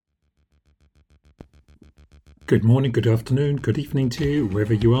Good morning, good afternoon, good evening to you,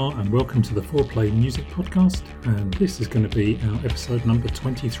 wherever you are, and welcome to the 4Play Music Podcast. And this is going to be our episode number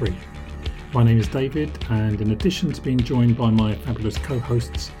 23. My name is David, and in addition to being joined by my fabulous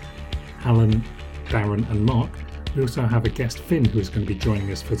co-hosts, Alan, Darren and Mark, we also have a guest, Finn, who is going to be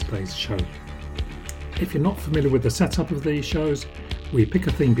joining us for today's show. If you're not familiar with the setup of these shows, we pick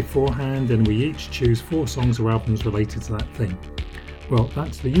a theme beforehand and we each choose 4 songs or albums related to that theme. Well,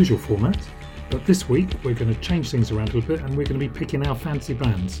 that's the usual format. But this week we're going to change things around a little bit and we're going to be picking our fancy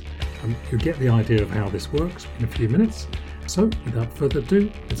bands. You'll get the idea of how this works in a few minutes. So without further ado,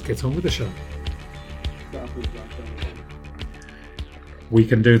 let's get on with the show. We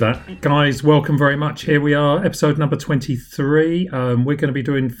can do that. Guys, welcome very much. Here we are, episode number 23. We're going to be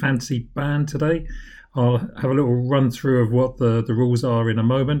doing fancy band today. I'll have a little run through of what the rules are in a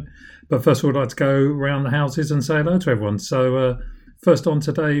moment. But first of all, I'd like to go around the houses and say hello to everyone. So first on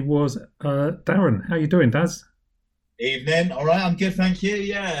today was Darren. How are you doing, Daz? Evening. All right, I'm good, thank you.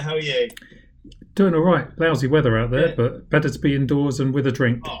 Yeah, how are you? Doing all right. Lousy weather out there, but better to be indoors and with a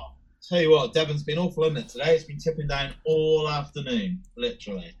drink. Oh, tell you what, Devon's been awful, isn't it, today? It's been tipping down all afternoon,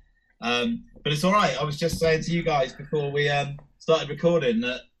 literally. But it's all right. I was just saying to you guys before we started recording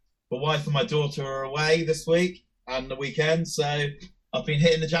that my wife and my daughter are away this week and the weekend, so I've been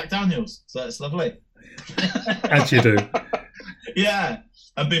hitting the Jack Daniels, so it's lovely. As you do. Yeah,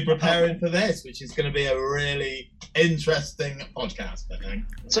 I've been preparing for this, which is going to be a really interesting podcast, I think.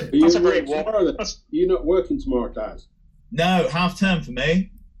 You're not working tomorrow, Daz? No, half term for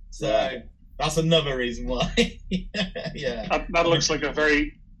me. So that's another reason why. Yeah. That looks like a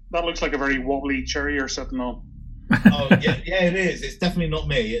very wobbly chair you're sitting on. Oh yeah, it is. It's definitely not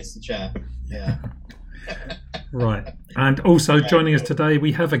me. It's the chair. Yeah. Right, and also joining us today,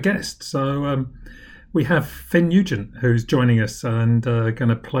 we have a guest. So. We have Finn Nugent, who's joining us and going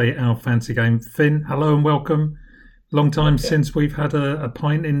to play our fancy game. Finn, hello and welcome. Long time since we've had a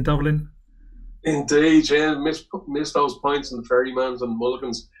pint in Dublin. Indeed, yeah. Miss those pints and the ferrymans and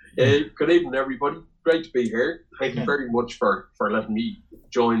mulligans. Good evening, everybody. Great to be here. Thank you very much for letting me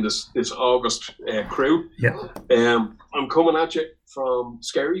join this August crew. Yeah. I'm coming at you from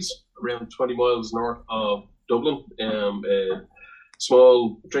Skerries, around 20 miles north of Dublin.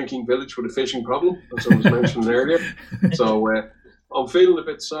 Small drinking village with a fishing problem, as I was mentioning earlier. So I'm feeling a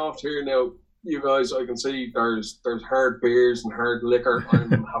bit soft here now. You guys, I can see there's hard beers and hard liquor.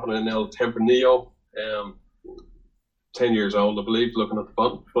 I'm having an El Tempranillo, 10 years old, I believe, looking at the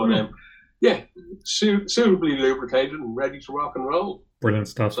bottom. But suitably lubricated and ready to rock and roll. Brilliant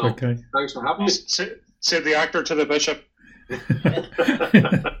stuff. So, okay. Thanks for having me. Said the actor to the bishop.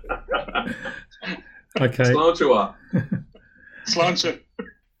 Okay. Sláinte. Sláinte.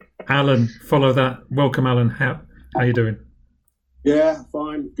 Alan, follow that. Welcome, Alan. How you doing? Yeah,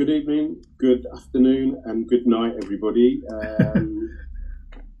 fine. Good evening, good afternoon, and good night, everybody.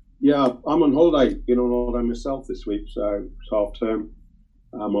 Yeah, I'm on holiday. Been on holiday myself this week, so it's half term.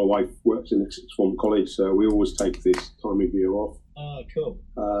 My wife works in a sixth form college, so we always take this time of year off. Oh, cool.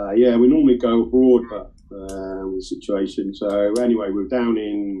 Yeah, we normally go abroad, but with the situation. So anyway, we're down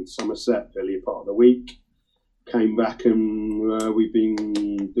in Somerset earlier part of the week. Came back and we've been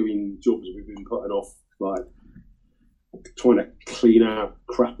doing jobs we've been putting off, like trying to clean out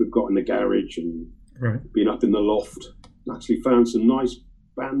crap we've got in the garage and been up in the loft. Actually found some nice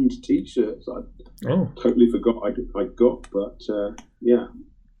band T-shirts I totally forgot I'd got, but they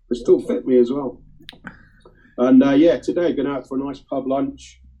still fit me as well. And today going out for a nice pub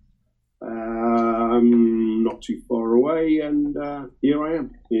lunch, not too far away, and here I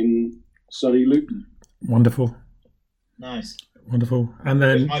am in sunny Luton. Wonderful. Nice. Wonderful. And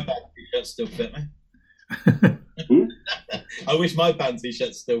then my band T-shirt still fit me. I wish my band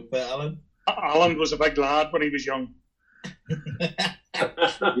T-shirt still fit, Alan. Alan was a big lad when he was young.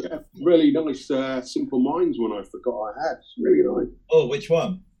 Yeah, really nice Simple Minds one I forgot I had. It's really nice. Oh, which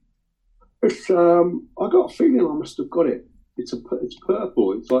one? It's I got a feeling I must have got it. It's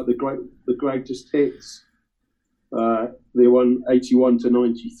purple. It's like the greatest hits. The one 81 to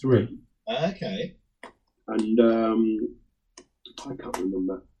 93. Okay. And I can't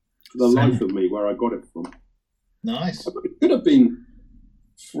remember for the life of me where I got it from. Nice. It could have been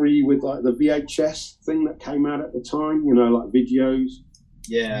free with like the VHS thing that came out at the time, like videos.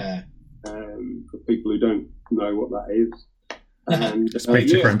 Yeah. For people who don't know what that is. And speak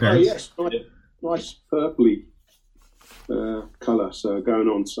to grandparents. Nice purpley colour. So going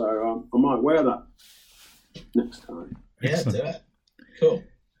on. So I might wear that next time. Yeah, excellent. Do it. Cool.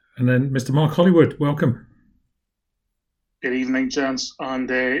 And then Mr. Mark Hollywood, welcome. Good evening, gents. And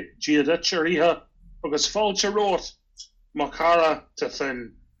Gia Chariha, because Fulcher wrote Makara to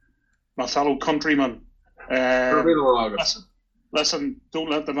Finn, my fellow countryman. For a bit of August. Listen, don't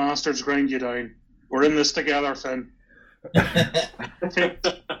let the bastards grind you down. We're in this together, Finn.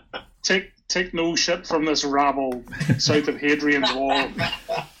 Take no shit from this rabble south of Hadrian's Wall.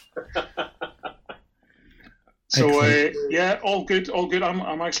 So yeah, all good.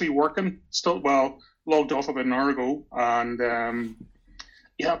 I'm actually working still. Well, logged off about an hour ago, and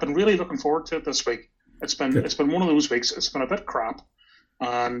yeah, I've been really looking forward to it this week. It's been one of those weeks. It's been a bit crap,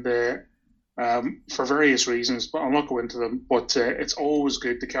 and for various reasons, but I'll not go into them. But it's always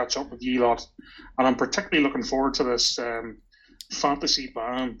good to catch up with you lot, and I'm particularly looking forward to this fantasy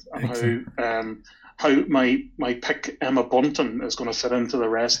band and how my pick Emma Bunton is going to fit into the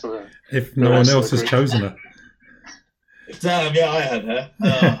rest of the. If no one else has chosen her. Damn, yeah, I had her.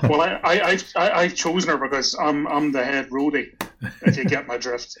 Well, I've chosen her because I'm the head roadie. If you get my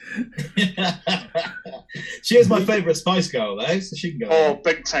drift. She is my favourite Spice Girl, though, so she can go. Oh,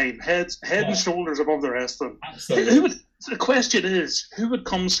 big time! Head and shoulders above the rest of them. Absolutely. The question is, who would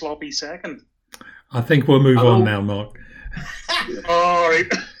come sloppy second? I think we'll move on now, Mark. All right.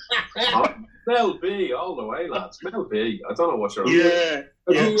 Mel B all the way, lads. Mel B. I don't know what you're. Yeah.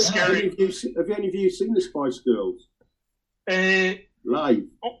 Scary. Have any of you seen the Spice Girls live?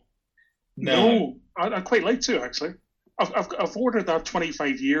 No. I'd quite like to actually. I've ordered that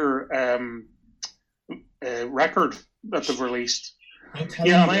 25-year record that they've released.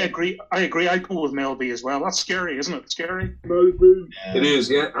 Yeah, and I agree. I'd go with Mel B as well. That's scary, isn't it? Scary. It is,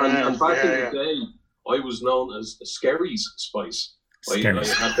 yeah. And back in the day, I was known as Scary's Spice. I had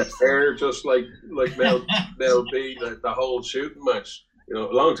the hair just like Mel B, the whole shooting match. You know,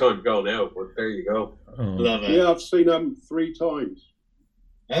 a long time ago now, but there you go. Oh. Love it. Yeah, I've seen them 3 times.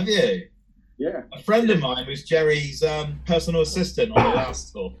 Have you? Yeah. A friend of mine was Jerry's personal assistant on the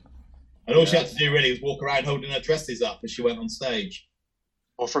last tour. And all she had to do really was walk around holding her dresses up as she went on stage.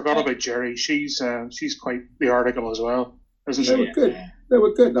 I forgot about Jerry. She's quite the article as well, isn't she? They were good. They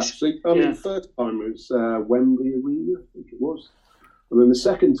were good, actually. I mean, the first time it was Wembley Arena, I think it was. And then the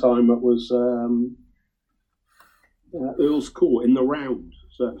second time it was Earl's Court in the Round.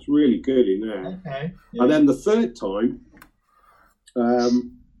 So it's really good in there. Okay. Yeah. And then the third time,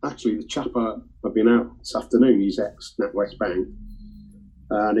 actually, the chap I've been out this afternoon, he's ex-NatWest Bank.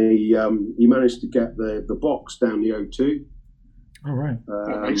 And he managed to get the box down the O2. All right.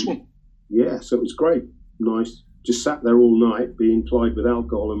 Nice one. Yeah, so it was great. Nice. Just sat there all night, being plied with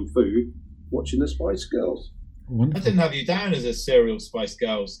alcohol and food, watching the Spice Girls. Wonderful. I didn't have you down as a serial Spice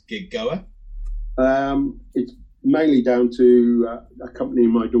Girls gig goer. It's mainly down to accompanying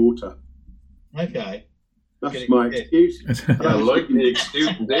my daughter. Okay. That's my excuse. I like the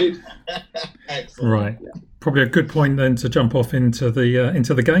excuse indeed. Excellent. Right. Yeah. Probably a good point then to jump off into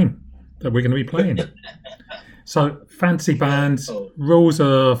the game that we're going to be playing. So, fancy bands, rules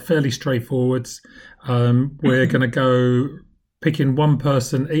are fairly straightforward. We're going to go picking one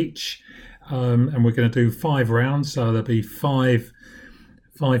person each, and we're going to do 5 rounds. So there'll be five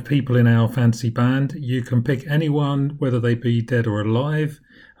people in our fancy band. You can pick anyone, whether they be dead or alive.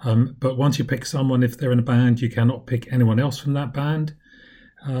 But once you pick someone, if they're in a band, you cannot pick anyone else from that band.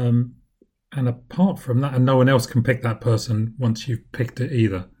 And apart from that, and no one else can pick that person once you've picked it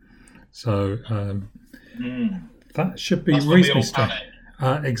either. So that should be reasonably straight.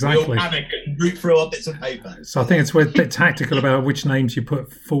 Exactly. We all panic and root through our bits of paper. So I think it's a bit tactical about which names you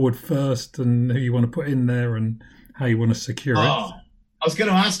put forward first and who you want to put in there and how you want to secure it. I was going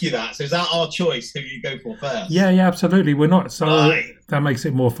to ask you that. So is that our choice, who you go for first? Yeah, absolutely. We're not. So that makes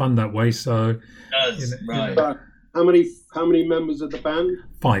it more fun that way. So right. How many members of the band?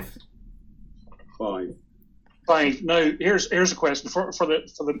 5. 5. Now, here's a question for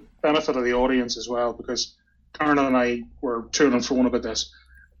the benefit of the audience as well, because Karen and I were to and fro about this.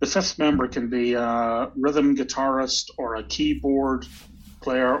 The 5th member can be a rhythm guitarist or a keyboard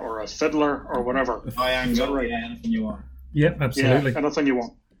player or a fiddler or whatever. Is that right? Yeah, anything you want. Yep, absolutely. Yeah, anything you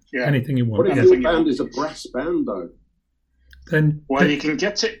want. Yeah. Anything you want. What if your band is a brass band, though? Then you can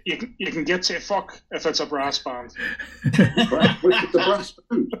get to fuck if it's a brass band. What's the brass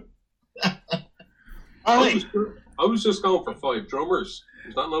band? I was just going for 5 drummers.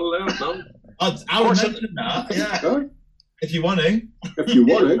 Is that not allowed? No. I would mention that. Yeah. If you want to. If you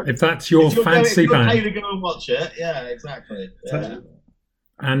want to. If that's your fancy band. Pay to go and watch it. Yeah, exactly. Yeah.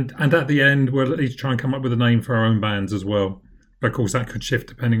 And at the end, we'll at least try and come up with a name for our own bands as well. But of course, that could shift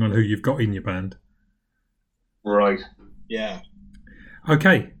depending on who you've got in your band. Right. Yeah.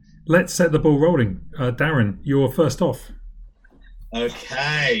 Okay, let's set the ball rolling. Darren, you're first off.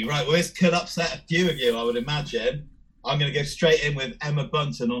 Okay, right. Well, this could upset a few of you, I would imagine. I'm going to go straight in with Emma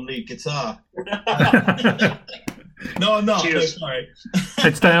Bunton on lead guitar. No, I'm not. Cheers. No, sorry.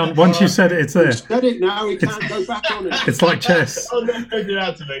 It's down. Once you said it, it's there. You've said it now. He can't go back on it. It's like chess. Oh, no, don't do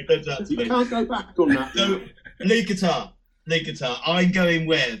that to me. Don't do that to You me. can't go back on that. So, lead guitar. I'm going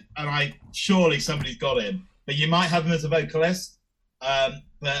with, and surely somebody's got him, but you might have him as a vocalist,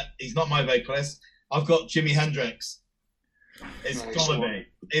 but he's not my vocalist. I've got Jimi Hendrix. It's Nice gotta one. be.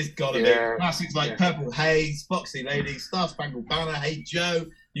 It's gotta Yeah. be. Classics like Yeah. Purple Haze, Foxy Lady, Star Spangled Banner, Hey Joe.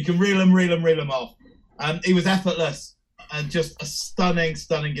 You can reel them off. He was effortless and just a stunning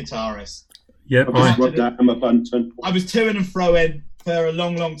guitarist. Yep. I just rubbed out Emma Bunton. I was toing and froing for a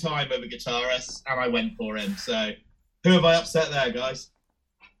long time over guitarists, and I went for him. So, who have I upset there, guys?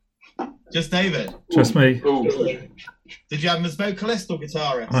 Just David. Just me. Oh, Did you have him as vocalist or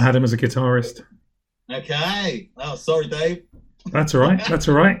guitarist? I had him as a guitarist. Okay. Oh, sorry, Dave. That's all right. That's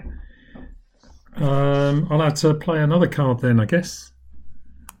all right. I'll have to play another card then, I guess.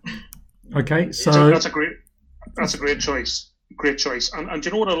 Okay, so That's a great choice. Great choice. And do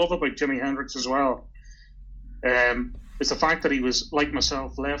you know what I love about Jimi Hendrix as well? Is the fact that he was, like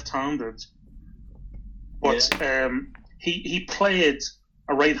myself, left-handed, but he played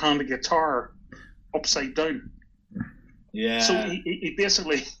a right-handed guitar upside down. Yeah. So he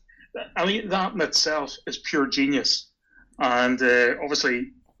basically, I mean, that in itself is pure genius. And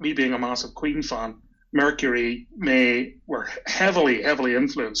obviously, me being a massive Queen fan, Mercury were heavily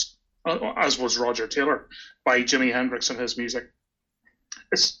influenced, as was Roger Taylor, by Jimi Hendrix and his music.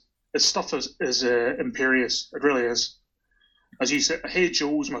 His stuff is imperious. It really is. As you said, Hey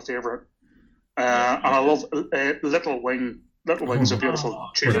Joe's my favourite. And I love Little Wing. Little Wing's a beautiful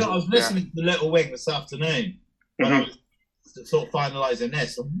tune. You know, I was listening to the Little Wing this afternoon when I was sort of finalising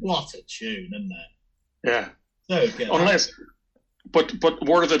this, and what a tune, isn't it? Yeah. So good. But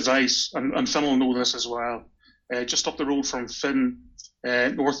word of advice, and Finn will know this as well. Just up the road from Finn,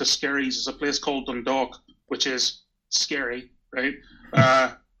 north of Skerries, is a place called Dundalk, which is scary, right?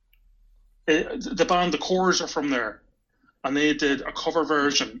 The band The Corrs are from there, and they did a cover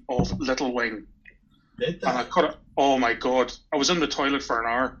version of Little Wing. Did And I that? cut it. Oh my god! I was in the toilet for an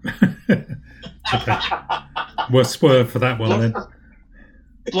hour. okay. We'll swerve for that one then.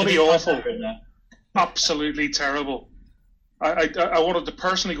 Bloody awful! Absolutely terrible. I wanted to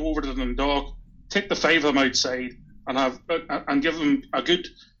personally go over to the Dundalk, take the five of them outside, and give them a good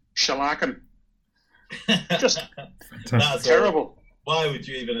shellacking. Just That's terrible. Why would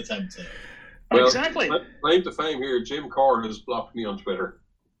you even attempt it? well, Exactly. claim to fame here. Jim Carr has blocked me on Twitter.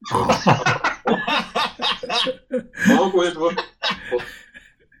 Won't go into it.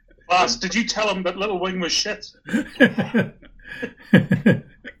 Lads, did you tell him that Little Wing was shit?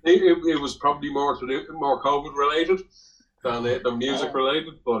 It was probably more COVID related than music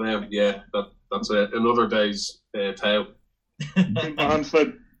related, but yeah, that's another day's tale. Man,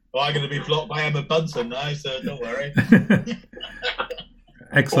 Finn. Well, I'm going to be blocked by Emma Bunton now, so don't worry.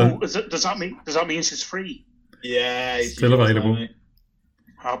 Excellent. Oh, does that mean she's free? Yeah, he's Still available.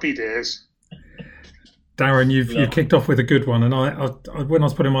 Happy days. Darren, you've kicked off with a good one, and I when I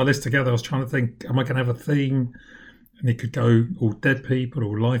was putting my list together, I was trying to think, am I going to have a theme? And it could go all dead people,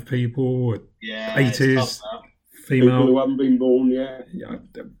 or live people, or Yeah, 80s, People who female. haven't been born yet.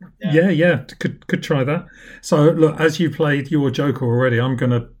 Yeah. Could try that. So look, as you played your Joker already, I'm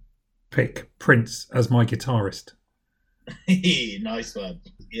going to pick Prince as my guitarist. Nice one.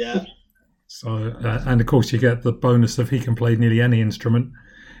 Yeah. So and of course you get the bonus of he can play nearly any instrument.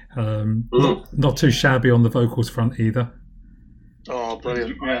 Not too shabby on the vocals front either. Oh,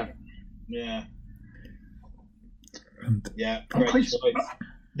 brilliant! Yeah. Yeah. And Yeah. I'm Great quite- choice. I'm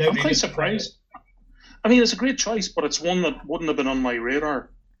Nobody quite did surprised. I mean, it's a great choice, but it's one that wouldn't have been on my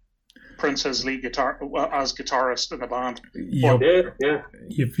radar. Prince as lead as guitarist in the band. Yeah.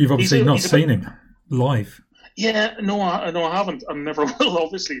 you've obviously not he's a seen him live. Yeah, no, I haven't. I never will,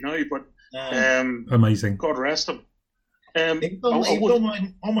 obviously now. But Amazing. God rest him. He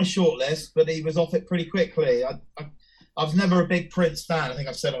was on my short list, but he was off it pretty quickly. I was never a big Prince fan. I think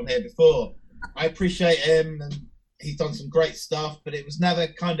I've said on here before. I appreciate him, and he's done some great stuff, but it was never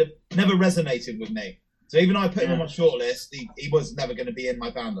resonated with me. So even though I put him on my short list, he was never going to be in my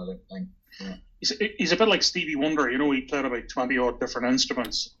band, I don't think. Yeah. He's a bit like Stevie Wonder, you know. He played about 20 odd different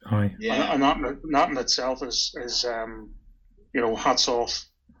instruments, Hi. Yeah. and that in itself is hats off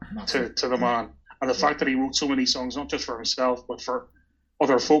to the man. And the fact that he wrote so many songs, not just for himself, but for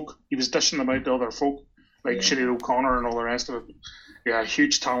other folk. He was dishing them out to other folk, like Sinead O'Connor and all the rest of it. Yeah,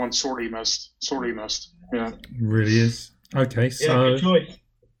 huge talent, sorely missed. Yeah. Really is. Okay, so good choice.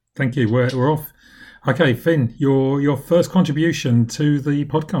 thank you. We're off. Okay, Finn, your first contribution to the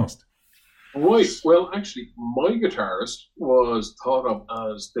podcast. Right. Well, actually, my guitarist was thought of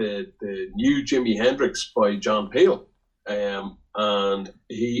as the new Jimi Hendrix by John Peel, and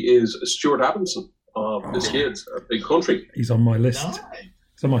he is Stuart Adamson of the Skids, a Big Country. He's on my list. Nice.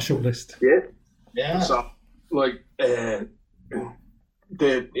 It's on my short list. Yeah. So, like, the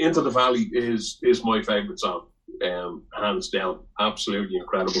Into the Valley is my favourite song, hands down. Absolutely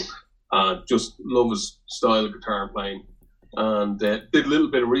incredible. Just love his style of guitar playing. And did a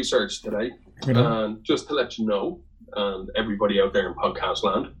little bit of research today, and just to let you know, and everybody out there in podcast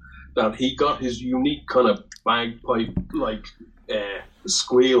land, that he got his unique kind of bagpipe like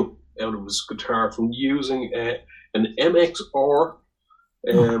squeal out of his guitar from using an MXR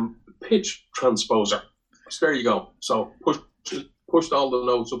pitch transposer. So there you go. So pushed all the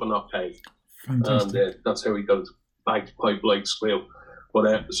notes up an octave. Fantastic. And that's how he got his bagpipe like squeal.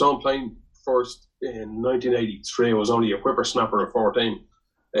 But so I'm playing first in 1983. I was only a whippersnapper of 14,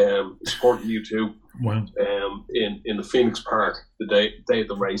 supporting U2. Wow. In the Phoenix Park the day of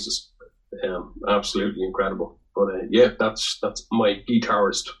the races. Absolutely incredible. But that's my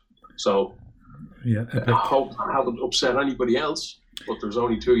guitarist. So I hope I haven't upset anybody else. But there's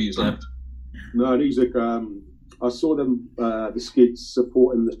only 2 years left. No, these are. I saw them, the Skids,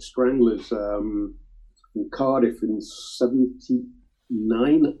 supporting the Stranglers in Cardiff in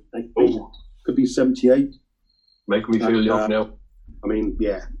 '79. I think. Oh. Could be 78. Making me feel young now. I mean,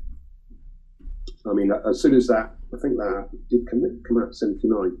 yeah. I mean, as soon as that, I think that did come out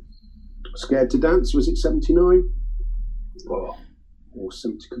 79. Scared to Dance, was it 79? Oh. Or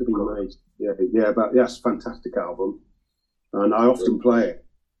 70, could have been made. Yeah, but that's a fantastic album. And I often play it.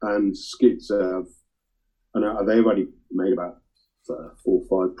 And Skids, they've only made about 4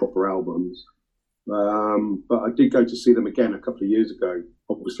 or 5 proper albums. But I did go to see them again a couple of years ago,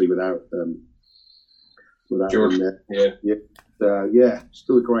 obviously without George. them there.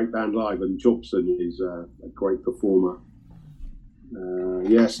 Still a great band live, and Jobson is a great performer.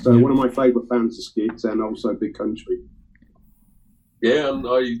 One of my favourite bands is Skids, and also Big Country. Yeah, and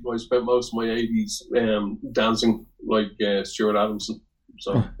I spent most of my 80s dancing like Stuart Adamson.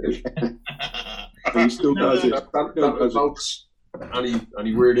 So he still does it. That evokes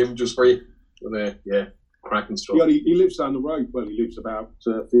any weird images for you. But, cracking stuff. Yeah, he lives down the road. Well, he lives about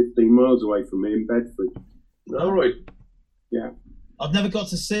 15 miles away from me in Bedford. All right. Yeah. I've never got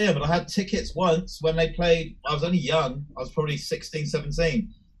to see them, but I had tickets once when they played. I was only young. I was probably 16,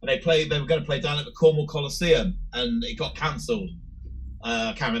 17. And they were going to play down at the Cornwall Coliseum, and it got cancelled.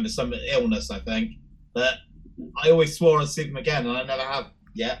 I can't remember, some illness, I think. But I always swore I'd see them again, and I never have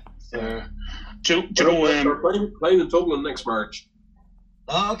yet. So. Do you know they're playing in Dublin next March?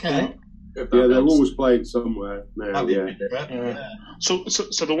 Oh, okay. They're always playing somewhere now. So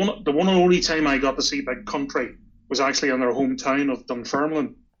the one and only time I got to see Big Country was actually in their hometown of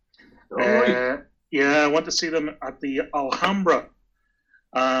Dunfermline. Right. I went to see them at the Alhambra.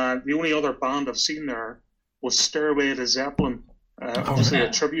 The only other band I've seen there was Stairway to Zeppelin, obviously a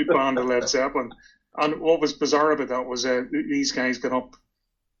tribute band to Led Zeppelin. And what was bizarre about that was these guys got up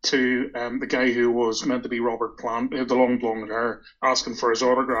to the guy who was meant to be Robert Plant, the long blonde hair, asking for his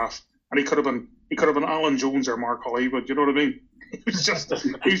autograph. And he could have been Alan Jones or Mark Hollywood. You know what I mean? He was just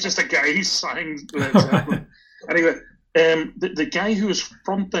a guy who sang Led Zeppelin. Anyway, the guy who was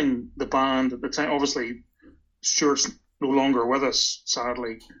fronting the band at the time, obviously Stuart's no longer with us,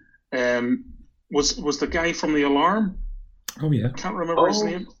 sadly, was the guy from The Alarm. Oh yeah, can't remember his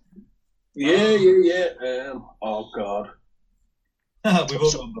name. Yeah. Oh God. We've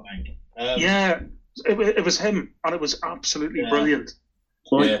all gone blank. It was him, and it was absolutely brilliant.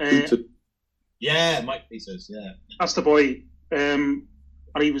 Mike Peters. Yeah, that's the boy. And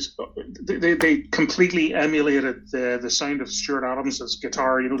he was. They completely emulated the sound of Stuart Adams's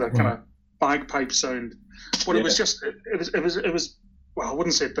guitar. You know, that kind of bagpipe sound. But it was just. It was. Well, I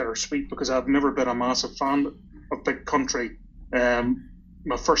wouldn't say bittersweet because I've never been a massive fan of Big Country.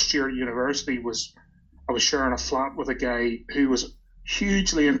 My first year at university I was sharing a flat with a guy who was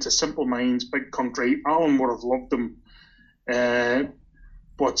hugely into Simple Minds, Big Country. Alan would have loved them.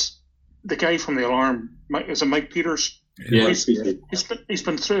 But the guy from The Alarm, is it Mike Peters? Yeah. He's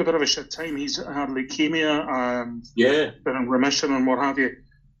been through a bit of a shit time. He's had leukemia and been in remission and what have you.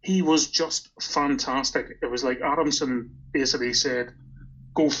 He was just fantastic. It was like Adamson basically said,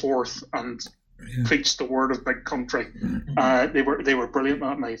 go forth and preach the word of Big Country. They were brilliant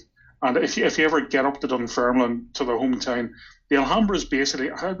that night. And if you ever get up to Dunfermline, to their hometown, the Alhambra is basically,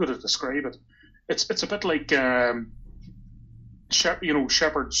 how would I describe it? It's a bit like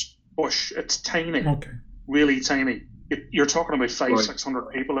Shepherd's Bush. It's tiny, really tiny. You're talking about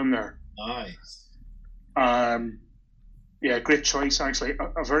 500-600 people in there. Nice. Yeah, great choice. Actually,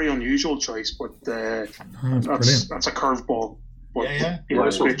 a very unusual choice, but That's that's a curveball. But Yeah.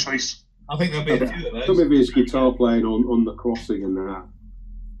 Nice great one. choice. I think there'll be a few of those. Some of his guitar playing on the crossing and that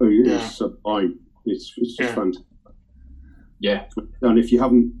is sublime. It's just fantastic. Yeah. And if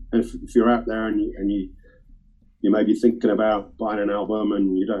you're out there and you may be thinking about buying an album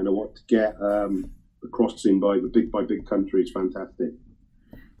and you don't know what to get, the crossing by Big Country is fantastic.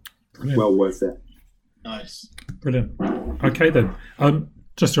 Brilliant. Well worth it. Nice. Brilliant. Okay then.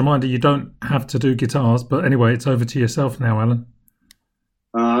 Just a reminder, you don't have to do guitars, but anyway, it's over to yourself now, Alan.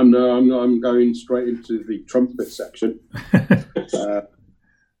 No, I'm going straight into the trumpet section.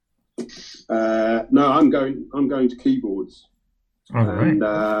 No, I'm going to keyboards. All right. And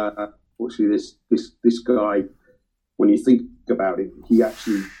actually, this guy, when you think about it, he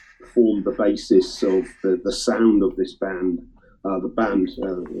actually formed the basis of the sound of this band.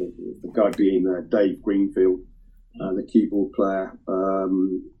 The guy being Dave Greenfield, the keyboard player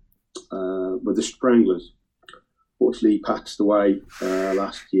with the Stranglers. Fortunately, he passed away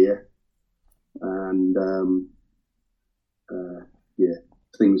last year, and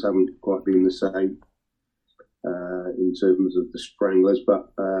things haven't quite been the same in terms of the Stranglers. But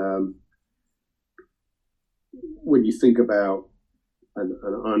when you think about, and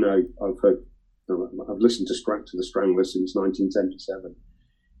I know I've listened to the Stranglers since 1977.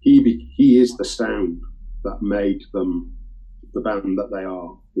 He is the sound that made them the band that they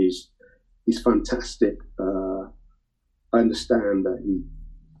are. He's fantastic. I understand that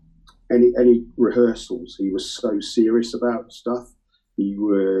any rehearsals, he was so serious about stuff. He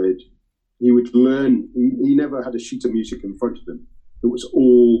would learn. He never had a sheet of music in front of him. It was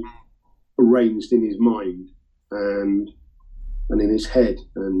all arranged in his mind and in his head.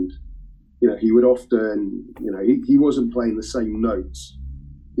 And he would often, he wasn't playing the same notes,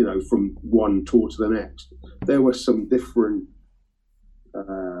 from one tour to the next. There were some different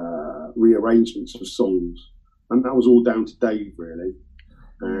rearrangements of songs, and that was all down to Dave, really.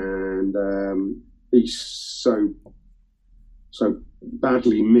 And he's so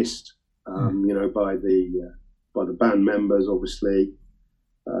badly missed, by the band members, obviously.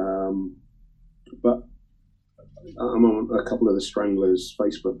 But I'm on a couple of the Stranglers'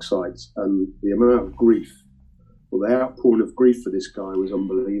 Facebook sites, and the amount of grief, the outpouring of grief for this guy was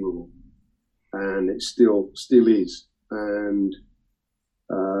unbelievable, and it still is. And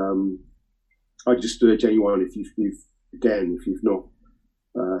I just urge anyone, if you've not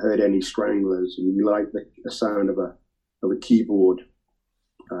heard any Stranglers and you like the sound of a keyboard,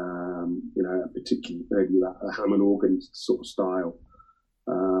 particularly maybe a Hammond organ sort of style.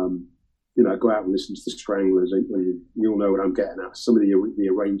 Go out and listen to the Stranglers, and you'll know what I'm getting at. Some of the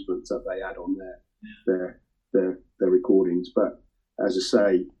arrangements that they had on their recordings. But as I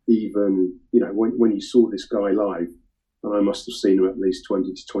say, even when you saw this guy live, and I must have seen him at least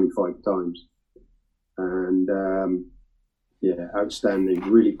 20 to 25 times, and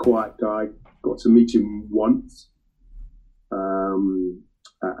outstanding, really quiet guy. Got to meet him once.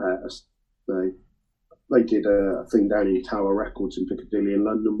 They did a thing down in Tower Records in Piccadilly in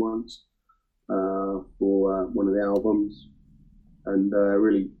London once for one of the albums, and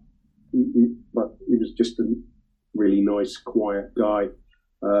but he was just a really nice, quiet guy.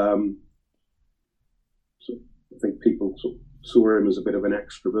 So I think people sort of saw him as a bit of an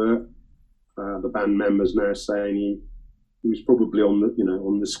extrovert. The band members now saying he was probably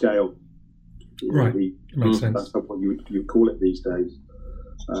on the scale. Right, makes sense. That's what you would call it these days.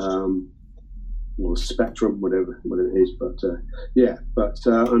 Or spectrum, whatever it is, but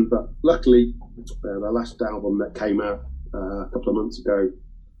luckily the last album that came out a couple of months ago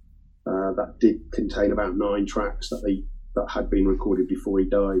that did contain about 9 tracks that had been recorded before he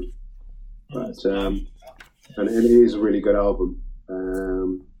died. But and it is a really good album.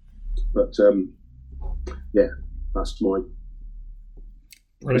 That's my.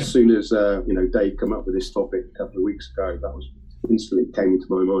 Brilliant. As soon as Dave came up with this topic a couple of weeks ago, that was instantly came into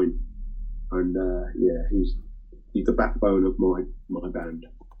my mind. And he's the backbone of my band.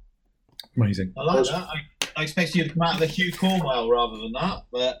 Amazing. I like that. I expect you to come out of the Hugh Cornwell rather than that,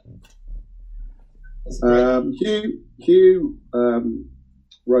 but Hugh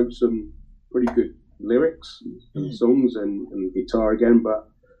wrote some pretty good lyrics and songs and guitar again, but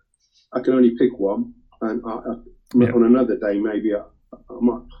I can only pick one. And on another day, maybe I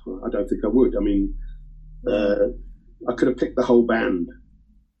might. I don't think I would. I mean, I could have picked the whole band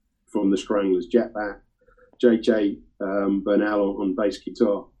from the Stranglers, Jetback, JJ Burnell on bass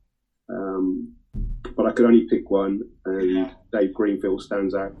guitar. But I could only pick one, and Dave Greenfield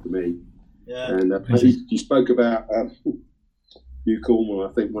stands out for me. Yeah. And you spoke about Hugh Cornwell.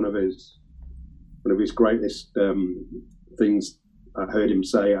 I think one of his greatest things I heard him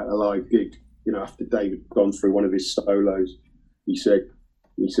say at a live gig, after David had gone through one of his solos, he said,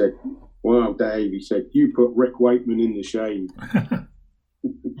 "Wow, Dave," he said, "you put Rick Wakeman in the shade."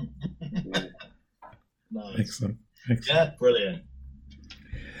 Yeah. Nice. Excellent. Yeah, brilliant.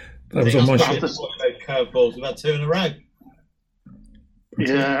 That was on my sheet. Curveballs. We've had 2 in a row.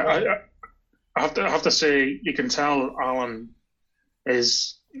 Yeah, I have to say, you can tell Alan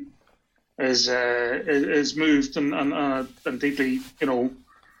is moved and deeply,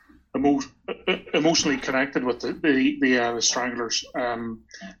 emotionally connected with the Stranglers.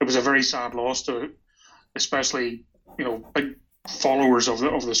 It was a very sad loss to, especially big followers of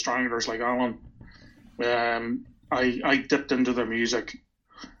the Stranglers like Alan. I dipped into their music,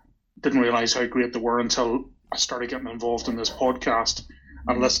 didn't realise how great they were until I started getting involved in this podcast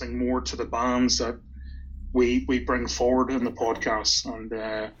and listening more to the bands that we bring forward in the podcast. And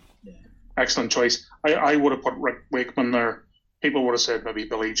excellent choice. I would have put Rick Wakeman there. People would have said maybe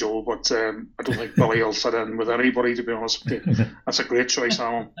Billy Joel, but I don't think Billy will fit in with anybody, to be honest with you. That's a great choice,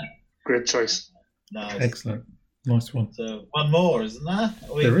 Alan. Great choice. Nice. Excellent. Nice one. So one more, isn't there?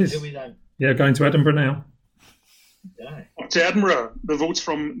 There is. Yeah, going to Edinburgh now. Okay. To Edinburgh, the votes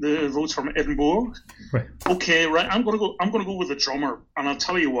from Edinburgh. Right. Okay, right. I'm gonna go with the drummer, and I'll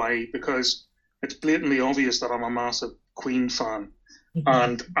tell you why. Because it's blatantly obvious that I'm a massive Queen fan,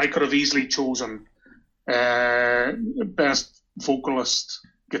 and I could have easily chosen best vocalist,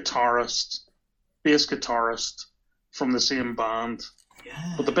 guitarist, bass guitarist from the same band.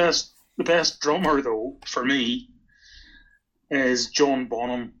 Yeah. But the best drummer, though, for me, is John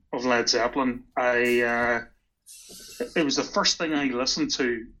Bonham of Led Zeppelin. It was the first thing I listened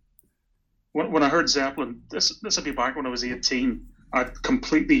to when I heard Zeppelin. This would be back when I was 18. I'd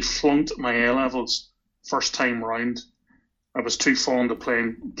completely flunked my A-levels first time round. I was too fond of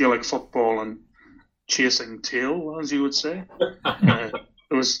playing Gaelic football and chasing tail, as you would say. There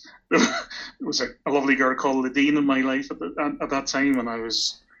was a lovely girl called Ladine in my life at that time, and I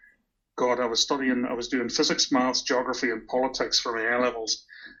was doing physics, maths, geography, and politics for my A-levels,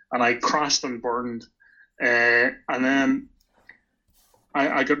 and I crashed and burned. And then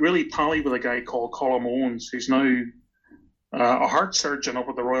I got really pally with a guy called Colm Owens, who's now a heart surgeon up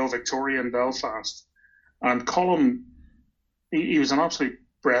at the Royal Victoria in Belfast. And Colm, he was an absolute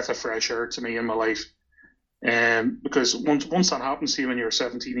breath of fresh air to me in my life. Because once that happens to you when you're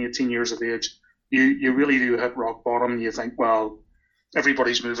 17, 18 years of age, you really do hit rock bottom. You think, well,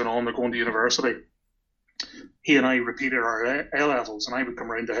 everybody's moving on, they're going to university. He and I repeated our A-levels, and I would come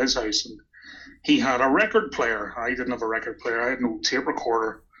round to his house, and he had a record player. I didn't have a record player. I had no tape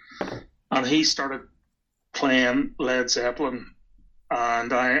recorder. And he started playing Led Zeppelin,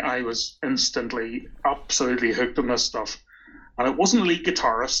 and I was instantly absolutely hooked on this stuff. And it wasn't the lead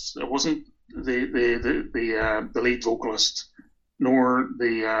guitarist, it wasn't the lead vocalist, nor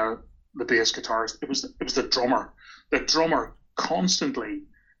the bass guitarist. It was the drummer. The drummer constantly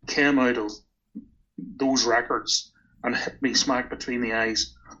came out of those records and hit me smack between the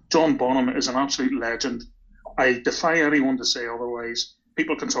eyes. John Bonham is an absolute legend. I defy anyone to say otherwise.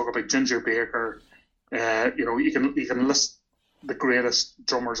 People can talk about Ginger Baker. You can list the greatest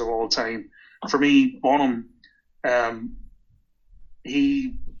drummers of all time. For me, Bonham,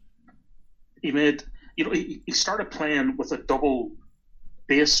 he made, he started playing with a double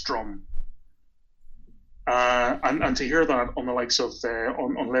bass drum, and to hear that on the likes of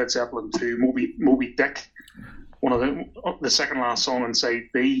on Led Zeppelin 2, Moby Dick, one of the second last song on side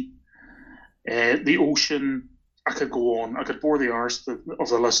B, The Ocean. I could go on. I could bore the arse of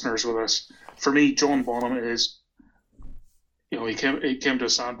the listeners with this. For me, John Bonham is, he came to a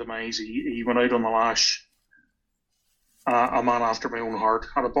sad demise. He went out on the lash. A man after my own heart.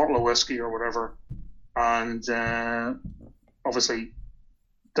 Had a bottle of whiskey or whatever, and obviously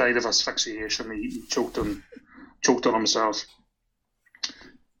died of asphyxiation. He choked on himself.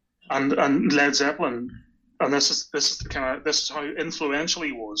 And Led Zeppelin, and this is how influential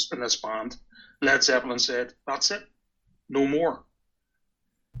he was in this band. Led Zeppelin said, "That's it, no more."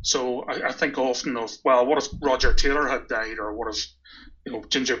 So I think often of, well, what if Roger Taylor had died, or what if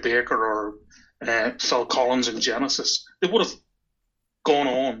Ginger Baker or Phil Collins in Genesis? They would have gone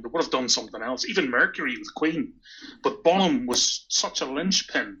on. They would have done something else. Even Mercury with Queen. But Bonham was such a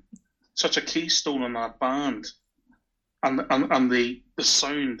linchpin, such a keystone in that band, and the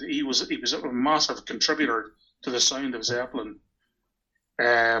sound. He was a massive contributor to the sound of Zeppelin.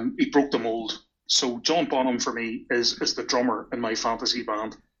 He broke the mold. So John Bonham for me is the drummer in my fantasy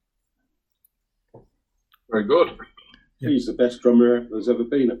band. Very good. He's the best drummer there's ever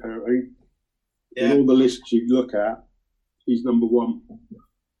been, apparently. Yeah. In all the lists you look at, he's number one.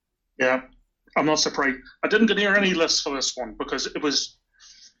 Yeah. I'm not surprised. I didn't get near any lists for this one because it was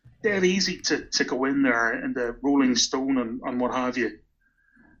dead easy to go in there in the Rolling Stone and what have you.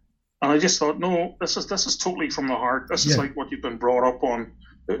 And I just thought, no, this is totally from the heart. This is like what you've been brought up on.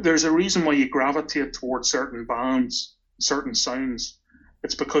 There's a reason why you gravitate towards certain bands, certain sounds.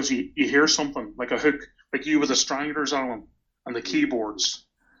 It's because you hear something, like a hook, like you with the Stranglers, Alan, and the keyboards.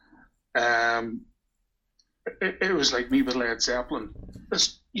 It was like me with Led Zeppelin.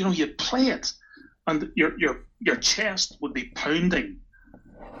 You'd play it, and your chest would be pounding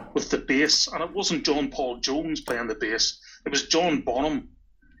with the bass. And it wasn't John Paul Jones playing the bass. It was John Bonham,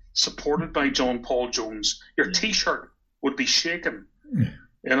 supported by John Paul Jones. Your T-shirt would be shaking.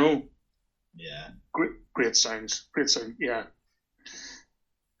 Yeah. Great sounds. Great sound. Yeah.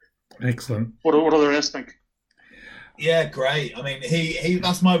 Excellent. What do the rest think? Yeah, great. I mean, he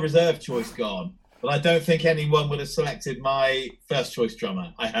that's my reserve choice gone. But I don't think anyone would have selected my first choice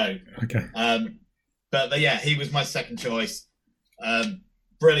drummer, I hope. Okay. But yeah, he was my second choice.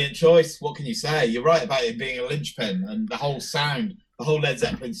 Brilliant choice. What can you say? You're right about it being a linchpin, and the whole sound, the whole Led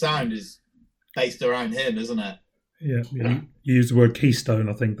Zeppelin sound is based around him, isn't it? Yeah. You use the word keystone.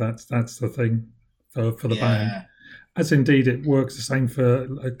 I think that's the thing for the band. As indeed it works the same for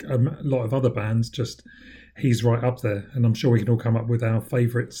a lot of other bands, just he's right up there. And I'm sure we can all come up with our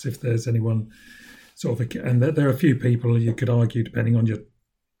favourites if there's anyone sort of... And there are a few people you could argue, depending on your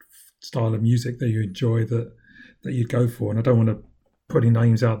style of music that you enjoy, that you'd go for. And I don't want to put any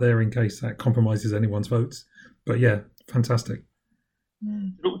names out there in case that compromises anyone's votes. But yeah, fantastic.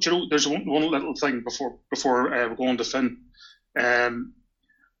 Do you know, there's one little thing before we go on to Finn.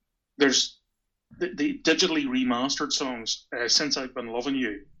 There's the digitally remastered songs, Since I've Been Loving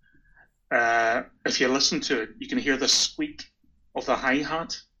You. If you listen to it, you can hear the squeak of the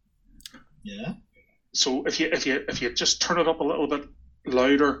hi-hat. Yeah. So if you just turn it up a little bit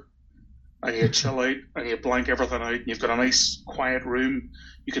louder and you chill out and you blank everything out and you've got a nice quiet room,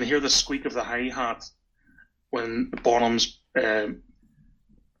 you can hear the squeak of the hi-hat when Bonham's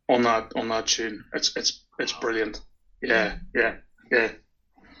on that tune. It's brilliant. Yeah.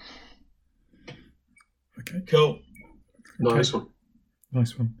 Okay. Cool. Nice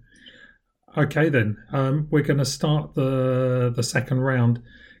one. Okay then, we're going to start the second round.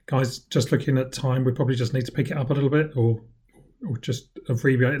 Guys, just looking at time, we probably just need to pick it up a little bit or just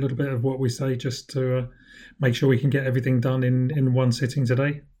abbreviate a little bit of what we say just to make sure we can get everything done in one sitting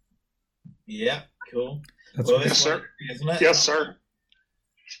today. Yeah, cool. Yes, sir. Isn't it? Yes, sir.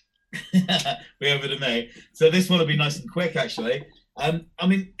 We're over to me. So this one will be nice and quick, actually. I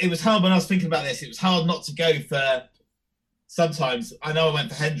mean, it was hard when I was thinking about this. It was hard not to go for... Sometimes, I know I went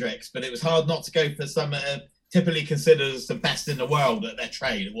for Hendrix, but it was hard not to go for some typically considered as the best in the world at their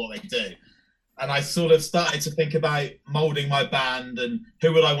trade, at what they do. And I sort of started to think about moulding my band and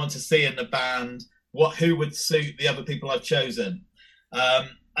who would I want to see in the band, who would suit the other people I've chosen. And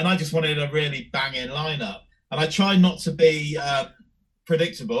I just wanted a really banging lineup. And I try not to be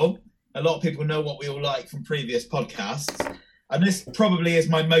predictable. A lot of people know what we all like from previous podcasts. And this probably is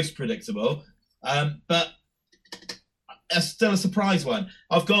my most predictable. But still a surprise one.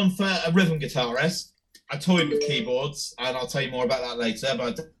 I've gone for a rhythm guitarist. I toyed with keyboards, and I'll tell you more about that later,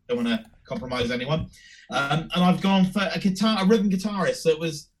 but I don't want to compromise anyone. And I've gone for a rhythm guitarist that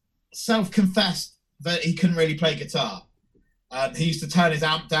was self-confessed that he couldn't really play guitar. He used to turn his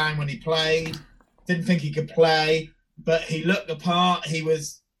amp down when he played, didn't think he could play, but he looked the part. He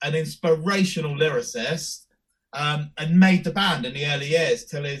was an inspirational lyricist and made the band in the early years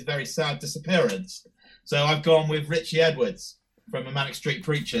till his very sad disappearance. So I've gone with Richie Edwards from the Manic Street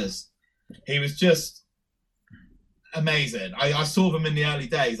Preachers. He was just amazing. I saw them in the early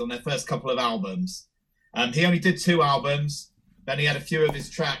days on their first couple of albums. He only did 2 albums. Then he had a few of his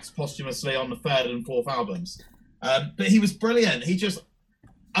tracks posthumously on the 3rd and 4th albums. But he was brilliant. He just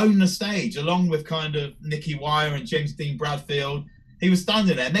owned the stage along with kind of Nicky Wire and James Dean Bradfield. He was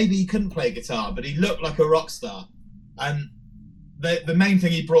standing there. Maybe he couldn't play guitar, but he looked like a rock star. And the main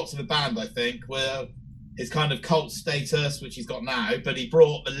thing he brought to the band, I think, were his kind of cult status, which he's got now, but he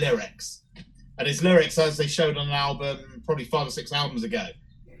brought the lyrics. And his lyrics, as they showed on an album probably 5 or 6 albums ago,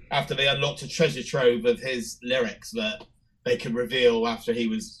 after they unlocked a treasure trove of his lyrics that they could reveal after he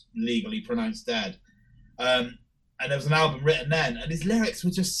was legally pronounced dead. And there was an album written then, and his lyrics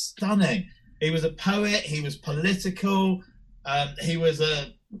were just stunning. He was a poet, he was political, he was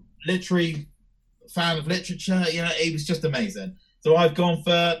a literary fan of literature, he was just amazing. So I've gone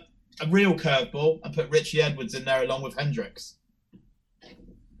for a real curveball and put Richie Edwards in there along with Hendrix.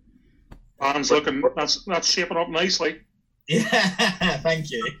 That's shaping up nicely. Yeah, thank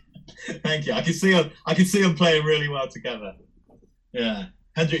you. I can see them playing really well together. Yeah.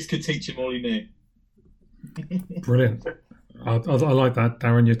 Hendrix could teach him all he knew. Brilliant. I like that,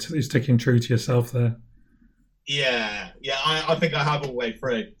 Darren. You're sticking true to yourself there. Yeah. I think I have all the way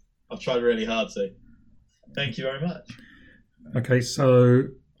through. I've tried really hard to. Thank you very much. Okay, so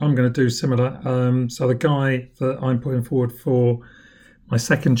I'm going to do similar. So the guy that I'm putting forward for my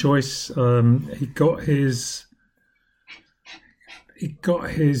second choice, he got his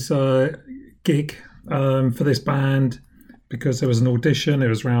gig for this band because there was an audition. It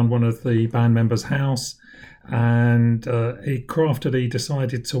was around one of the band members' house, and he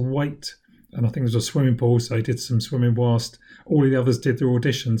decided to wait. And I think there was a swimming pool, so he did some swimming whilst all of the others did their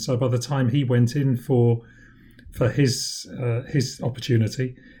audition. So by the time he went in for his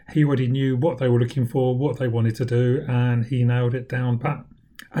opportunity, he already knew what they were looking for, what they wanted to do, and he nailed it down pat.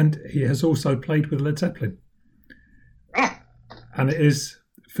 And he has also played with Led Zeppelin. And it is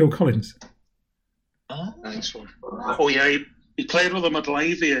Phil Collins. Nice one. Oh yeah, he played with them at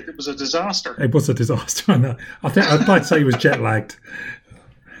Live Aid. It was a disaster. It was a disaster. I know. I think I'd like to say he was jet lagged.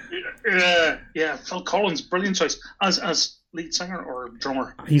 Yeah, Phil Collins, brilliant choice as lead singer or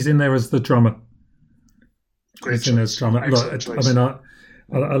drummer. He's in there as the drummer. Great He's in as drummer. Look, I mean,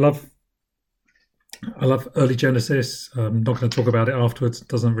 I love early Genesis. I'm not going to talk about it afterwards. It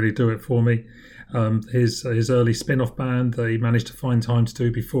doesn't really do it for me. His early spin-off band that he managed to find time to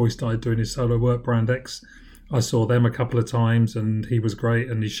do before he started doing his solo work, Brand X. I saw them a couple of times, and he was great,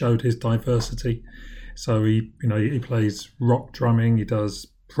 and he showed his diversity. So he plays rock drumming, he does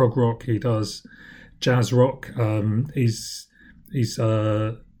prog rock, he does jazz rock. He's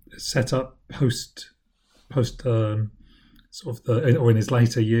set up post sort of or in his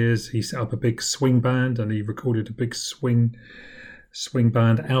later years, he set up a big swing band and he recorded a big swing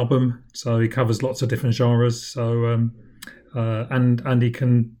band album. So he covers lots of different genres. So and he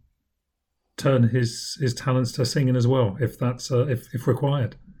can turn his talents to singing as well, if that's if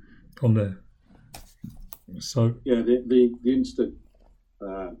required on there. So yeah, the instant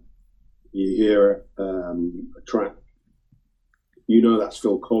you hear a track, you know that's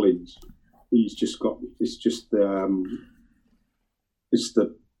Phil Collins. He's just got it's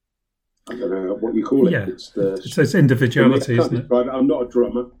the I don't know what you call it. Yeah. It's individuality, isn't it? I'm not a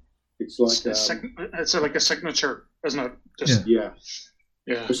drummer. It's like it's like a signature, isn't it? Just, yeah.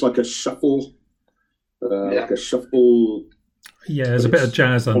 It's like a shuffle, like a shuffle. Yeah, there's a bit of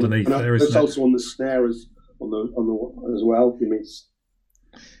jazz underneath there, isn't it? It's also on the snare as well. It means.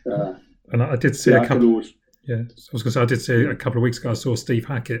 And I did see a couple. Yeah, I was going to say I did see a couple of weeks ago. I saw Steve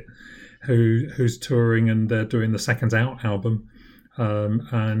Hackett, who's touring, and they're doing the Seconds Out album.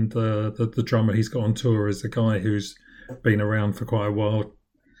 And the drummer he's got on tour is the guy who's been around for quite a while,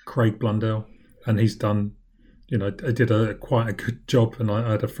 Craig Blundell, and he's done, I did quite a good job. And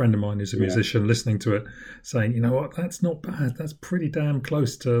I had a friend of mine who's a musician listening to it, saying, you know what, that's not bad. That's pretty damn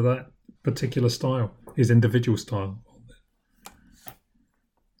close to that particular style, his individual style.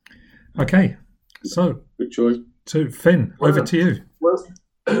 Okay, so good choice. So Finn, over to you.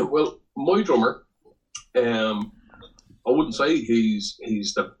 Well, my drummer, I wouldn't say he's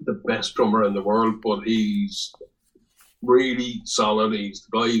the best drummer in the world, but he's really solid. He's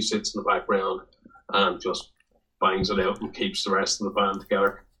the guy who sits in the background and just bangs it out and keeps the rest of the band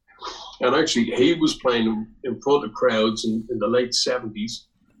together. And actually, he was playing in front of crowds in the late 70s,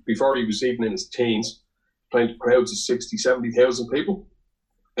 before he was even in his teens, playing to crowds of 60, 70,000 people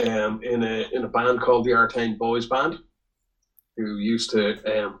in a band called the Artane Boys Band, who used to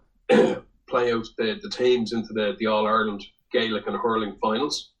play out the teams into the All-Ireland Gaelic and Hurling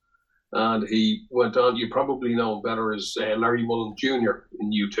finals. And he went on, you probably know him better as Larry Mullen Jr.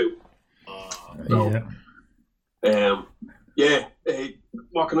 in U2.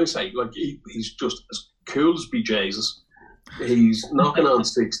 What can I say? Like, he's just as cool as BJ's. He's knocking on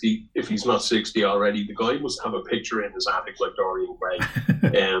 60, if he's not 60 already. The guy must have a picture in his attic like Dorian Gray.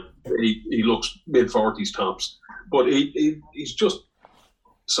 He looks mid-40s tops. But he's just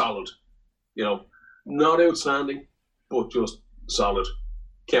solid. Not outstanding, but just solid.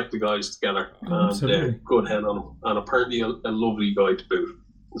 Kept the guys together. And good head on him. And apparently a lovely guy to boot.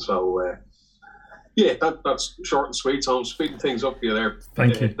 So, that's short and sweet. So I'm speeding things up for you there.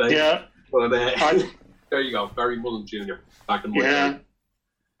 Thank you. Dave. Yeah. But there you go. Barry Mullen Jr. back in my day.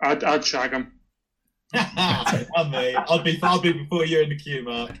 I'd shag him. I'm me. I'll be before you're in the queue,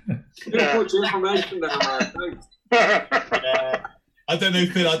 Mark. Put your information there, Mark. Thanks. I don't know,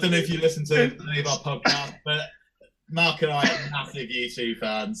 Phil. I don't know if you listen to any of our podcasts, but Mark and I are massive U2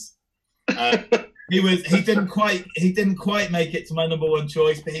 fans. He didn't quite make it to my number one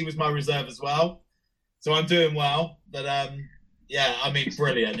choice, but he was my reserve as well. So I'm doing well. But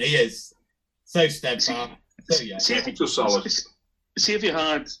brilliant. He is so steadfast. So just solid. see if you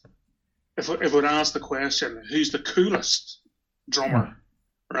had, if we'd asked the question, who's the coolest drummer,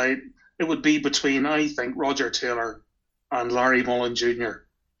 right? It would be between, I think, Roger Taylor and Larry Mullen Jr.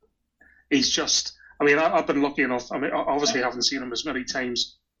 He's just, I mean, I've been lucky enough. I mean, obviously, I haven't seen him as many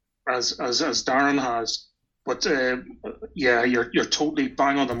times as Darren has, but yeah, you're totally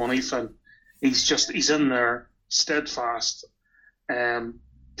bang on the money, Finn. He's in there, steadfast,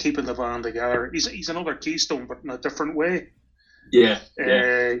 keeping the band together. He's another Keystone, but in a different way. Yeah.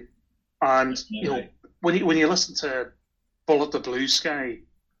 And you know, when you listen to Bullet the Blue Sky,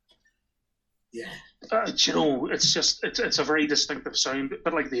 yeah, you know, it's a very distinctive sound, a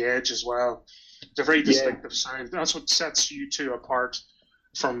bit like The Edge as well. It's a very distinctive sound. That's what sets you two apart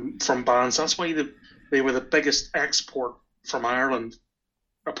from bands. That's why they were the biggest export from Ireland,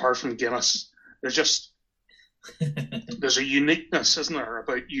 apart from Guinness. They're just there's a uniqueness, isn't there,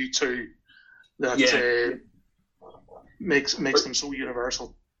 about you two that makes them so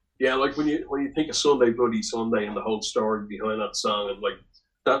universal. Yeah, like when you think of Sunday Bloody Sunday and the whole story behind that song, and like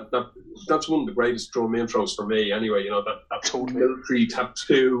that's one of the greatest drum intros for me. Anyway, you know that totally military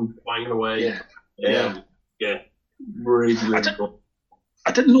tattoo banging away. Yeah. Really good.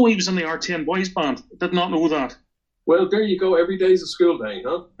 I didn't know he was in the RTN Boys band. I did not know that. Well, there you go. Every day's a school day,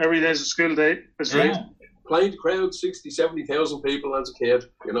 huh? Every day's a school day. That's right. Playing to crowd 60,000-70,000 people as a kid,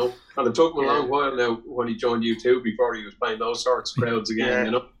 you know. And it took him a long while now when he joined U2 before he was playing those sorts of crowds again,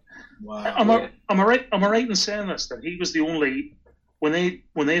 you know. Wow. Am I right in saying this, that he was the only, when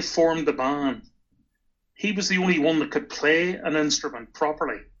they formed the band, he was the only one that could play an instrument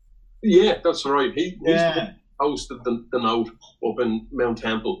properly? Yeah, that's right. He's hosted the Note up in Mount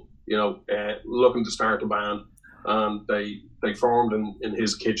Temple, you know, looking to start a band, and they formed in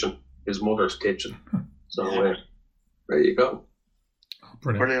his kitchen, his mother's kitchen. So there you go.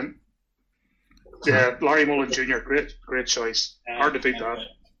 Brilliant. Yeah, Larry Mullen Jr. Great choice. Hard to beat that.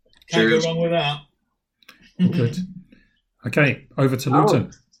 Can't go wrong with that. Good. Okay, over to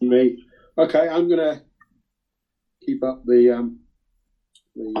Luton. Me. Okay, I'm gonna keep up the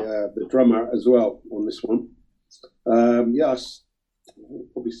drummer as well on this one. Yes,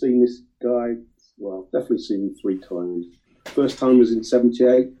 I've probably seen this guy. Well, definitely seen him 3 times. First time was in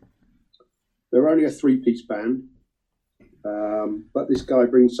 '78. They're only a 3-piece band, but this guy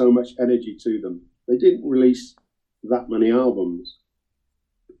brings so much energy to them. They didn't release that many albums,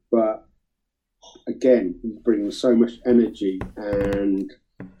 but again, he brings so much energy and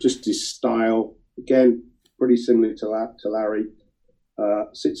just his style. Again, pretty similar to Larry.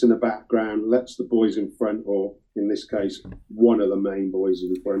 Sits in the background, lets the boys in front, or in this case, one of the main boys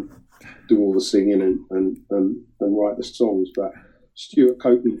in front, do all the singing and write the songs. But Stuart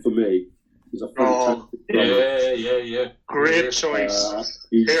Copeland, for me, is a fantastic drummer. Yeah. Great choice.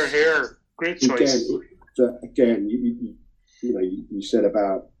 Here. Great choice. Again, you said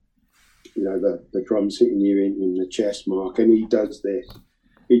about, you know, the drums hitting you in the chest, Mark, and he does this.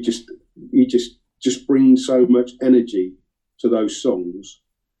 He just brings so much energy to those songs.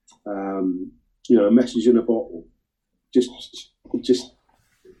 You know, A Message in a Bottle. Just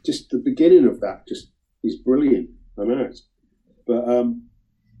the beginning of that just is brilliant. I know it. But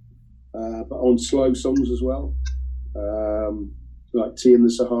on slow songs as well, like Tea in the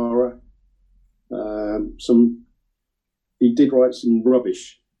Sahara. He did write some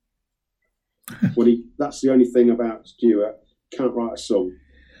rubbish. That's the only thing about Stuart. Can't write a song.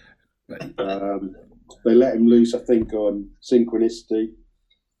 They let him loose, I think, on Synchronicity,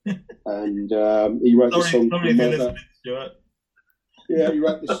 and he wrote the song called Mother. Yeah, he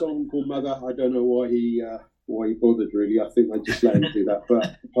wrote the song called Mother. I don't know why he bothered, really. I think they just let him do that.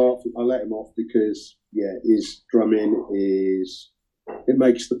 But apart from, I let him off because his drumming it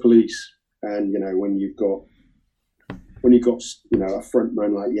makes the Police. And you know, when you got a front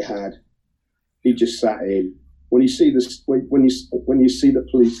man like you had, he just sat in. When you see this, when you see the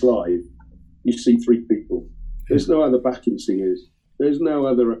Police live, you see 3 people. There's no other backing singers. There's no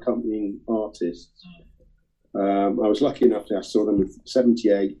other accompanying artists. I was lucky enough I saw them in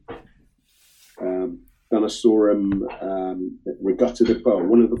 '78. Then I saw them at Regatta de Bow,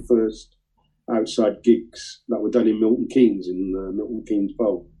 one of the first outside gigs that were done in Milton Keynes, in Milton Keynes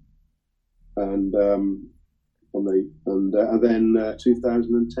Bowl. And then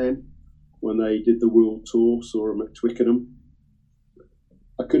 2010, when they did the world tour, saw them at Twickenham.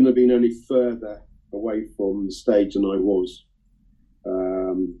 I couldn't have been any further away from the stage than I was.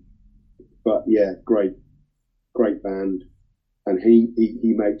 But yeah, great band, and he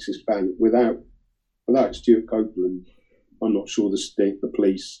makes this band. Without Stuart Copeland, I'm not sure the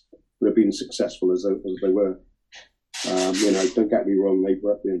Police would have been successful as they were. You know, don't get me wrong,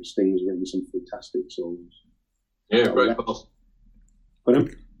 Sting's written some fantastic songs. Yeah, very cool. But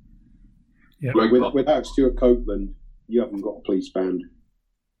Yeah. without Stuart Copeland, you haven't got a police band.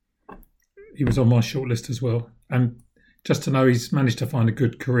 He was on my shortlist as well. And just to know he's managed to find a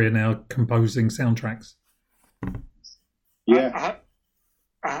good career now composing soundtracks. Yeah.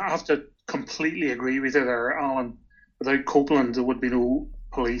 I have to completely agree with you there, Alan. Without Copeland, there would be no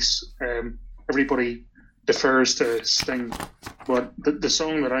Police. Everybody defers to Sting. But the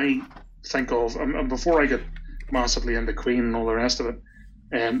song that I think of, and before I get massively into Queen and all the rest of it,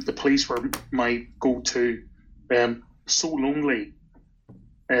 the Police were my go-to. So Lonely.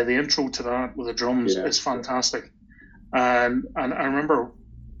 The intro to that with the drums is fantastic. And I remember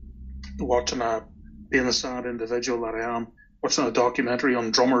watching being the sad individual that I am, watching a documentary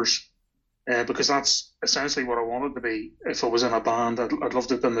on drummers, because that's essentially what I wanted to be. If I was in a band, I'd love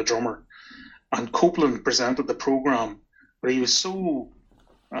to have been the drummer. And Copeland presented the program, but he was so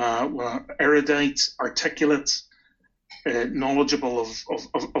erudite, articulate, knowledgeable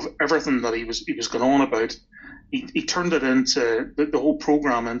of everything that he was going on about. He turned it into the whole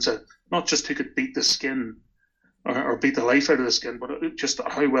program into not just who could beat the skin or beat the life out of the skin, but just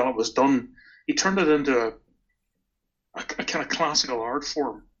how well it was done. He turned it into a kind of classical art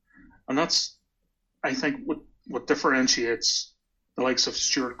form, and that's, I think, what differentiates the likes of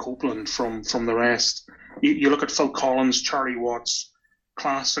Stuart Copeland from the rest. You look at Phil Collins, Charlie Watts,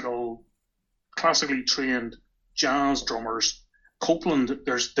 classically trained jazz drummers. Copeland,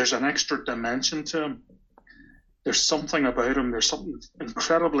 there's an extra dimension to him. There's something about him. There's something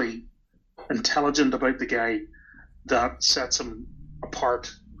incredibly intelligent about the guy that sets him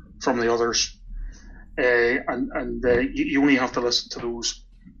apart from the others. You only have to listen to those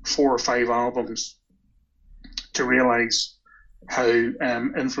 4 or 5 albums to realise how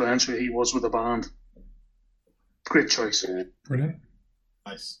influential he was with the band. Great choice. Brilliant.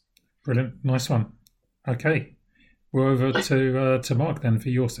 Nice. Brilliant. Nice one. Okay. We're over to Mark then for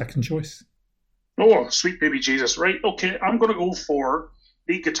your second choice. Oh, sweet baby Jesus. Right, okay, I'm going to go for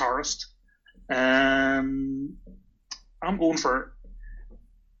lead guitarist. I'm going for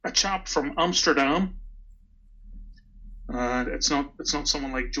a chap from Amsterdam. It's not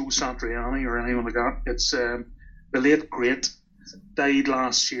someone like Joe Satriani or anyone like that. It's the late great, died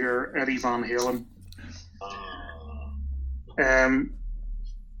last year, Eddie Van Halen.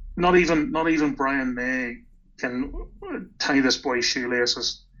 Not even Brian May can tie this boy's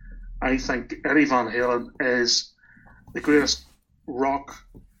shoelaces. I think Eddie Van Halen is the greatest rock,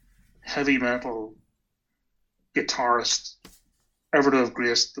 heavy metal guitarist ever to have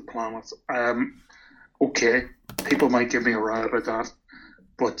graced the planet. Okay, people might give me a row about that,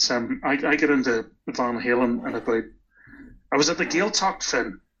 but I get into Van Halen and about. I was at the Gaeltacht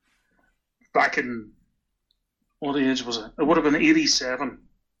Finn back in, what age was it? It would have been 87.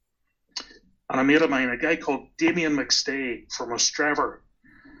 And a mate of mine, a guy called Damien McStay from Ostraver.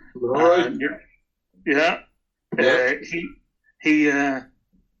 Right.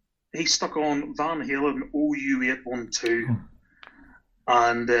 He stuck on Van Halen OU812,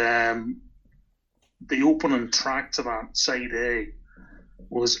 and the opening track to that side A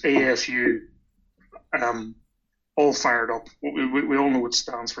was AFU, all fired up. We all know it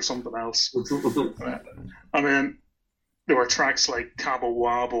stands for something else. And then there were tracks like Cabo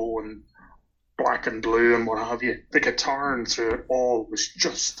Wabo and Black and Blue and what have you. The guitar and through it all was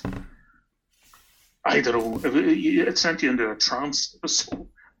just, I don't know, it sent you into a trance. It was so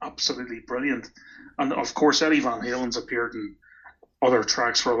absolutely brilliant. And of course, Eddie Van Halen's appeared in other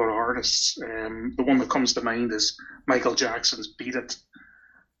tracks for other artists. The one that comes to mind is Michael Jackson's Beat It.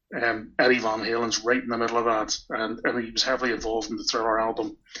 Eddie Van Halen's right in the middle of that, and he was heavily involved in the Thriller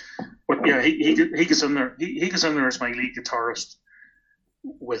album. But yeah, he gets in there. He gets in there as my lead guitarist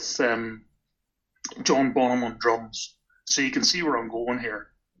with John Bonham on drums. So you can see where I'm going here.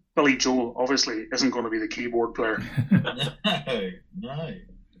 Billy Joel obviously isn't going to be the keyboard player. No.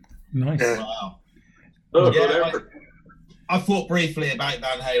 Nice. Wow. Oh, Yeah, I thought briefly about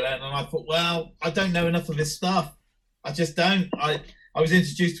Van Halen, and I thought, well, I don't know enough of his stuff. I just don't. I was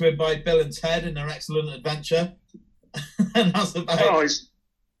introduced to him by Bill and Ted in their Excellent Adventure, and that's about. Oh,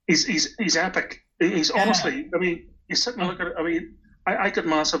 he's epic. He's honestly. I mean, you sit and look at it. I mean, I got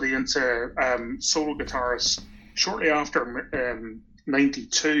massively into solo guitarists shortly after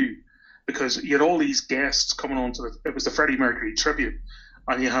 '92, because you had all these guests coming on to it was the Freddie Mercury tribute,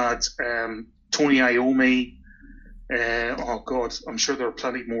 and you had Tony Iommi. Oh God, I'm sure there are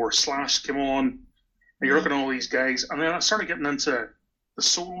plenty more. Slash came on, and you're looking at all these guys, and then I started getting into the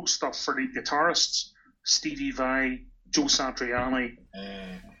solo stuff for the guitarists: Stevie Vai, Joe Satriani,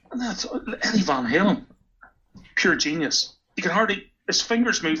 and that's Eddie Van Halen, pure genius. You can hardly, his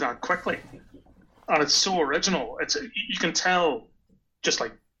fingers move that quickly, and it's so original. You can tell just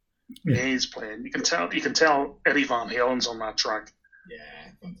like Yeah. Hayes playing. You can tell Eddie Van Halen's on that track.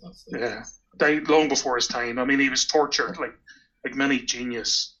 Yeah, fantastic. Yeah, died long before his time. I mean, he was tortured like many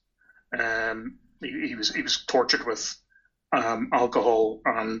genius. He was tortured with alcohol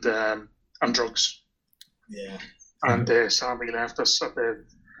and drugs. Yeah. And sadly left us at the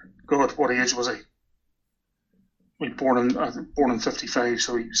God. What age was he? I mean, born in 55,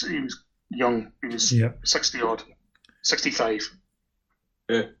 so he was young. He was 60 odd, 65.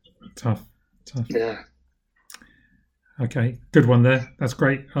 Yeah. Tough. Yeah. Okay, good one there. That's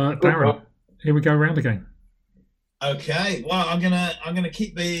great. Darren, here we go around again. Okay, well, I'm gonna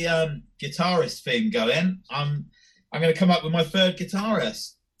keep the guitarist theme going. I'm gonna come up with my third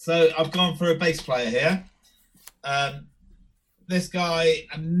guitarist. So I've gone for a bass player here. This guy,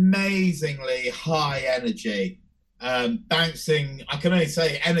 amazingly high energy, bouncing. I can only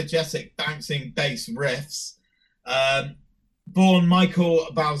say energetic, bouncing bass riffs. Born Michael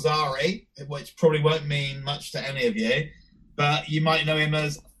Balzari, which probably won't mean much to any of you, but you might know him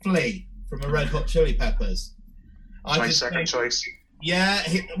as Flea from the Red Hot Chili Peppers. My second choice. Yeah,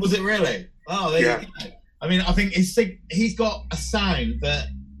 was it really? Oh, there you go. I mean, I think he's got a sound that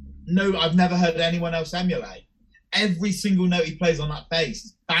I've never heard anyone else emulate. Every single note he plays on that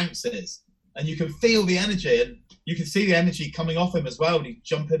bass bounces, and you can feel the energy, and you can see the energy coming off him as well when he's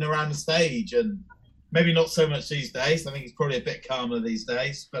jumping around the stage. And maybe not so much these days. I think he's probably a bit calmer these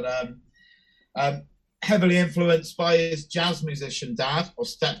days, but heavily influenced by his jazz musician dad or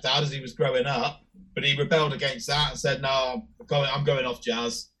stepdad as he was growing up. But he rebelled against that and said, "No, I'm going off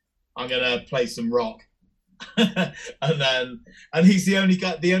jazz. I'm going to play some rock." and he's the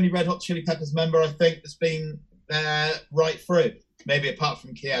only Red Hot Chili Peppers member I think that's been there right through. Maybe apart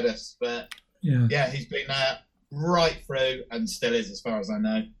from Kiedis, but yeah, he's been there right through and still is, as far as I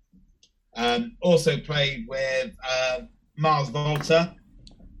know. Also played with Mars Volta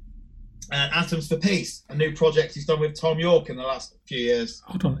and Atoms for Peace, a new project he's done with Tom York in the last few years.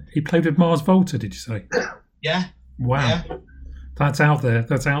 Hold on, he played with Mars Volta, did you say? Yeah. Wow. Yeah. That's out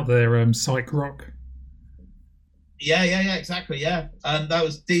there, psych rock. Yeah, exactly, yeah. And that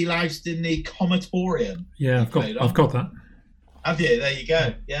was deloused in the Comatorium. Yeah, I've got that. Have you? There you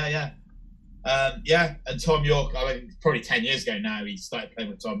go. Yeah. And Tom York, I mean, probably 10 years ago now, he started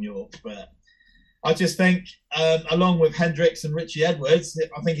playing with Tom York. But I just think, along with Hendrix and Richie Edwards,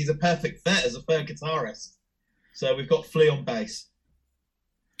 I think he's a perfect fit as a third guitarist. So we've got Flea on bass.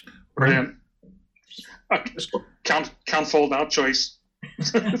 Brilliant. I can't fault that choice.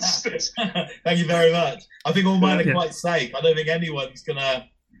 Thank you very much. I think all mine are quite safe. I don't think anyone's going to,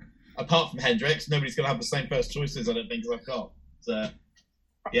 apart from Hendrix, nobody's going to have the same first choices, I don't think, as I've got. So,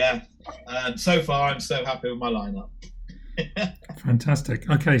 yeah. So far, I'm so happy with my lineup. Fantastic.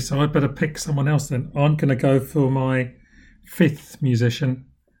 Okay, so I better pick someone else then. I'm going to go for my fifth musician.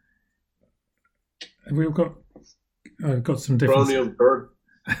 We've got some different. Brownie on third.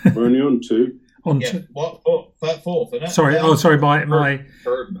 Brownie on two. What? Fourth, isn't it? Sorry. Yeah. Oh, sorry.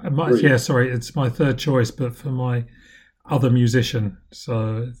 Third. Sorry. It's my third choice, but for my other musician,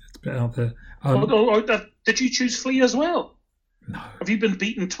 so it's a bit out there. Did you choose Flea as well? No. Have you been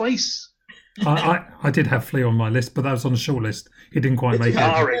beaten twice? I did have Flea on my list, but that was on the short list. He didn't quite make it.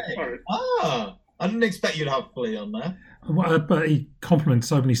 I didn't expect you to have Flea on there. But he complements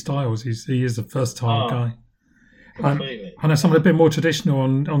so many styles. He is a first-time guy. Completely. I know someone a bit more traditional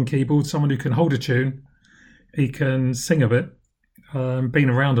on keyboard, someone who can hold a tune. He can sing a bit, been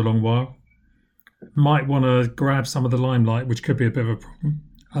around a long while. Might want to grab some of the limelight, which could be a bit of a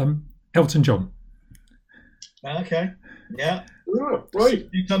problem. Elton John. Okay. Yeah. Oh, right.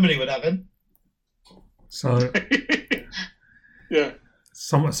 Somebody would have him. So, yeah.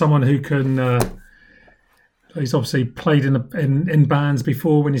 Someone who can... he's obviously played in bands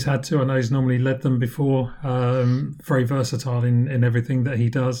before when he's had to. I know he's normally led them before. Very versatile in everything that he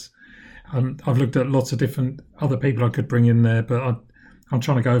does. I've looked at lots of different other people I could bring in there, but I'm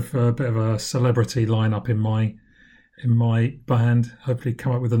trying to go for a bit of a celebrity lineup in my band. Hopefully,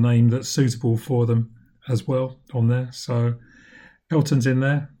 come up with a name that's suitable for them as well on there. So Elton's in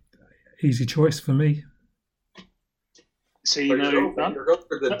there. Easy choice for me. So you're going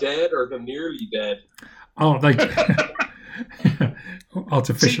for the dead or the nearly dead. Oh, they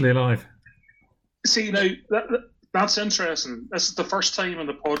artificially alive. See, that's interesting. This is the first time in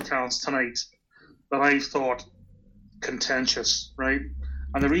the podcast tonight that I've thought contentious, right?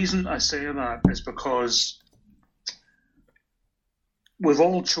 And the reason I say that is because we've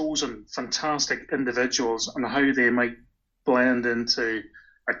all chosen fantastic individuals and how they might blend into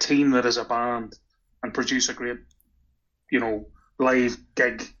a team that is a band and produce a great, live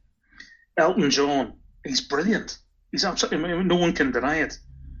gig. Elton John, he's brilliant. He's absolutely. I mean, no one can deny it.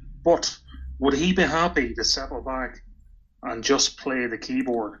 But would he be happy to settle back and just play the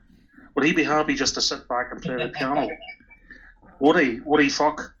keyboard? Would he be happy just to sit back and play the piano? Would he? Would he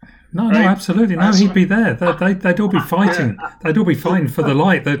fuck? No, right? Absolutely. No, he'd be there. They'd all be fighting. Yeah. They'd all be fighting for the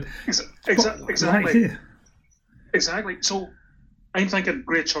light. Exactly. Exactly. So I'm thinking,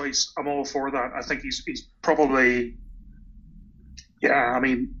 great choice. I'm all for that. I think he's probably, yeah. I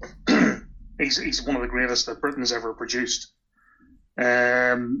mean, he's one of the greatest that Britain's ever produced.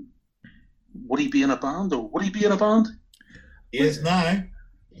 Would he be in a band though? Would he be in a band? He is now.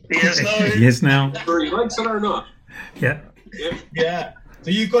 He is now. He is now. Whether he likes it or not. Yeah. Yeah.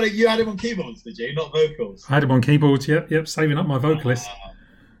 So you got it. You had him on keyboards, did you? Not vocals. I had him on keyboards. Yep. Saving up my vocalist.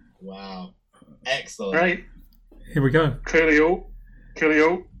 Wow. Excellent. Right. Here we go. Coolio. Here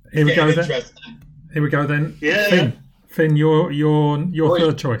we go then. Here we go then. Yeah. Finn, your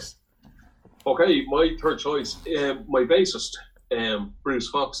third choice. Okay, my third choice. My bassist,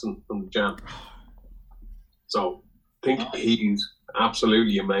 Bruce Foxton from the Jam. So I think he's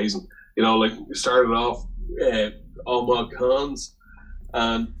absolutely amazing. You know, like we started off on Mod Cons,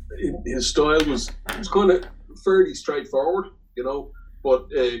 and his style was kind of fairly straightforward, you know. But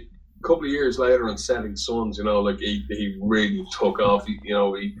a couple of years later on Setting Suns, you know, like he really took off. He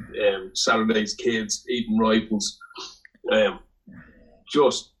Saturday's Kids, Eating Rifles,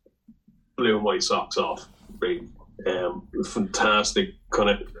 just blew my socks off. Really, fantastic kind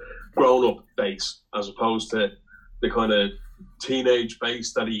of grown-up bass as opposed to the kind of teenage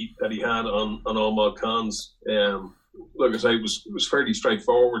bass that he had on all Mod Cons. Like I say, it was fairly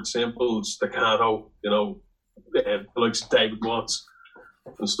straightforward, simple, staccato, you know, like David Watts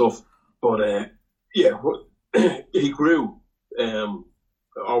and stuff. But he grew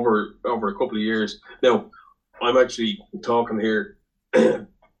over a couple of years. Now, I'm actually talking here,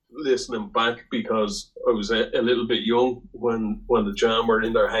 listening back because I was a little bit young when the Jam were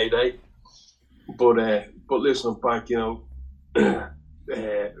in their heyday. But listening back, you know,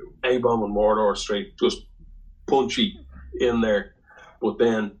 A-Bomb and Mordor Street, just punchy in there. But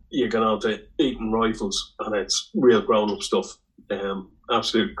then you get on to Eating Rifles, and it's real grown-up stuff.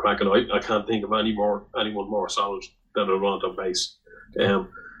 Absolutely cracking. I can't think of anyone more solid than I want on bass.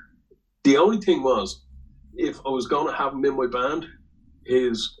 The only thing was, if I was going to have him in my band,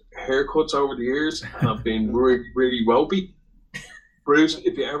 his haircuts over the years have been really, really ropey. Bruce,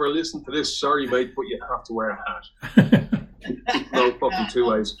 if you ever listen to this, sorry mate, but you have to wear a hat. No fucking two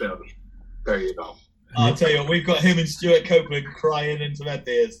ways about it. There you go. I'll tell you what, we've got him and Stuart Copeland crying into their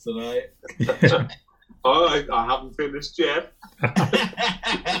tears tonight. I haven't finished yet.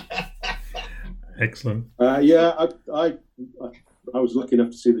 Excellent. Yeah, I was lucky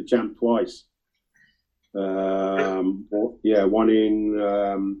enough to see the Jam twice. One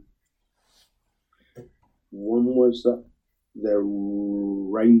was the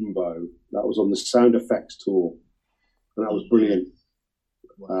Rainbow. That was on the Sound Effects tour, and that was brilliant.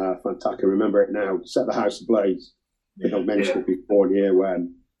 Fantastic. I remember it now. Set the house ablaze. I think I've mentioned it before here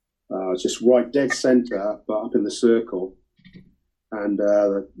when I was just right dead centre, but up in the circle, and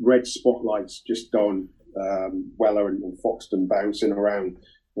the red spotlights just going, Weller and Foxton bouncing around,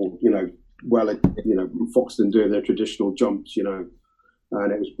 or Weller, Foxton doing their traditional jumps, and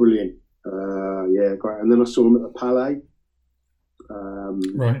it was brilliant. Great. And then I saw them at the Palais.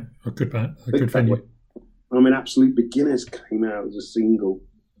 Right, a good venue. I mean, Absolute Beginners came out as a single.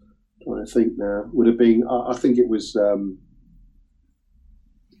 I'm trying to think now. Would have been. I think it was.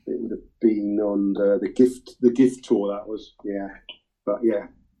 It would have been on the Gift tour. That was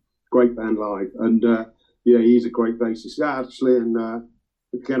great band live, and he's a great bassist actually. And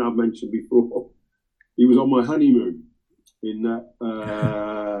again, I've mentioned before, he was on my honeymoon in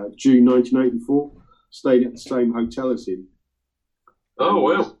June 1984. Stayed at the same hotel as him. Oh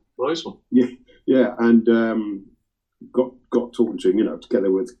wow, nice one. Yeah, and got talking to him,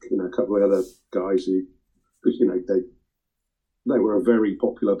 together with a couple of other guys who, because they were a very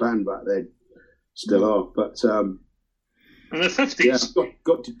popular band back then, still are. But in the 50s, yeah,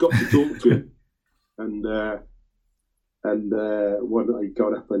 got to talk to him, and one night he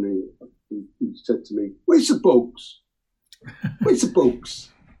got up and he said to me, "Where's the boats? Where's the boats?"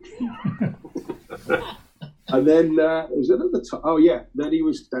 And then there was another time. Oh yeah, then he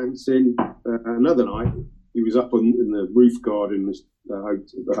was dancing another night. He was up in the roof garden of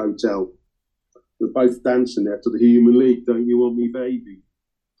the hotel. We're both dancing there to the Human League. Don't you want me, baby?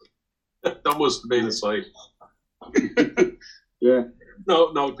 That must have been a sight. Yeah.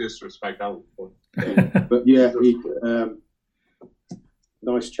 No disrespect, that was fun. But yeah,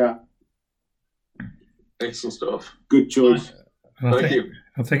 nice chat. Excellent stuff. Good choice. Thank you.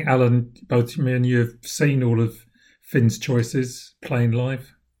 I think, Alan, both me and you have seen all of Finn's choices playing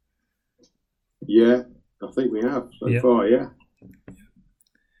live? Yeah, I think we have so Yeah. far. Yeah.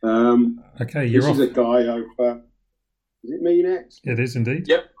 Okay, you're This off. is a guy I've. Is it me next? It is indeed.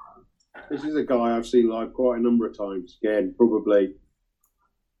 Yep. This is a guy I've seen live quite a number of times. Again, probably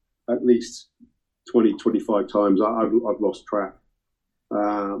at least 20, 25 times. I've lost track.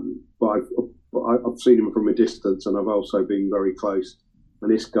 But I've seen him from a distance, and I've also been very close.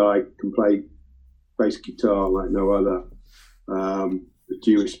 And this guy can play bass guitar like no other. With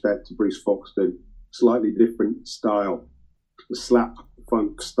due respect to Bruce Foxton, slightly different style, the slap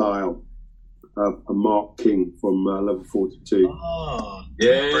funk style of Mark King from Level 42. Oh,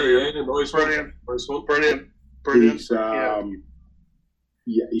 Yeah, Brilliant. nice Brilliant. one. Nice one. Brilliant.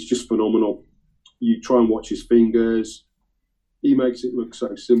 He's, he's just phenomenal. You try and watch his fingers. He makes it look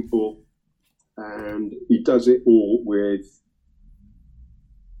so simple, and he does it all with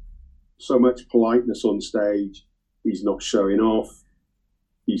so much politeness on stage. He's not showing off.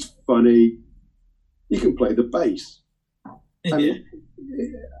 He's funny. He can play the bass. yeah.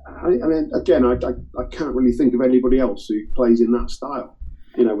 I mean, again, I can't really think of anybody else who plays in that style.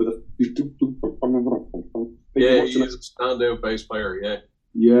 You know, with a Yeah, he's a standout bass player. Yeah.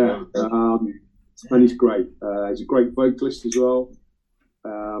 yeah, and he's great. He's a great vocalist as well.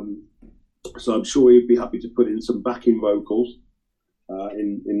 So I'm sure he'd be happy to put in some backing vocals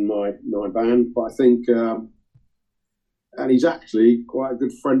in my band. But I think, and he's actually quite a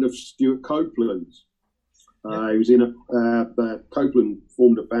good friend of Stuart Copeland's. He was in Copeland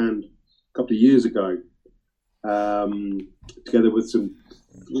formed a band a couple of years ago, together with some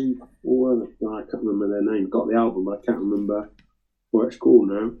 3, 4 other guys. I can't remember their name. Got the album, but I can't remember what it's called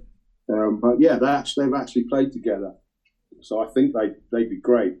now. But yeah, they've actually played together, so I think they'd be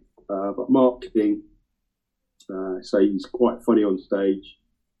great. But Mark King, he's quite funny on stage,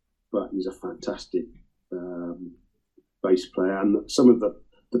 but he's a fantastic bass player, and some of the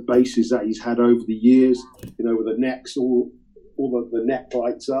basses that he's had over the years, you know, with the necks all the neck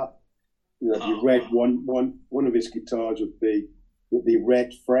lights up. You know, the red one of his guitars would be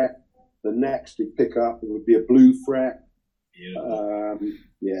red fret. The next he'd pick up it would be a blue fret.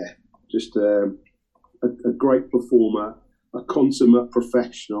 Just a great performer, a consummate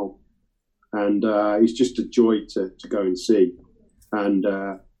professional, and he's just a joy to go and see. And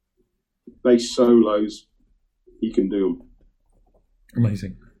bass solos, he can do them.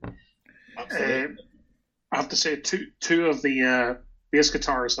 Amazing. I have to say, two of the bass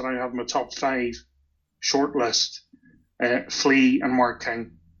guitarists that I have in my top 5 shortlist, Flea and Mark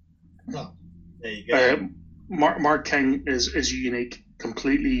King. Oh, there you go. Mark King is unique,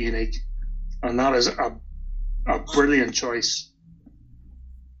 completely unique, and that is a brilliant choice.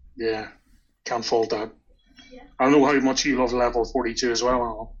 Yeah, can't fault that. I don't know how much you love Level 42 as well,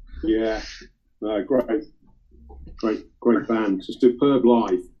 Alan. Yeah, great band. It's superb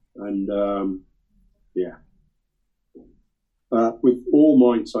live, and with all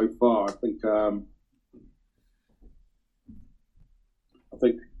mine so far, I think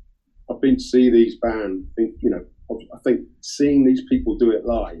I've been to see these bands. I think seeing these people do it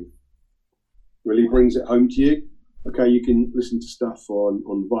live really brings it home to you. Okay, you can listen to stuff on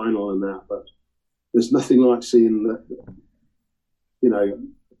vinyl and that, but there's nothing like seeing the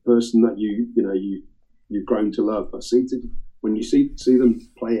person that you've grown to love. But when you see them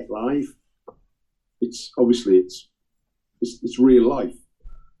play it live, it's real life,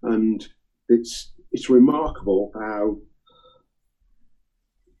 and it's remarkable how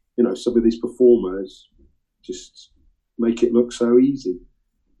some of these performers just make it look so easy.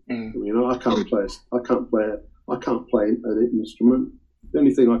 I can't play an instrument. The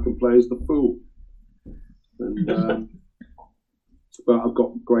only thing I can play is the fool. And but I've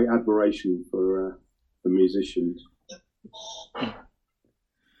got great admiration for musicians.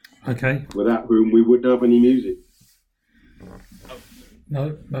 Okay. Without whom we wouldn't have any music.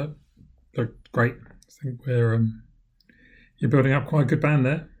 No, they're great. I think you're building up quite a good band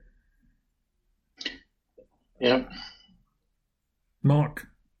there. Yeah. Mark,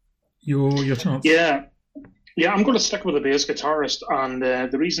 your chance. Yeah, I'm going to stick with the bass guitarist, and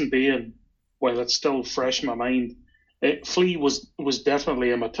the reason being, while it's still fresh in my mind, Flea was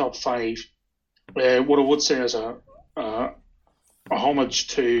definitely in my top 5. What I would say is a homage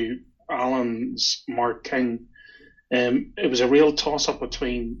to Alan's Mark King. It was a real toss-up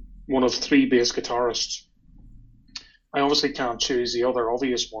between one of 3 bass guitarists. I obviously can't choose the other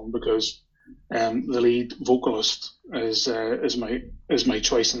obvious one because the lead vocalist is my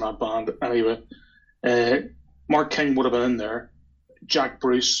choice in that band. Anyway, Mark King would have been in there. Jack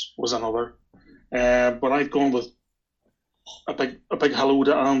Bruce was another, but I've gone with a big hello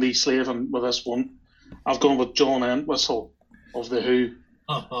to Andy Slavin with this one. I've gone with John Entwistle of The Who,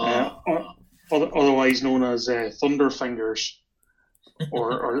 otherwise known as Thunderfingers,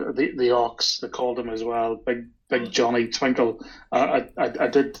 or the Ox, they called him as well, Big Johnny Twinkle. I've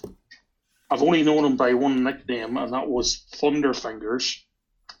only known him by one nickname, and that was Thunderfingers.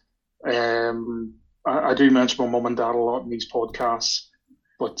 I do mention my mum and dad a lot in these podcasts,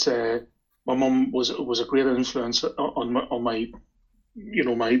 but my mum was a great influence on my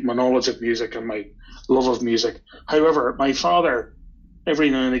my knowledge of music and my love of music. However, my father, every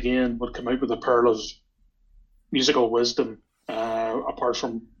now and again, would come out with a pearl of musical wisdom. Apart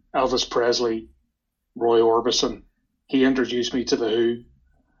from Elvis Presley, Roy Orbison, he introduced me to The Who.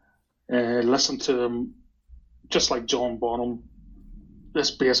 Listened to them, just like John Bonham.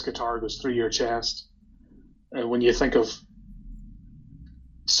 This bass guitar goes through your chest. When you think of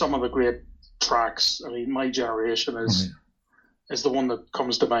some of the great tracks, I mean, My Generation is the one that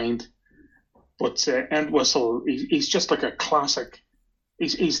comes to mind. But Entwistle, he's just like a classic.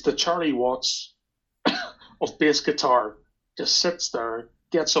 He's the Charlie Watts of bass guitar. Just sits there,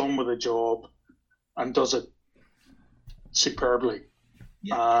 gets on with the job, and does it superbly.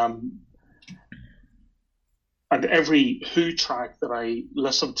 Yeah. And every Who track that I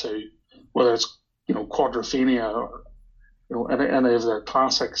listen to, whether it's Quadrophenia or any of their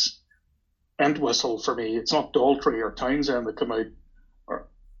classics, Entwistle for me, it's not Daltrey or Townsend that come out or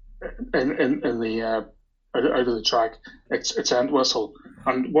in the out of the track. It's Entwistle.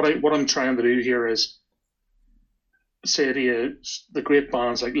 And what I'm trying to do here is say to you, the great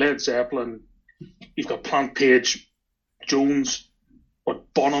bands like Led Zeppelin, you've got Plant Page, Jones,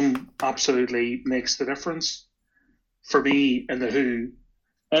 but Bonham absolutely makes the difference. For me, in The Who,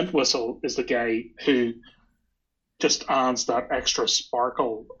 Entwistle is the guy who just adds that extra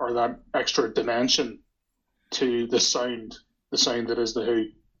sparkle or that extra dimension to the sound that is The Who.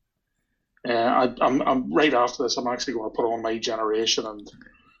 I'm right after this. I'm actually going to put on My Generation and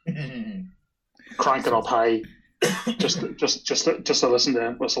crank it up high. just to listen to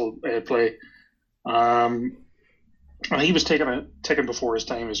Entwistle play. And he was taken before his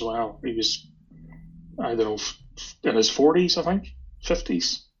time as well. He was, I don't know, in his 40s, I think,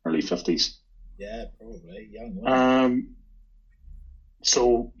 50s, early 50s. Yeah, probably young one.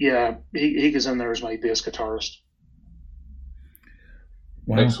 So yeah, he goes in there as my bass guitarist.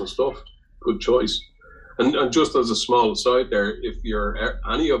 Wow. Excellent stuff. Good choice. And just as a small aside there, if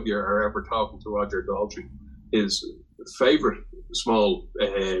any of you are ever talking to Roger Daltrey, his favourite small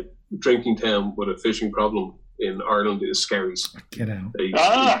drinking town with a fishing problem in Ireland is Skerries. Get out. He's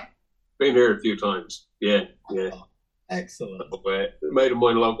been here a few times. Yeah. Oh, excellent. Mate of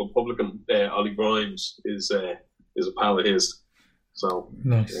mine, local publican, Ollie Grimes, is a pal of his. So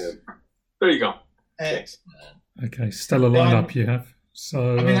nice. There you go. Excellent. Okay, stellar lineup you have.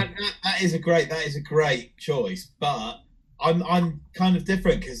 So I mean, that is a great choice, but I'm kind of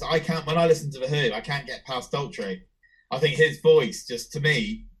different because I can't. When I listen to The Who, I can't get past Daltrey. I think his voice, just to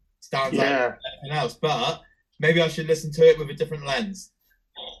me, stands out from everything else. But maybe I should listen to it with a different lens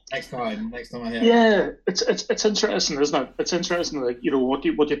next time I hear. Yeah, it's interesting, isn't it? It's interesting, like what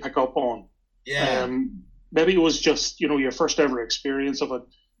you pick up on. Yeah. Maybe it was just your first ever experience of it,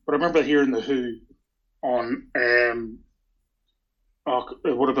 but I remember hearing The Who on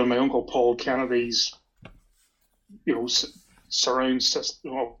it would have been my uncle Paul Kennedy's surround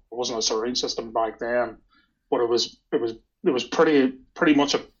system. Well, it wasn't a surround system back then, but it was pretty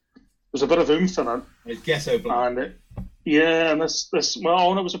much there was a bit of oomph in it. It's ghetto black. And and this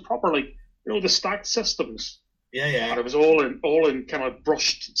and it was a proper the stacked systems. Yeah. And it was all in kind of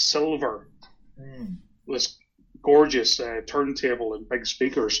brushed silver. This gorgeous turntable and big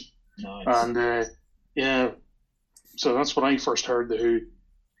speakers. Nice. And so that's when I first heard The Who.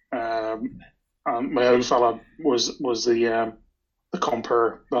 And my old fella was the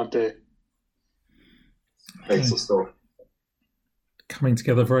compere that day. Excellent stuff. Coming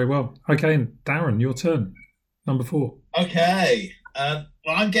together very well. Okay, and Darren, your turn. Number 4. Okay. Well,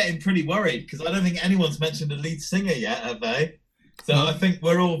 I'm getting pretty worried because I don't think anyone's mentioned a lead singer yet, have they? So I think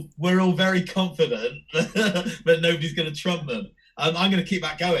we're all very confident that nobody's going to trump them. I'm going to keep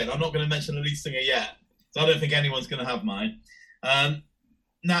that going. I'm not going to mention a lead singer yet. So I don't think anyone's going to have mine.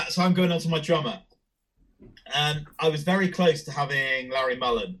 So I'm going on to my drummer. I was very close to having Larry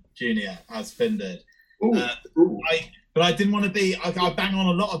Mullen Jr. as Finn did. But I didn't want to be... I bang on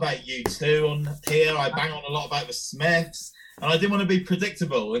a lot about U2 on here. I bang on a lot about the Smiths. And I didn't want to be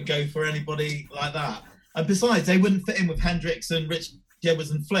predictable and go for anybody like that. And besides, they wouldn't fit in with Hendrix and Rich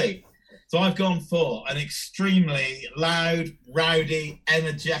Jebbers and Flea. So I've gone for an extremely loud, rowdy,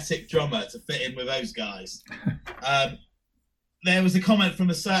 energetic drummer to fit in with those guys. there was a comment from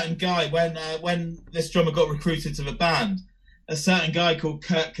a certain guy when this drummer got recruited to the band. A certain guy called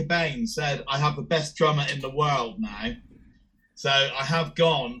Kurt Cobain said, "I have the best drummer in the world now." So I have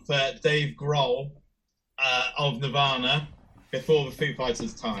gone for Dave Grohl of Nirvana before the Foo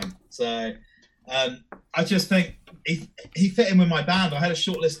Fighters time. So I just think he fit in with my band. I had a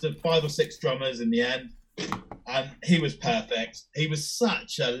short list of 5 or 6 drummers in the end, and he was perfect. He was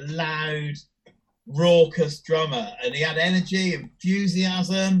such a loud, raucous drummer, and he had energy,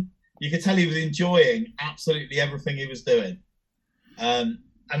 enthusiasm. You could tell he was enjoying absolutely everything he was doing. And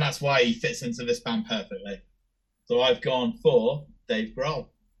that's why he fits into this band perfectly. So I've gone for Dave Grohl,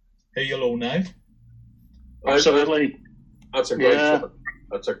 who you'll all know. Absolutely. That's a great choice.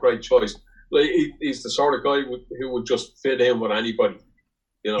 That's a great choice. Like, he's the sort of guy who would just fit in with anybody.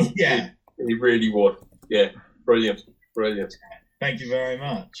 You know, Yeah. He really would. Yeah, brilliant. Thank you very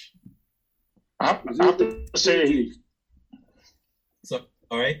much. I have to say,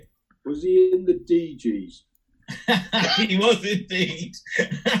 Sorry? Was he in the DGs? He was indeed.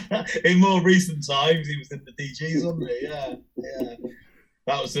 In more recent times, he was in the DGs, wasn't he? Yeah.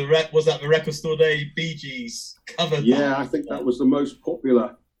 That was was that the Record Store Day Bee Gees cover? Yeah, I think that was the most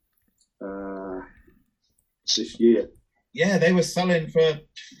popular this year. Yeah, they were selling for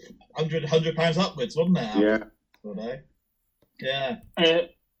 £100 upwards, wasn't it? Yeah. Yeah.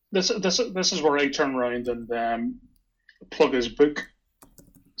 This is where I turn around and plug his book.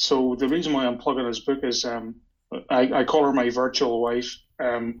 So the reason why I'm plugging his book is I call her my virtual wife.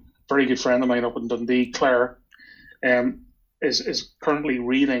 Very good friend of mine up in Dundee, Claire, is currently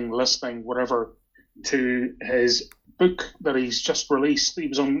reading, listening, whatever, to his book that he's just released. He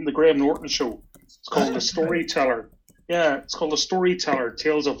was on the Graham Norton show. It's called The Storyteller. Yeah, it's called The Storyteller: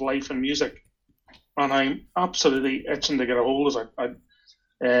 Tales of Life and Music. And I'm absolutely itching to get a hold of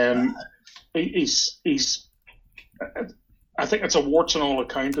it. He's I think it's a warts and all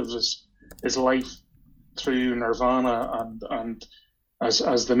account of his life through Nirvana and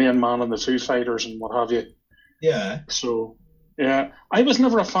as the main man in the Foo Fighters and what have you. Yeah. So, yeah. I was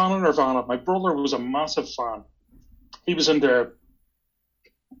never a fan of Nirvana. My brother was a massive fan. He was into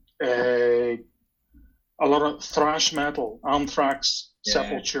a lot of thrash metal, Anthrax,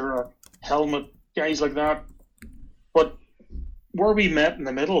 Sepultura, Helmet, guys like that. But where we met in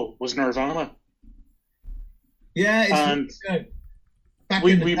the middle was Nirvana. Yeah, and back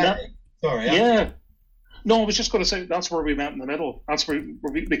we in the day. met. Sorry. Yeah. No, I was just going to say that's where we met in the middle. That's where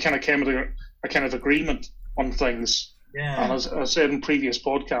we kind of came to a kind of agreement on things. Yeah. And as I said in previous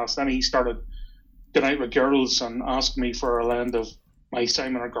podcasts, then he started going out with girls and asking me for a lend of my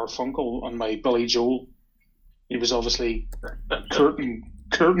Simon and Garfunkel and my Billy Joel. He was obviously curtain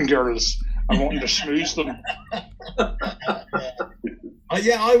girls and wanting to schmooze them.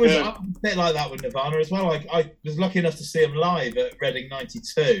 I was a bit like that with Nirvana as well. I was lucky enough to see him live at Reading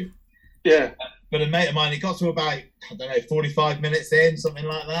 '92. Yeah. But a mate of mine, it got to about, 45 minutes in, something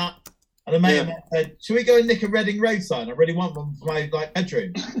like that. And a mate of mine said, "Should we go and nick a Reading Road sign? I really want one for my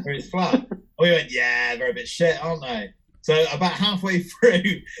bedroom or his flat." And we went, "Yeah, they're a bit shit, aren't they?" So about halfway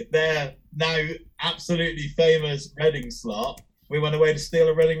through their now absolutely famous Reading slot, we went away to steal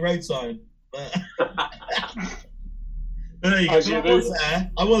a Reading Road sign. But there you go.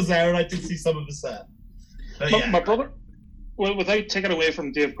 I was there and I did see some of the set. But my brother, well, without taking away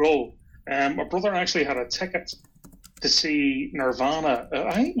from Dave Grohl, my brother actually had a ticket to see Nirvana.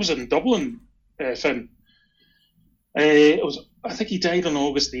 I think it was in Dublin, Finn. I think he died on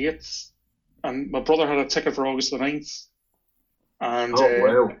August the 8th, and my brother had a ticket for August the 9th. And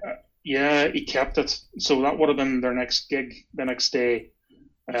wow. He kept it. So that would have been their next gig the next day.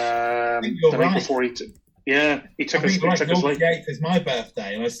 the night before he took his August 8th is my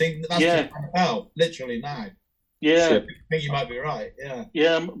birthday, and I think that's literally now. Yeah. So I think you might be right, yeah.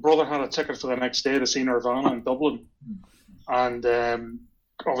 Yeah, my brother had a ticket for the next day to see Nirvana in Dublin. And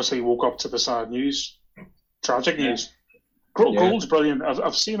obviously woke up to the sad news. Tragic news. Grohl's brilliant.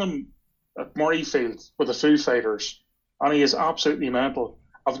 I've seen him at Murrayfield with the Foo Fighters, and he is absolutely mental.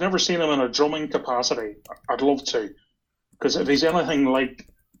 I've never seen him in a drumming capacity. I'd love to. Because if he's anything like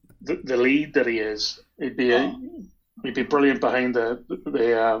the lead that he is, he'd be brilliant behind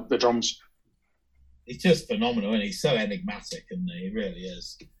the drums. He's just phenomenal, and he's so enigmatic, and he really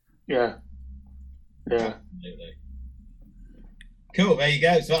is. Yeah. Yeah. Absolutely. Cool, there you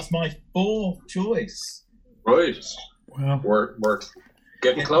go. So that's my fourth choice. Right. Wow. We're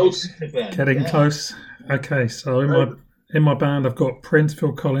getting close. Getting close. Okay, so in my band I've got Prince,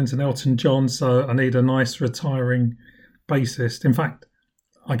 Phil Collins and Elton John, so I need a nice retiring bassist. In fact,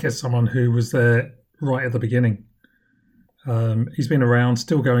 I guess someone who was there right at the beginning. He's been around,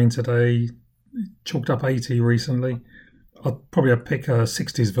 still going today, chalked up 80 recently. I'd probably pick a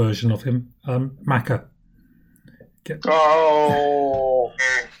 60s version of him, Macca. Oh,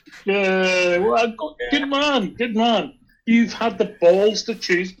 yeah, well, good man. You've had the balls to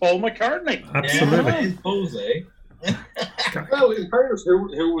choose Paul McCartney. Absolutely. Yeah, it's ballsy. Well, in fairness,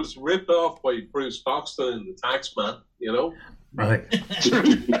 who was ripped off by Bruce Foxton in The Taxman, you know? Right.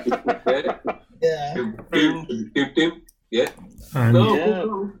 Yeah. Yeah. And,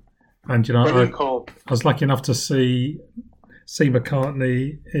 No. and you know, Brilliant I call. was lucky enough to see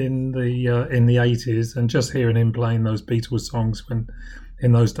McCartney in the 80s, and just hearing him playing those Beatles songs when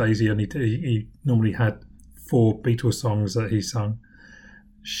in those days he normally had 4 Beatles songs that he sung.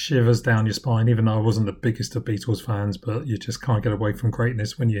 Shivers down your spine, even though I wasn't the biggest of Beatles fans, but you just can't get away from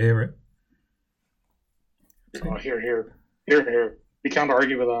greatness when you hear it. Oh, here. You can't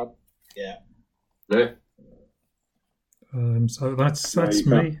argue with that. Yeah. So that's There you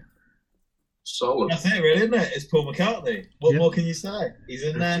me. Solid. That's it, really, isn't it? It's Paul McCartney. What Yeah. more can you say? He's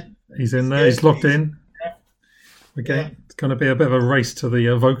in there. He's in there. He's locked in. Yeah. Okay, Yeah. it's going to be a bit of a race to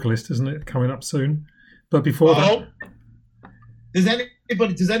the vocalist, isn't it? Coming up soon. But before that, Does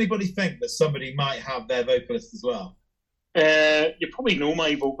anybody think that somebody might have their vocalist as well? You probably know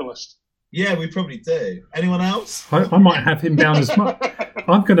my vocalist. Yeah, we probably do. Anyone else? I might have him down as much.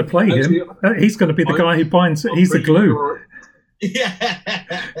 I'm going to play him. He's going to be the guy who binds. He's the glue. Yeah.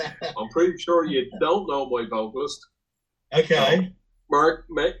 I'm pretty sure you don't know my vocalist. Okay. Mark,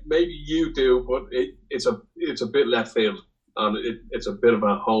 maybe you do, but it's a bit left field, and it's a bit of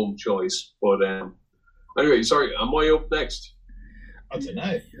a home choice. But anyway, sorry, am I up next? I don't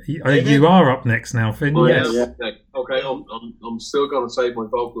know. You are up next now, Finn. I Yes. am up next. Okay, I'm still going to save my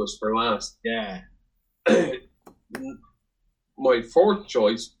vocalist for last. Yeah. My fourth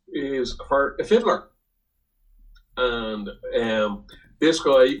choice is for a fiddler, and this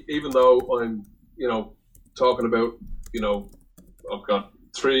guy, even though I'm talking about I've got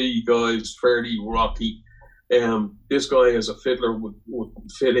 3 guys fairly rocky, this guy as a fiddler would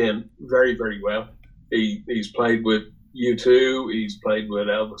fit in very, very well. He's played with U2, he's played with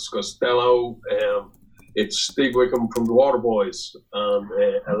Elvis Costello, it's Steve Wickham from the Waterboys, and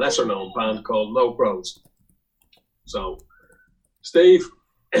a lesser known band called No Crows. So, Steve,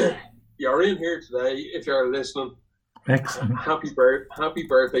 you're in here today. If you're listening, Excellent. happy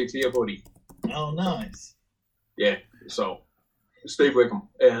birthday to you, buddy. Oh, nice. Yeah, so Steve Wickham,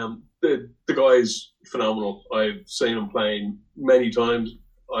 the guy's phenomenal. I've seen him playing many times.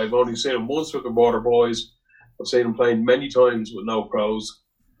 I've only seen him once with the Waterboys. I've seen him playing many times with No Crows.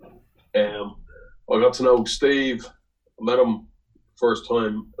 I got to know Steve. I met him first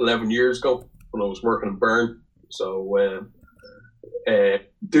time 11 years ago when I was working in Bern. So,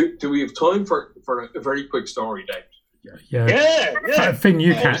 do we have time for a very quick story, Dave? Yeah. Finn,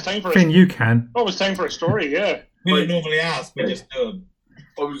 you can. Finn, you can. Oh, it's time for a story, yeah. We don't normally ask, we just do them.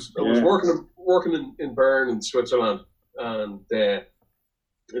 I was working in Bern in Switzerland, and the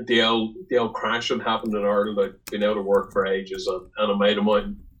old crash had happened in Ireland. I'd been out of work for ages, and a mate of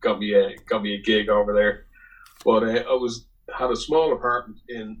mine got me a gig over there. But I had a small apartment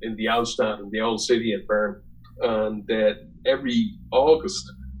in the Altstadt, in the old city in Bern, and every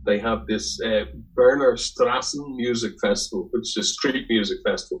August they have this Berner Strassen Music Festival, which is a street music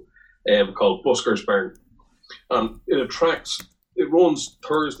festival called Buskers Bern. And it runs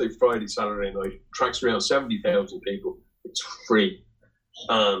Thursday, Friday, Saturday night, attracts around 70,000 people. It's free.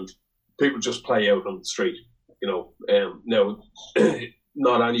 And people just play out on the street, now,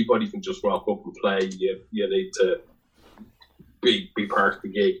 not anybody can just rock up and play. You need to be part of the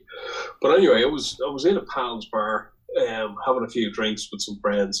gig. But anyway, I was in a pal's bar, having a few drinks with some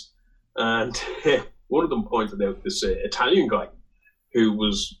friends, and one of them pointed out this Italian guy who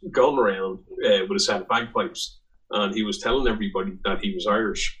was going around with a set of bagpipes, and he was telling everybody that he was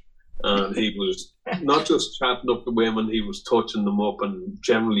Irish. And he was not just chatting up the women, he was touching them up and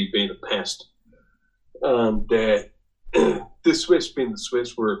generally being a pest. And the Swiss, being the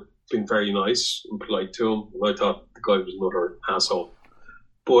Swiss, were being very nice and polite to him. And I thought the guy was another asshole.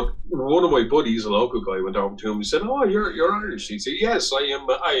 But one of my buddies, a local guy, went over to him and said, "Oh, you're Irish." He said, "Yes, I am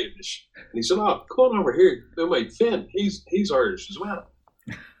Irish." And he said, "Oh, come on over here. My mate Finn, he's Irish as well."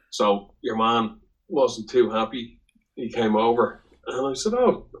 So your man wasn't too happy. He came over. And I said,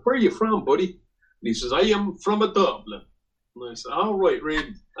 "Oh, where are you from, buddy?" And he says, "I am from a Dublin." And I said, "Oh, right,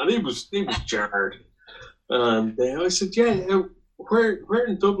 really?" And he was jarred. And I said, "Yeah, where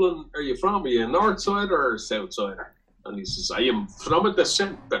in Dublin are you from? Are you a north sider or a south sider?" And he says, "I am from the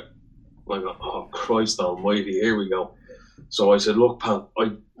centre." And I go, "Oh, Christ almighty, here we go." So I said, "Look, pal,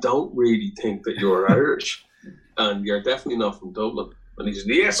 I don't really think that you're Irish, and you're definitely not from Dublin." And he said,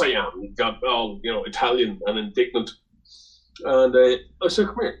 "Yes, I am." He got all, Italian and indignant. And I said,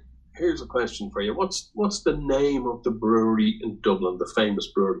 come here. Here's a question for you. What's the name of the brewery in Dublin, the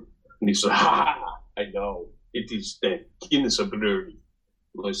famous brewery? And he said, I know. It is the Guinness Brewery.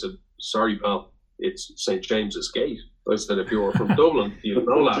 And I said, sorry, pal. It's St. James's Gate. I said, if you were from Dublin, you'd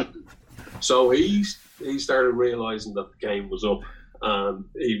know that. So he started realising that the game was up, and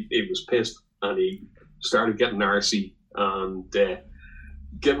he was pissed, and he started getting arsey and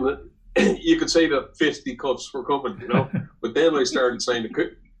getting it. You could say that 50 cups were coming, you know. But then I started saying a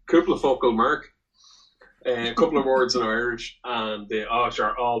couple of fuckle Mark, a couple of words in Irish, and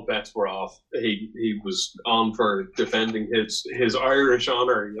sure, all bets were off. He was on for defending his Irish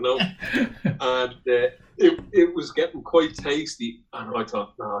honour, you know. And it was getting quite tasty, and I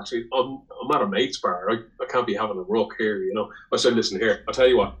thought, no, actually, I'm at a mate's bar. I can't be having a ruck here, you know. I said, listen here, I'll tell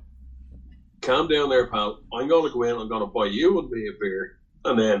you what, calm down there, pal. I'm going to go in, I'm going to buy you and me a beer,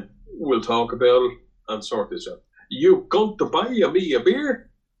 and then we'll talk about it and sort this out. You going to buy me a beer?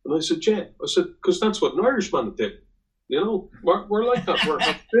 And I said, yeah. I said, because that's what an Irishman did. You know, we're like that. We're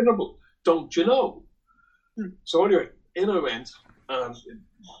hospitable, don't you know? So anyway, in I went, and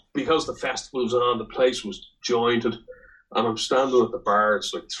because the festival was on, the place was jointed, and I'm standing at the bar.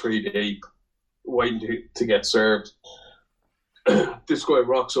 It's like 3 deep, waiting to get served. This guy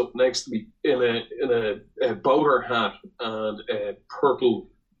rocks up next to me in a boater hat and a purple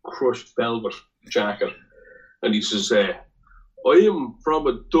crushed velvet jacket, and he says, I am from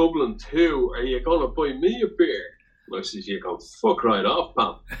a Dublin too. Are you going to buy me a beer? And I says, you go fuck right off,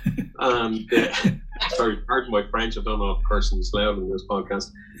 pal. And sorry, pardon my French. I don't know if cursing's loud in this podcast.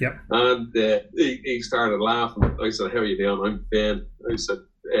 Yep. And he started laughing. I said, how are you doing? I'm Ben. I said,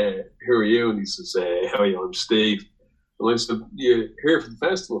 who are you? And he says, how are you? I'm Steve. And I said, you here for the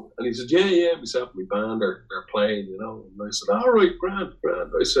festival? And he said, yeah, myself and my band are playing, you know. And I said, all right, grand.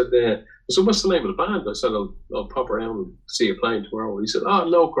 I said, so what's the name of the band? I said, I'll pop around and see you playing tomorrow. And he said,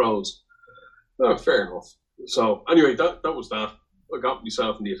 No Crows. Oh, fair enough. So anyway, that was that. I got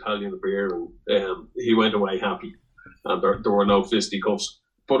myself and the Italian a beer, and he went away happy. And there were no fisticuffs.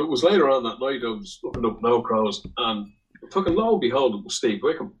 But it was later on that night I was looking up No Crows, and fucking lo and behold, it was Steve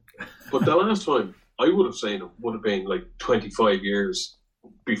Wickham. But the last time I would have seen him would have been like 25 years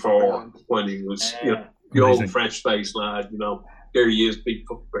before, when he was, you know, the old fresh-faced lad, you know. There he is, big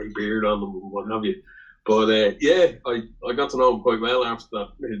fucking grey beard on him and what have you. But I got to know him quite well after that.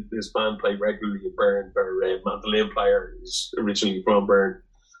 His band played regularly in Bern. Their mandolin player is originally from Bern.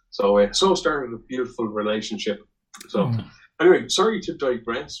 So started a beautiful relationship. So anyway, sorry to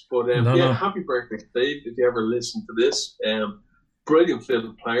digress, but no. Happy birthday, Dave, if you ever listen to this. Brilliant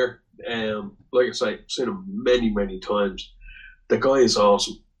fiddle player. Like I say, I've seen him many, many times. The guy is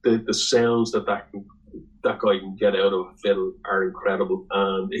awesome. The sounds that guy can get out of a fiddle are incredible,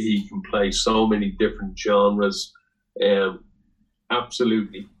 and he can play so many different genres.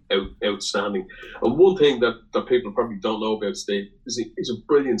 Absolutely outstanding. And one thing that people probably don't know about Steve is he's a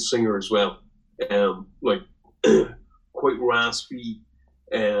brilliant singer as well. Like quite raspy,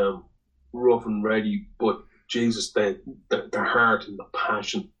 rough and ready, but Jesus, the heart and the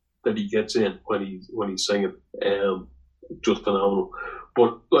passion that he gets in when he's singing, just phenomenal.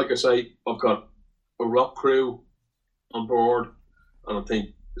 But like I say, I've got a rock crew on board, and I think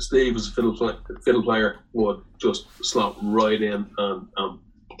Steve as a fiddle player would just slot right in and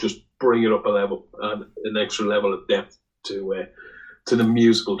just bring it up a level, and an extra level of depth to the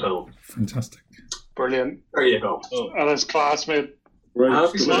musical tone. Fantastic. Brilliant. There you go. And his classmate.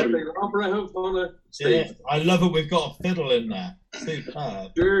 Happy birthday, Robert. Have fun, Steve. Yeah, I love it. We've got a fiddle in there.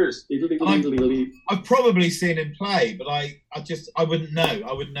 Superb. Cheers. I've probably seen him play, but I wouldn't know.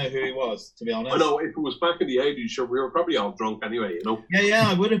 I wouldn't know who he was, to be honest. I know, if it was back in the 80s, sure, we were probably all drunk anyway, you know. Yeah,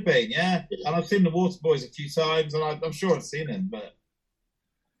 I would have been, yeah. And I've seen the Waterboys a few times, and I'm sure I've seen him, but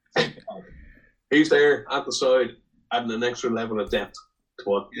he's there at the side, adding an extra level of depth to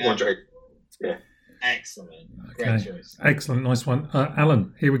what you're. Yeah. Excellent. Okay. Great choice. Excellent. Nice one.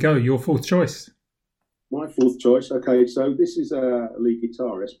 Alan, here we go. Your fourth choice. My fourth choice. Okay, so this is a lead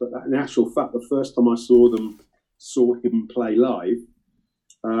guitarist, but in actual fact, the first time I saw him play live,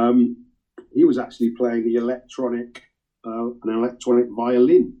 he was actually playing an electronic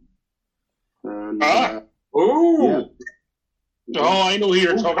violin. And, yeah. Oh, I know who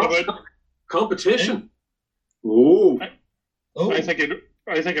you're talking about. Competition. I think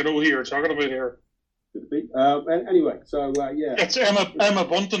I know who you're talking about here. Could be. Anyway, so yeah. It's Emma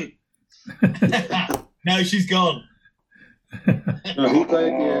Bunton. No, she's gone. No, he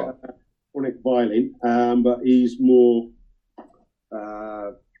played the electronic violin, but he's more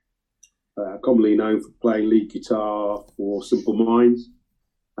commonly known for playing lead guitar for Simple Minds,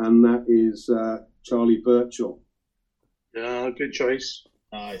 and that is Charlie Birchall. Yeah, good choice.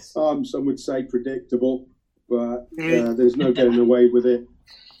 Nice. Some would say predictable, but there's no getting away with it.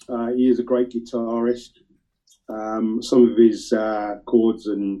 He is a great guitarist. Some of his chords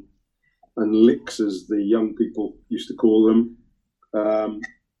and licks, as the young people used to call them,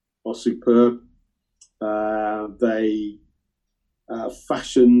 are superb. They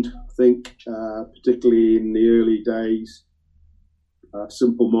fashioned, I think, particularly in the early days,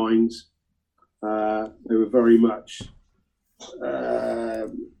 Simple Minds. They were very much, I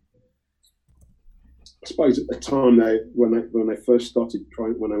suppose, at the time when they first started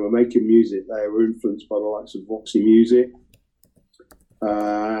when they were making music, they were influenced by the likes of Roxy Music,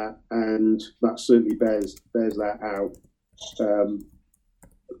 and that certainly bears that out. I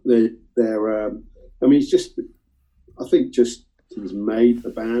mean, it's just, I think, just he's made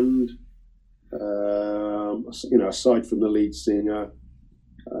the band. Aside from the lead singer,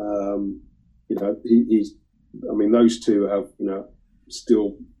 he's. I mean, those two have,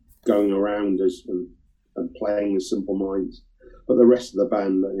 still going around and playing as Simple Minds, but the rest of the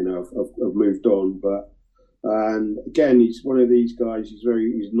band, have moved on. And again, he's one of these guys. He's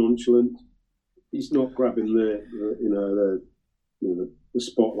nonchalant. He's not grabbing the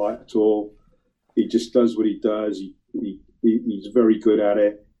spotlight at all. He just does what he does. He's very good at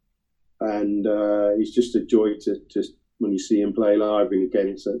it, and he's just a joy to just when you see him play live. And again,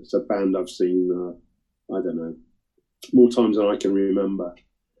 it's a band I've seen. I don't know, more times than I can remember.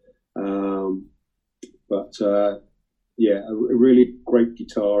 A really great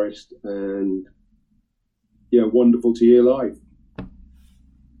guitarist, and wonderful to hear live.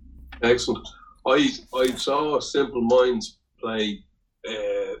 Excellent. I saw Simple Minds play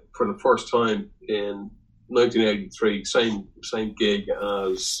for the first time in 1983, same gig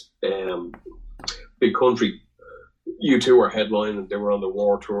as Big Country. U2 were headlining, they were on the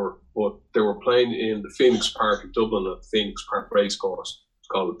War Tour, but they were playing in the Phoenix Park in Dublin at Phoenix Park Racecourse. It's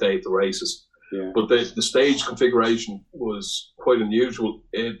called the Day of the Races. Yeah. But the stage configuration was quite unusual.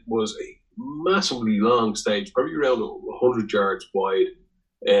 It was a massively long stage, probably around 100 yards wide,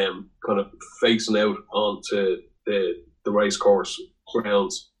 kind of facing out onto the racecourse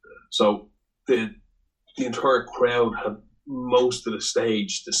grounds. So the entire crowd had most of the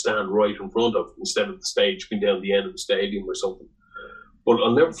stage to stand right in front of, instead of the stage being down the end of the stadium or something. But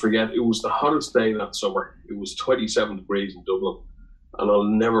I'll never forget, it was the hottest day that summer. It was 27 degrees in Dublin, and I'll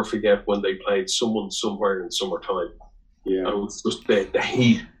never forget when they played Someone Somewhere in Summertime. Yeah. And it was just the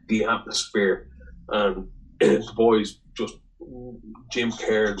heat, the atmosphere, and the boys just, Jim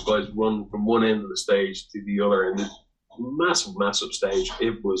Kerr, the guys run from one end of the stage to the other, and this massive stage.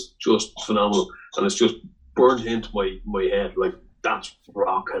 It was just phenomenal, and it's just burned into my head, like, that's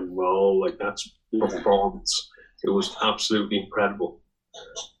rock and roll, like, that's performance. It was absolutely incredible.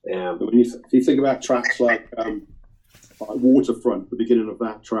 When if you think about tracks like Waterfront, the beginning of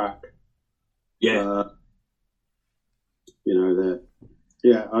that track, I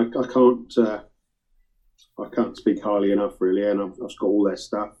can't speak highly enough, really, and I've got all their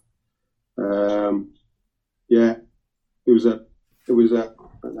stuff. It was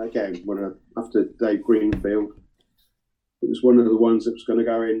again, after Dave Greenfield, it was one of the ones that was going to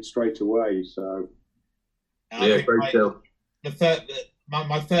go in straight away. So great show.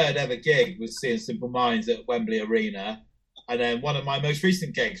 My third ever gig was seeing Simple Minds at Wembley Arena, and then one of my most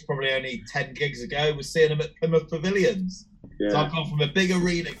recent gigs, probably only 10 gigs ago, was seeing them at Plymouth Pavilions. Yeah. So I've gone from a big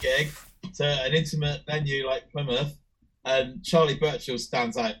arena gig to an intimate venue like Plymouth, and Charlie Birchall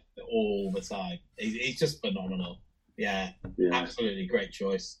stands out all the time. He's just phenomenal. Yeah, absolutely great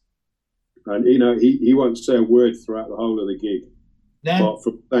choice. And he won't say a word throughout the whole of the gig. No, apart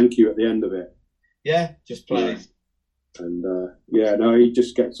from thank you at the end of it. Yeah, just plays. Yeah. And he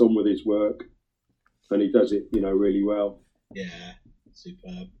just gets on with his work, and he does it, really well. Yeah,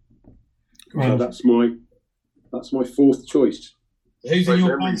 superb. So that's my fourth choice. Who's in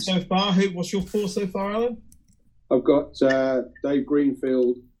your band so far? What's your four so far, Alan? I've got Dave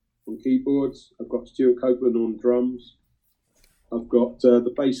Greenfield on keyboards. I've got Stuart Copeland on drums. I've got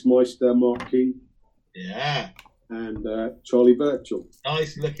the bass meister, Mark King. Yeah. And Charlie Birchall.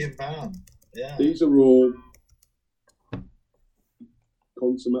 Nice looking band. Yeah. These are all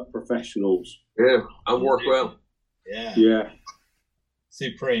consummate professionals. Yeah, and work well. Yeah. Yeah.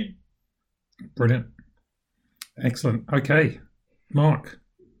 Supreme. Brilliant. Excellent. Okay. Mark.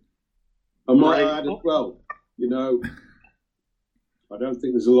 I might add as well, I don't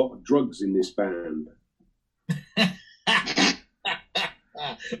think there's a lot of drugs in this band.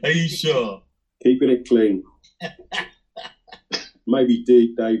 Are you sure? Keeping it clean. Maybe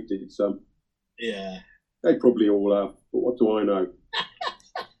Dave did some. Yeah. They probably all have, but what do I know?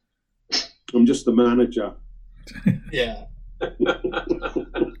 I'm just the manager. Yeah.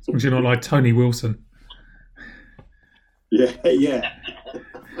 Would you not like Tony Wilson? Yeah, yeah.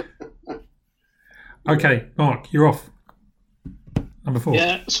 Okay, Mark, you're off. Number 4.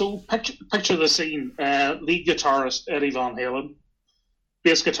 Yeah, so picture the scene. Lead guitarist Eddie Van Halen,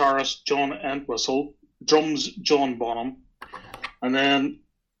 bass guitarist John Entwistle, drums John Bonham, and then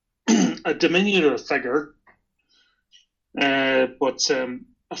a diminutive figure, but a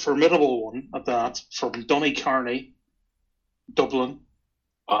formidable one at that, from Donny Carney, Dublin.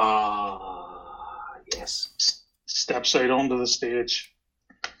 Yes. Steps out onto the stage.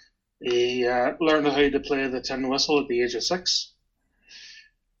 He learned how to play the tin whistle at the age of 6.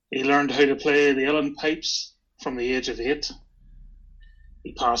 He learned how to play the uilleann pipes from the age of 8.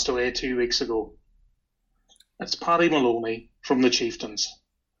 He passed away 2 weeks ago. It's Paddy Maloney from the Chieftains.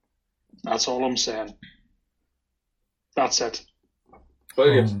 That's all I'm saying. That's it.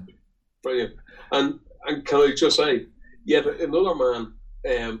 Brilliant. Brilliant. And can I just say, yet another man,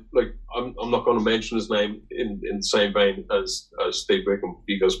 like I'm not going to mention his name in the same vein as Steve Wickham,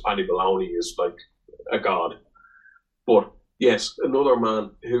 because Paddy Maloney is like a god. But yes, another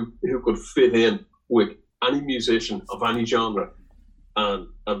man who could fit in with any musician of any genre and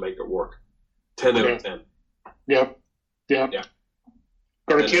make it work. 10 out of 10. Yeah. Got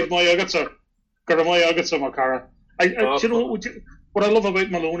a kid my agatsa. Got a my agatsa Makara. You know what I love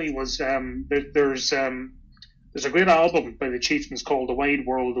about Maloney was there's a great album by the Chieftains called The Wide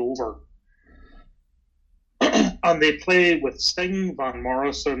World Over. And they play with Sting, Van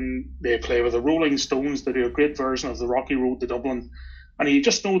Morrison, they play with the Rolling Stones, they do a great version of the Rocky Road to Dublin. And you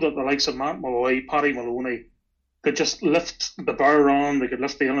just know that the likes of Matt Molloy, Paddy Maloney, could just lift the bar on, they could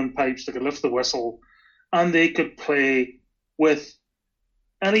lift the uilleann pipes, they could lift the whistle, and they could play with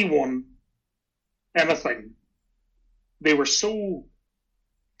anyone, anything. They were so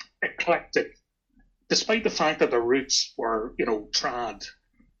eclectic, despite the fact that their roots were, trad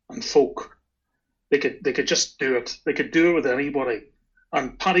and folk. They could just do it. They could do it with anybody.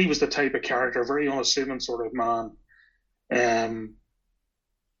 And Paddy was the type of character, very unassuming sort of man.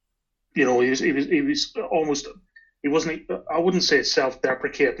 He was almost, he wasn't, I wouldn't say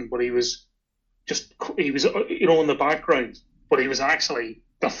self-deprecating, but he was in the background, but he was actually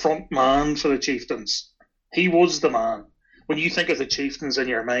the front man for the Chieftains. He was the man. When you think of the Chieftains in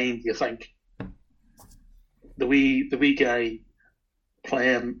your mind, you think the wee guy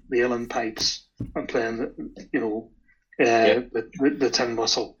playing the uilleann pipes and playing the tin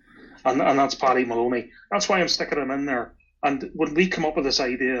whistle, and that's Paddy Maloney. That's why I'm sticking him in there. And when we come up with this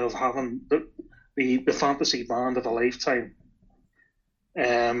idea of having the fantasy band of a lifetime,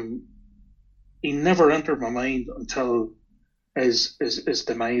 he never entered my mind until his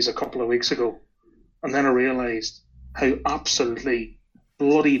demise a couple of weeks ago, and then I realised how absolutely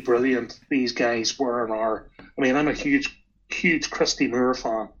bloody brilliant these guys were and are. I mean, I'm a huge Christy Moore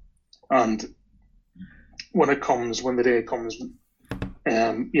fan, and when the day comes,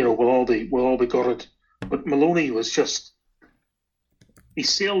 we'll all be gutted. But Maloney was just, he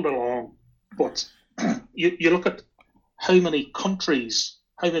sailed along. But you look at how many countries,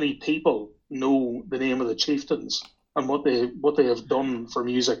 how many people know the name of the Chieftains and what they have done for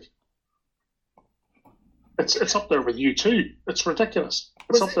music. It's up there with U2. It's ridiculous.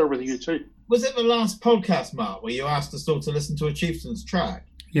 It's up there with U2. Was it the last podcast, Mark, where you asked us all to listen to a Chieftains track?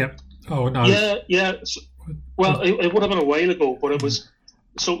 Yep. Oh no. Yeah. Well, it would have been a while ago, but it was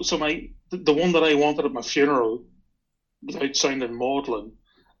so the one that I wanted at my funeral, without sounding maudlin,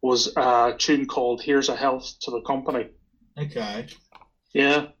 was a tune called "Here's a Health to the Company." Okay.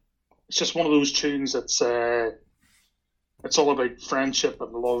 Yeah, it's just one of those tunes that's it's all about friendship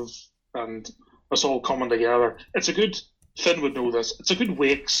and love and us all coming together. It's a good. Finn would know this. It's a good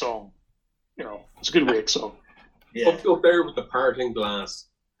wake song. It's a good wake song. Yeah. Up there with the parting glass.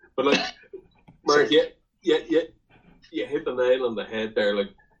 But like, Mark, you hit the nail on the head there.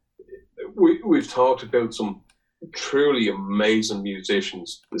 Like, we've talked about some truly amazing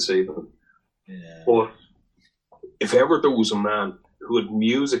musicians this evening. Yeah. But if ever there was a man who had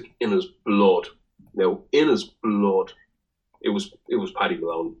music in his blood, it was Paddy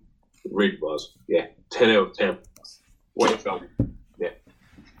Maloney. It really was. Yeah, 10 out of 10. Well done. Yeah.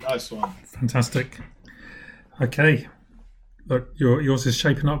 Nice one. Fantastic. Okay. Look, yours is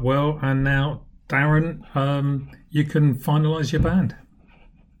shaping up well, and now, Darren, you can finalise your band.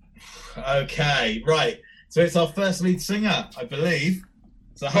 Okay, right. So it's our first lead singer, I believe.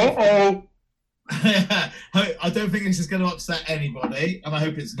 So Uh-oh. I don't think this is going to upset anybody, and I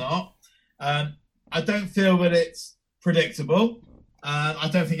hope it's not. I don't feel that it's predictable. I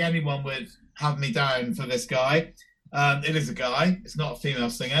don't think anyone would have me down for this guy. It is a guy. It's not a female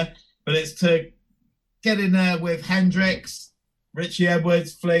singer, but it's to get in there with Hendrix, Richie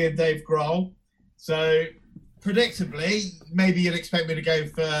Edwards, Flea, and Dave Grohl. So, predictably, maybe you'd expect me to go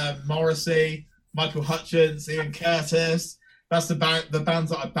for Morrissey, Michael Hutchence, Ian Curtis. That's the bands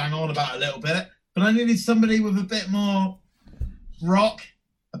that I bang on about a little bit. But I needed somebody with a bit more rock,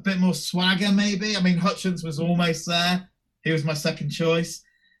 a bit more swagger, maybe. I mean, Hutchence was almost there. He was my second choice.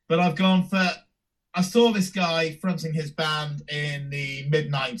 But I've gone for... I saw this guy fronting his band in the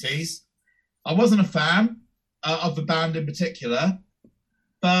mid-90s. I wasn't a fan of the band in particular.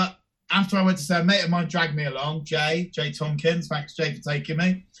 But after I went to see a mate of mine dragged me along, Jay Tompkins, thanks Jay for taking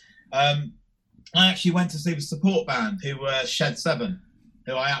me. I actually went to see the support band, who were Shed 7,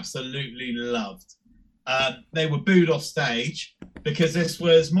 who I absolutely loved. They were booed off stage because this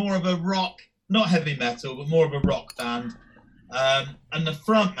was more of a rock, not heavy metal, but more of a rock band. And the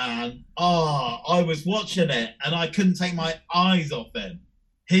front man, I was watching it and I couldn't take my eyes off him.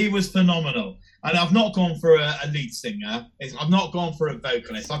 He was phenomenal. And I've not gone for a lead singer. I've not gone for a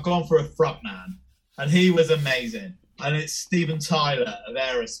vocalist. I've gone for a front man. And he was amazing. And it's Steven Tyler of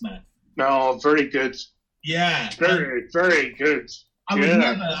Aerosmith. No, very good. Yeah. Very, very good. I would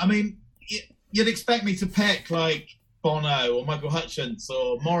never, I mean, you'd expect me to pick like Bono or Michael Hutchence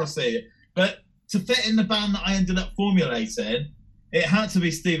or Morrissey, but to fit in the band that I ended up formulating, it had to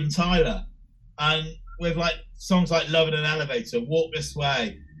be Steven Tyler. And with like songs like Love in an Elevator, Walk This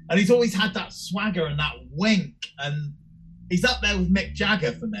Way, and he's always had that swagger and that wink, and he's up there with Mick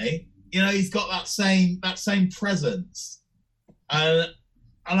Jagger for me. You know, he's got that same presence. And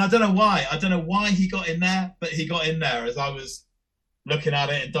I don't know why. I don't know why he got in there, but he got in there as I was looking at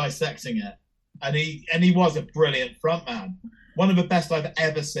it and dissecting it. And he was a brilliant frontman. One of the best I've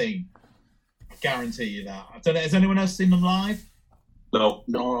ever seen. I guarantee you that. I don't know, has anyone else seen them live? No.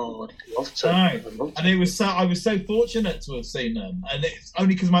 No, I'd love to. No. And I was so fortunate to have seen them. And it's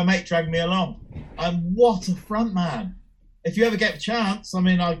only because my mate dragged me along. And what a frontman. If you ever get a chance, I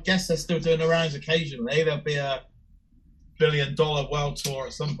mean, I guess they're still doing the rounds occasionally. There'll be a $1 billion world tour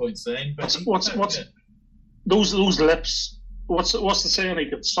at some point soon. But what's those lips? What's the saying? He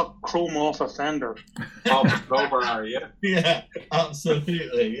could suck chrome off a fender. Off a crowbar, yeah. Yeah,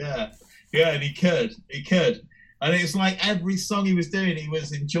 absolutely, yeah. Yeah, and he could. And it's like every song he was doing, he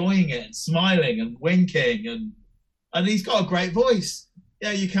was enjoying it and smiling and winking. And he's got a great voice.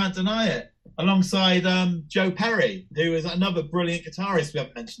 Yeah, you can't deny it. Alongside Joe Perry, who is another brilliant guitarist we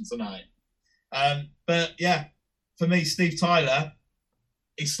haven't mentioned tonight. But yeah, for me, Steve Tyler,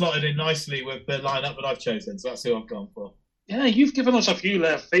 he slotted in nicely with the lineup that I've chosen. So that's who I've gone for. Yeah, you've given us a few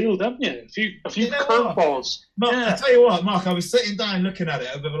left field, haven't you? A few curveballs. Mark, yeah. I tell you what, Mark, I was sitting down looking at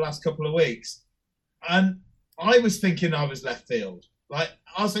it over the last couple of weeks, and I was thinking I was left field. Like,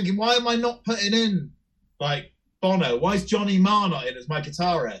 I was thinking, why am I not putting in, like, Bono? Why is Johnny Marr not in as my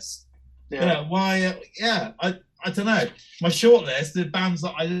guitarist? Yeah. You know, why? I don't know. My shortlist, the bands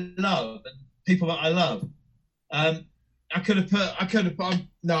that I love and people that I love. I could have put.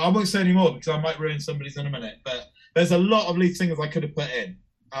 No, I won't say any more because I might ruin somebody's in a minute. But there's a lot of lead singers I could have put in,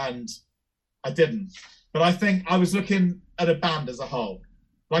 and I didn't. But I think I was looking at a band as a whole.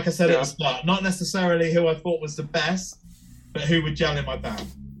 Like I said at the start, not necessarily who I thought was the best, but who would gel in my band.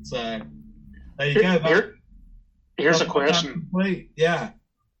 So there you go. Here's a question. Yeah.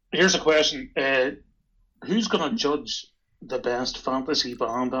 Here's a question. Who's going to judge the best fantasy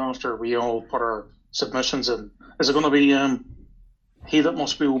band after we all put our submissions in? Is it going to be He That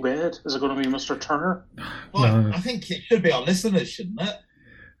Must Be Obeyed? Is it going to be Mr. Turner? Well, No. I think it should be our listeners, shouldn't it?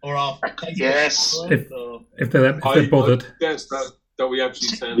 Or our Yes. If they're bothered. I guess that we actually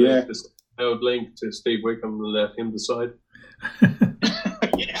send this link to Steve Wickham and let him decide.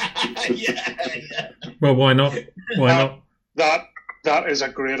 yeah. Well, why not? Why not? That is a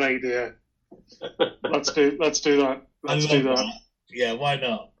great idea. Let's do that. Let's do that. Yeah, why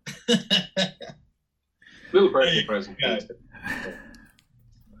not? Little birthday present.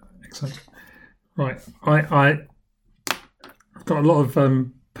 Excellent. Right, I've got a lot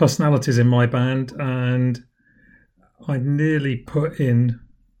of personalities in my band, and I nearly put in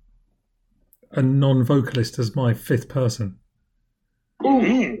a non-vocalist as my fifth person.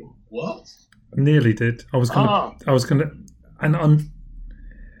 Ooh. What? Nearly did. I was gonna,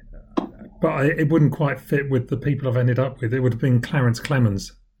 but it wouldn't quite fit with the people I've ended up with. It would have been Clarence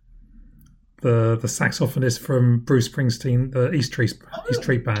Clemens, the saxophonist from Bruce Springsteen, the East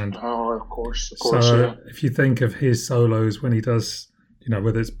Street Band. Oh, of course. So if you think of his solos when he does,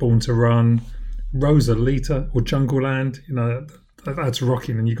 whether it's Born to Run, Rosalita or Jungle Land, that's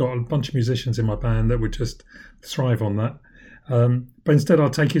rocking, and you got a bunch of musicians in my band that would just thrive on that. But instead, I'll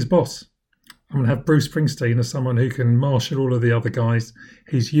take his boss. I'm going to have Bruce Springsteen as someone who can marshal all of the other guys.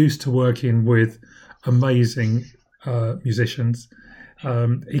 He's used to working with amazing musicians.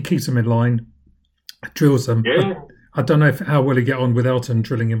 He keeps them in line, drills them. Yeah. I don't know how well he get on with Elton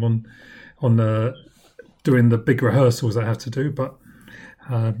drilling him on doing the big rehearsals they have to do, but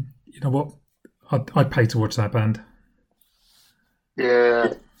you know what? I'd pay to watch that band.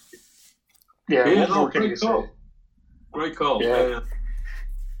 Yeah. Yeah, What can you say? Great call.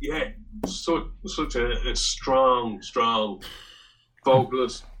 Such a strong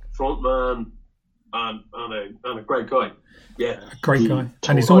vocalist, frontman, and a great guy. Yeah, A great guy,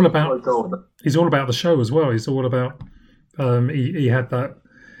 and he's all about the show as well. He's all about. He had that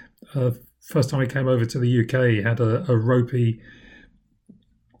first time he came over to the UK. He had a ropey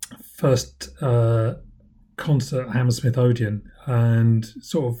first concert at Hammersmith Odeon, and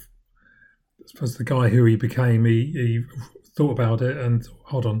sort of, I suppose the guy who he became, he thought about it and thought,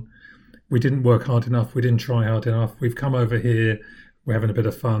 hold on, we didn't work hard enough, we didn't try hard enough, we've come over here, we're having a bit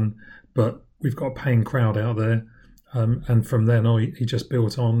of fun, but we've got a paying crowd out there. And from then on, he just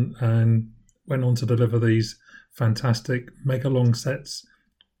built on and went on to deliver these fantastic mega long sets,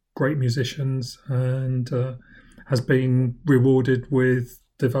 great musicians, and has been rewarded with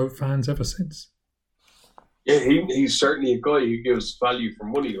devout fans ever since. Yeah, he's certainly a guy who gives value for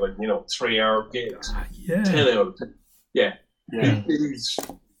money, like, 3-hour gigs. 10 out of 10. Yeah.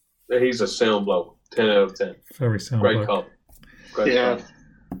 He's a sound bloke. 10 out of 10. Very sound Great bloke. call. Great call.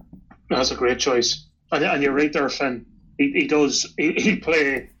 That's a great choice. And you're right there, Finn. He'll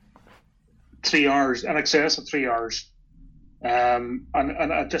play 3 hours, in excess of 3 hours. And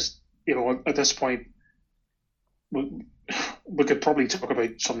I just, at this point, we could probably talk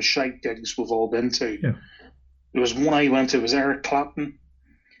about some shite gigs we've all been to. Yeah. There was one I went to, it was Eric Clapton,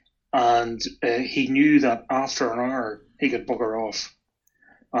 and he knew that after an hour he could bugger off.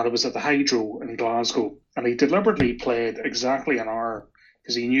 And it was at the Hydro in Glasgow, and he deliberately played exactly an hour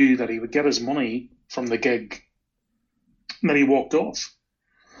because he knew that he would get his money from the gig. And then he walked off.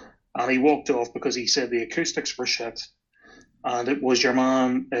 And he walked off because he said the acoustics were shit. And it was your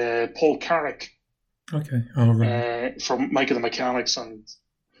man, Paul Carrick, Okay. All right. from Mike and the Mechanics, and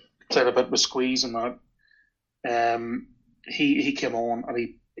played a bit with Squeeze and that. He came on and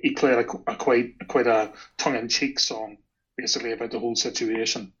he played a quite a tongue-in-cheek song, basically about the whole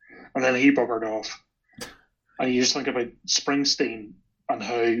situation. And then he buggered off. And you just think about Springsteen and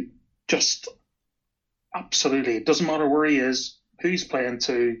how just absolutely, it doesn't matter where he is, who he's playing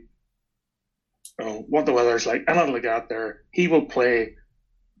to, what the weather's like, anything like that there, he will play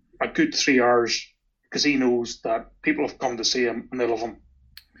a good 3 hours because he knows that people have come to see him and they love him.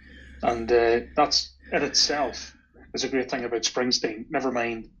 And that's in itself is a great thing about Springsteen. Never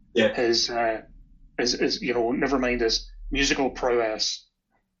mind his never mind his musical prowess.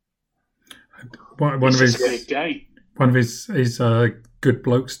 One of his good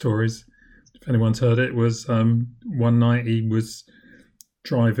bloke stories, if anyone's heard it, was one night he was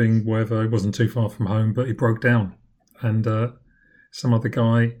driving wherever, it wasn't too far from home, but he broke down, and some other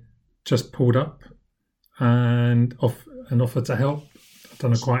guy just pulled up and offered to help. I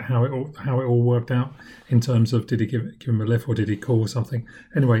don't know quite how it all worked out in terms of, did he give him a lift or did he call something?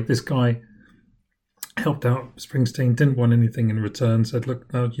 Anyway, this guy helped out Springsteen, didn't want anything in return, said,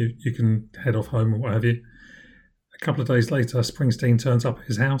 look, no, you can head off home or what have you. A couple of days later, Springsteen turns up at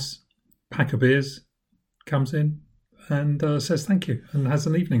his house, pack of beers, comes in and says thank you and has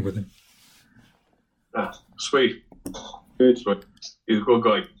an evening with him. Sweet. Good. Sweet. He's a good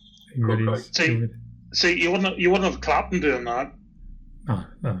guy. He really is. See, you wouldn't have Clapton doing that.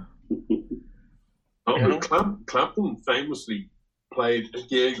 No. Clapton famously played a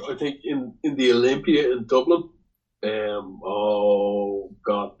gig, I think, in the Olympia in Dublin.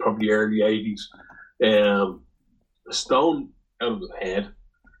 Probably early 80s. Stone out of his head,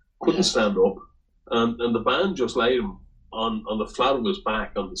 couldn't stand up, and the band just laid him on the flat of his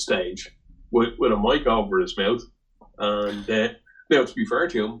back on the stage with a mic over his mouth. And now, to be fair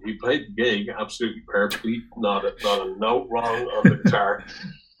to him, he played the gig absolutely perfectly, not a note wrong on the guitar.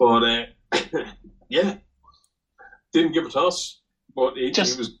 But didn't give a toss. But he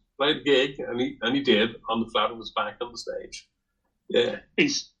was played the gig, and he did on the flat of his back on the stage. Yeah,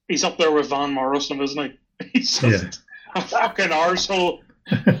 he's up there with Van Morrison, isn't he? He's just a fucking arsehole.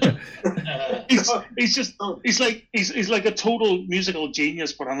 he's like a total musical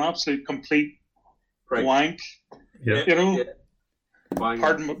genius, but an absolute complete wank. Yeah. You know. Yeah.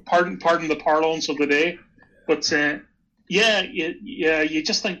 Pardon the parlance of the day, but you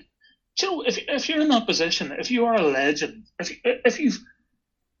just think, if you're in that position, if you are a legend, if you've,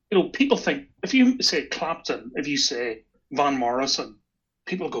 people think, if you say Clapton, if you say Van Morrison,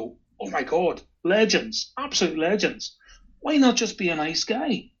 people go, oh my God, legends, absolute legends. Why not just be a nice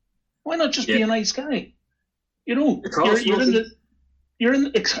guy? Why not just be a nice guy? You know, It costs nothing.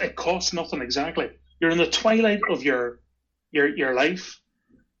 it costs nothing, exactly. You're in the twilight of your life.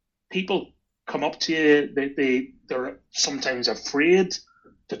 People come up to you. They're sometimes afraid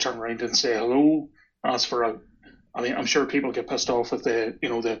to turn around and say hello. Ask for I'm sure people get pissed off with the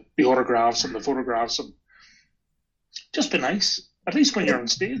autographs and the photographs. And just be nice. At least when you're on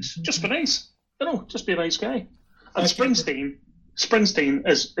stage, just be nice. You know, just be a nice guy. And Springsteen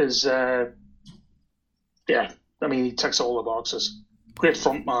is he ticks all the boxes. Great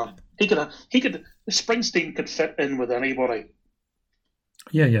front man. Springsteen could fit in with anybody.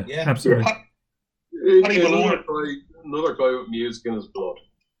 Yeah, absolutely. Another guy with music in his blood,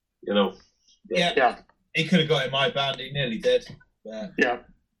 you know. Yeah. He could have got in my band. He nearly did. Yeah.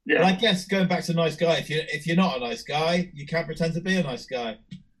 But I guess going back to nice guy, if you're not a nice guy, you can't pretend to be a nice guy.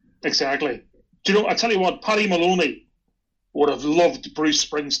 Exactly. Do you know? I tell you what, Paddy Maloney would have loved Bruce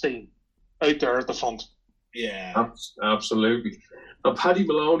Springsteen out there at the front. Yeah, absolutely. Now, Paddy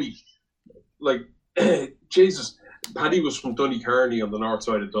Maloney, like Jesus, Paddy was from Donnycarney on the north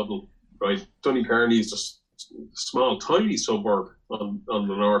side of Dublin, right? Donnycarney is a small, tiny suburb on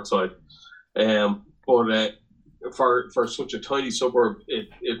the north side, but for such a tiny suburb,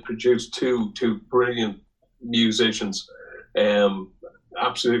 it produced two brilliant musicians,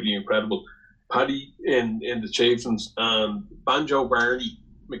 absolutely incredible. Paddy in the Chieftains and Banjo Barney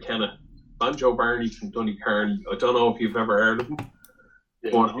McKenna. Banjo Barney from Donnycarney. I don't know if you've ever heard of him,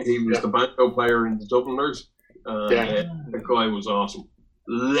 but he was the banjo player in the Dubliners. The guy was awesome.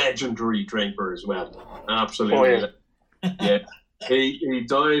 Legendary drinker as well. Absolutely. Yeah. He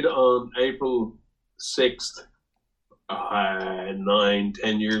died on April 6th,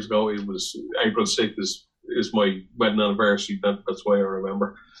 10 years ago. It was April 6th is my wedding anniversary. That's why I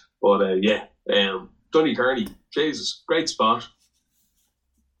remember. But Donnycarney, Jesus, great spot.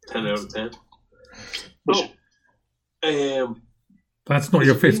 10 out of 10. So, that's not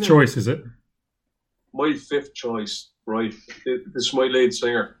your fifth choice, is it? My fifth choice, right? This is my lead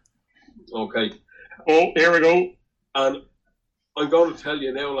singer. Okay. Oh, here we go. And I'm going to tell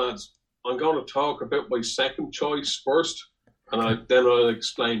you now, lads, I'm going to talk about my second choice first, and then I'll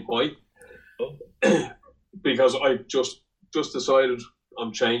explain why. Because I just decided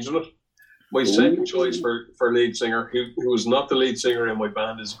I'm changing it. My second choice for lead singer, who is not the lead singer in my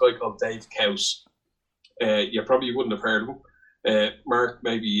band, is a guy called Dave Couse. You probably wouldn't have heard of him. Mark,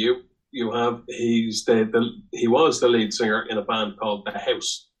 maybe you have. He was the lead singer in a band called The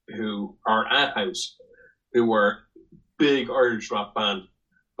House, who were big Irish rock band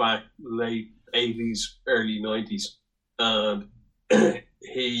back late 80s, early 90s. And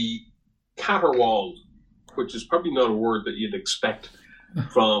he caterwauled, which is probably not a word that you'd expect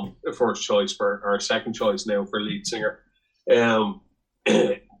from the first choice for our second choice now for lead singer.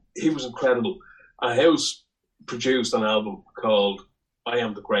 He was incredible. A House produced an album called I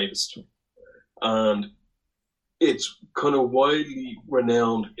Am the Greatest, and it's kind of widely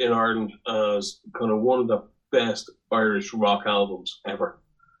renowned in Ireland as kind of one of the best Irish rock albums ever.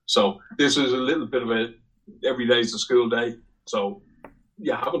 So this is a little bit of a every day's a school day. So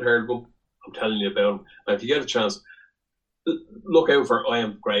you haven't heard of him, I'm telling you about him. And if you get a chance, look out for I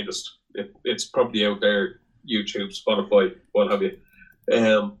Am the Greatest. It's probably out there, YouTube, Spotify, what have you.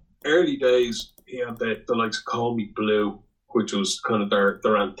 Early days, he had the likes of Call Me Blue, which was kind of their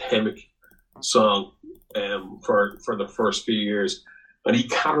anthemic song for the first few years. And he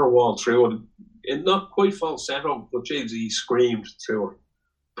caterwauled through it. In not quite falsetto, but James, he screamed through it.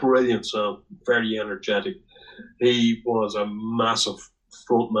 Brilliant song, very energetic. He was a massive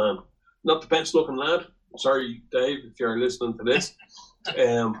front man. Not the best looking lad. Sorry, Dave, if you're listening to this.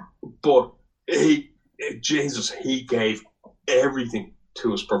 But he gave everything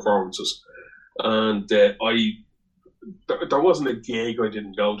to his performances. And there wasn't a gig I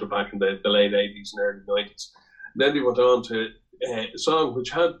didn't go to back in the late 80s and early 90s. Then he went on to a song which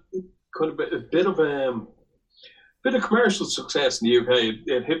had kind of a bit of commercial success in the UK.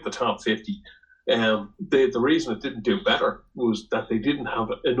 It hit the top 50. The reason it didn't do better was that they didn't have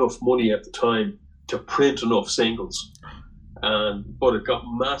enough money at the time to print enough singles. But it got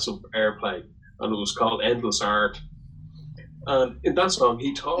massive airplay, and it was called Endless Art. And in that song,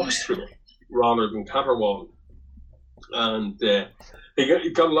 he talks through it rather than caterwauling. And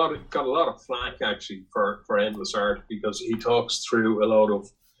he got a lot of flack actually for Endless Art, because he talks through a lot of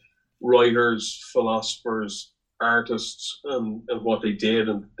writers, philosophers, artists, and what they did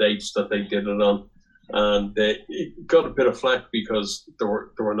and the dates that they did it on. And he got a bit of flack because there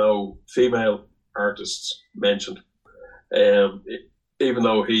were no female artists mentioned. Even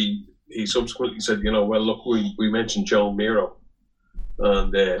though he subsequently said, well, look, we mentioned Joan Miro.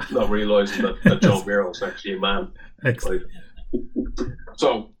 and not realising that John Miro was actually a man. Excellent. Right?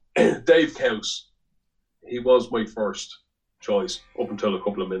 So, Dave Couse, he was my first choice up until a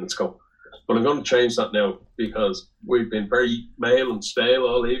couple of minutes ago. But I'm going to change that now because we've been very male and stale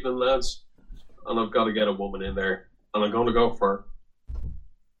all evening, lads, and I've got to get a woman in there. And I'm going to go for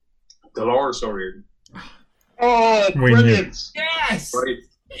Dolores O'Riordan. Oh, brilliant! Yes, Right?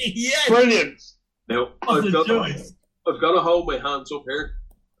 yes, Brilliant! Now, I've got to hold my hands up here.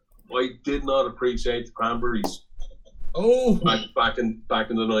 I did not appreciate the Cranberries Oh, back in the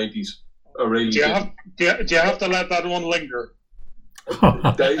 90s. I really Do you did. have, do you have to let that one linger?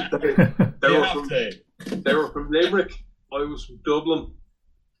 They you were have from, to. they were from Limerick. I was from Dublin.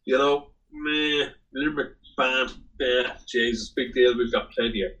 You know, Limerick band. Yeah, Jesus, big deal. We've got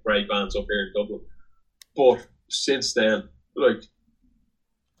plenty of great bands up here in Dublin. But since then, like,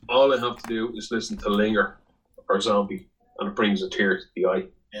 all I have to do is listen to Linger or Zombie, and it brings a tear to the eye.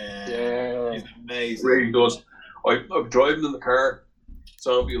 Yeah, it's It amazing. really does. I'm driving in the car,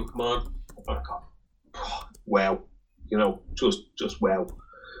 Zombie will come on, and I go, oh, wow. You know, just wow.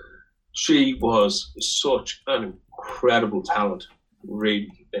 She was such an incredible talent.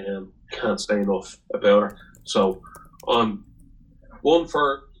 Really, can't say enough about her. So, one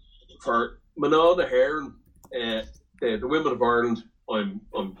for Manana Heron, the Women of Ireland. I'm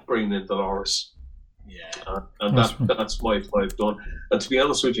bringing in Dolores, Yeah, and Awesome. that's my 5 done. And to be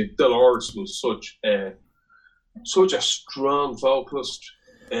honest with you, Dolores was such a strong vocalist.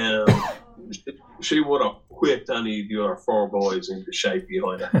 She would have whipped any of the other 4 boys into shape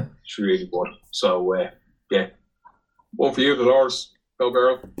behind her. She really would. So, yeah. One for you, Dolores. Go,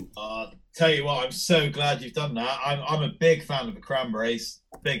 girl. tell you what, I'm so glad you've done that. I'm a big fan of the Cranberries.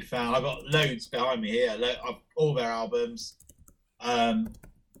 Big fan. I've got loads behind me here. All their albums. And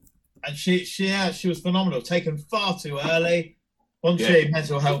she was phenomenal. Taken far too early. She had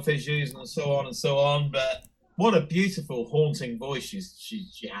mental health issues and so on. But what a beautiful, haunting voice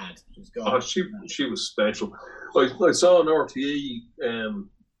she had. She's got. She was special. I saw an RTE,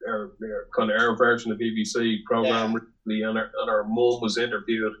 their kind of our version of BBC program recently, and her mum was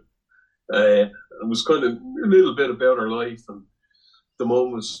interviewed. It was kind of a little bit about her life, and the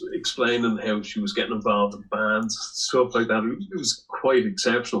mum was explaining how she was getting involved in bands, stuff like that. It was quite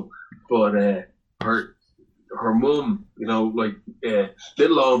exceptional. But her mum, you know, like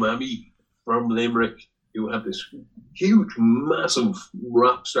little old Mammy from Limerick, who had this huge, massive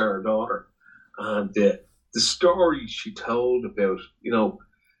rock star daughter, and the story she told about, you know,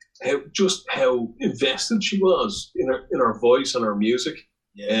 how invested she was in her voice and her music.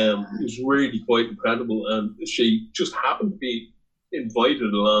 It was really quite incredible, and she just happened to be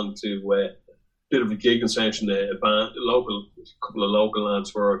invited along to a bit of a gigging session. A couple of local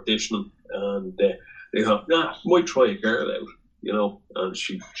lads were auditioning, and they thought, might try a girl out, you know. And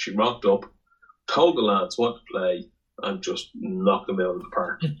she rocked up, told the lads what to play, and just knocked them out of the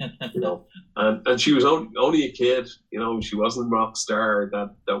park, you know. And she was only a kid, you know. She wasn't a rock star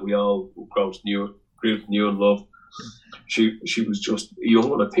that we all grew knew and loved. She was just a young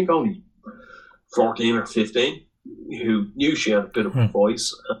one, I think only 14 or 15, who knew she had a bit of a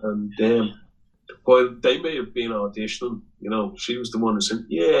voice. And while they may have been auditioning, you know, she was the one who said,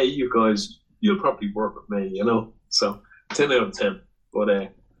 yeah, you guys, you'll probably work with me, you know. So 10 out of 10. But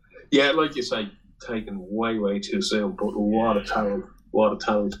like you say, taken way too soon, but what a talent.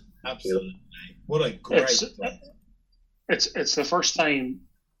 Absolutely. You know? What a great it's the first time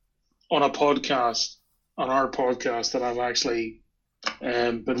on our podcast, that I've actually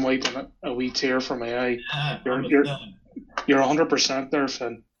been wiping a wee tear from my eye. You're 100% there,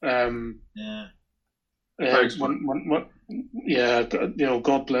 Finn. You know,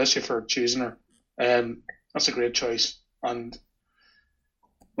 God bless you for choosing her. That's a great choice. And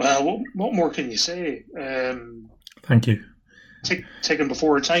well, what more can you say? Thank you. Taken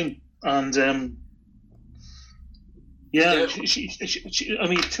before her time, and she I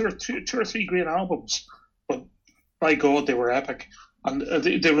mean, two or three great albums, but by God, they were epic, and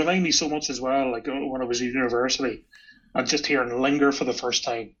they remind me so much as well. Like when I was at university, and just hearing "Linger" for the first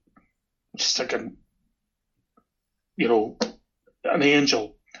time, just thinking, you know, an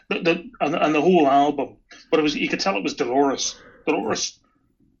angel, and the whole album. But you could tell it was Dolores. Dolores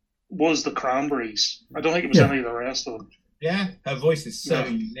was the Cranberries. I don't think it was any of the rest of them. Yeah, her voice is so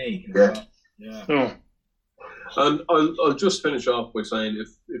unique. Yeah. Oh. And I'll just finish off by saying,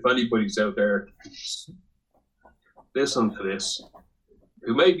 if anybody's out there listening to this,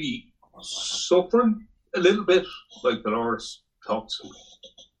 who may be suffering a little bit, like Dolores talks,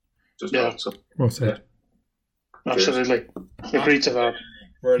 just talks. Well said. Yeah. Absolutely. Agree to that.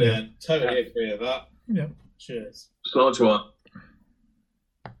 Brilliant. Totally agree with that. Yeah. Cheers. Slán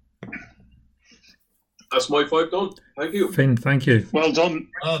That's my 5 done. Thank you. Finn, thank you. Well done.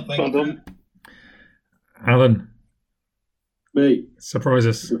 Well done. Alan, Me. surprise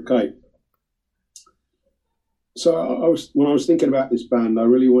us. Okay. So when I was thinking about this band, I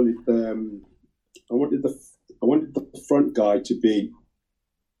really wanted I wanted the front guy to be,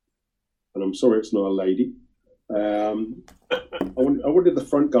 and I'm sorry it's not a lady. I wanted the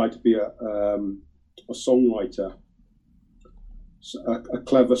front guy to be a songwriter, a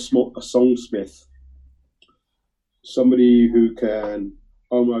clever songsmith, somebody who can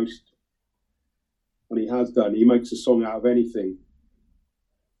almost, and he has done, he makes a song out of anything.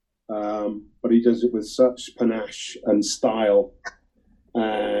 But he does it with such panache and style,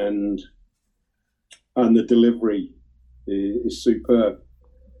 and the delivery is superb.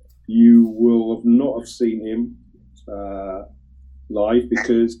 You will have not have seen him live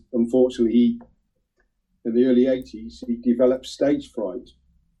because, unfortunately, in the early 80s, he developed stage fright,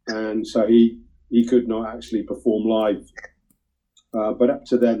 and so he could not actually perform live. But up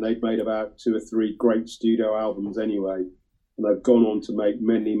to then, they'd made about 2 or 3 great studio albums anyway, and they've gone on to make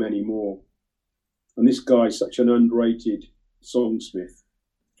many, many more. And this guy's such an underrated songsmith.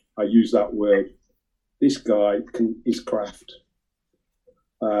 I use that word. This guy is craft.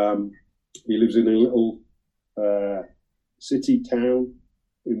 He lives in a little city town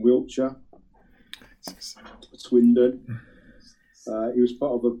in Wiltshire, Swindon. He was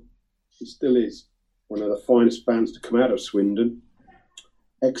part of he still is, one of the finest bands to come out of Swindon,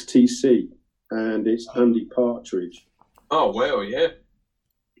 XTC, and it's Andy Partridge. Oh, wow, yeah.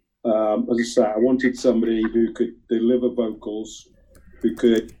 As I say, I wanted somebody who could deliver vocals, who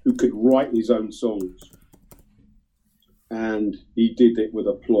could write his own songs, and he did it with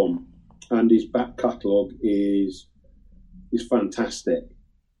aplomb. And his back catalogue is fantastic.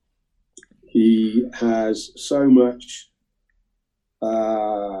 He has so much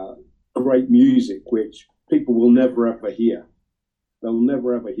great music which people will never ever hear. They'll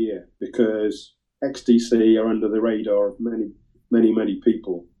never ever hear because XTC are under the radar of many, many, many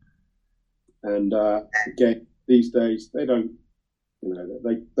people. And again, these days they don't,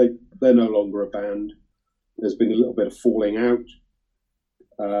 they're no longer a band. There's been a little bit of falling out,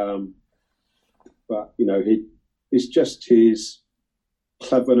 but it's just his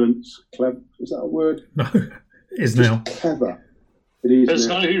cleverness. Is that a word? No, it is now. Clever. It is. It's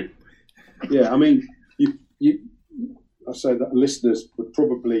now. not here. Yeah, I mean, I say that listeners would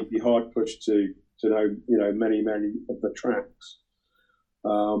probably be hard pushed to know, many, many of the tracks.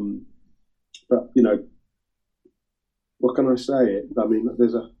 But what can I say? I mean,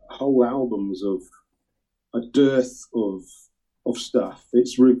 there's a whole albums of a dearth of stuff.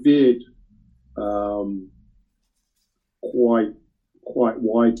 It's revered quite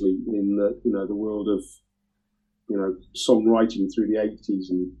widely in the world of songwriting through the 80s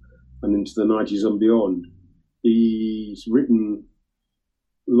and into the 90s and beyond. He's written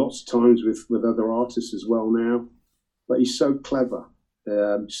lots of times with other artists as well now, but he's so clever.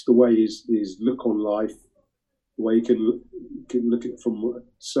 Just the way his look on life, the way he can look at it from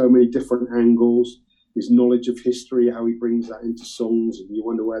so many different angles, his knowledge of history, how he brings that into songs, and you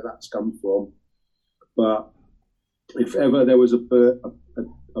wonder where that's come from. But if ever there was a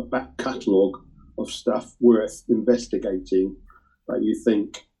back catalogue of stuff worth investigating, that you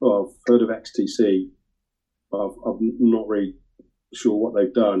think, oh, I've heard of XTC, but I'm not really sure what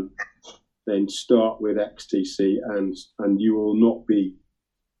they've done, then start with XTC, and you will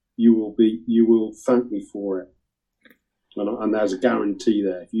thank me for it. And there's a guarantee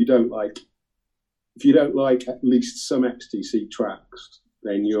there. If you don't like at least some XTC tracks,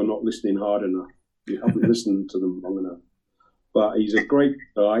 then you're not listening hard enough. You haven't listened to them long enough. But he's a great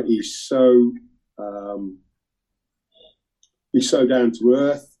guy. He's so down to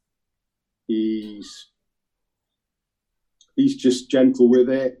earth. He's just gentle with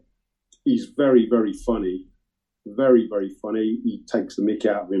it. He's very, very funny. Very, very funny. He takes the mick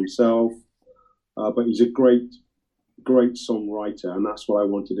out of himself. But he's a great songwriter, and that's what I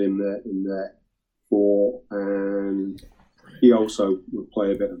wanted him there for. And he also would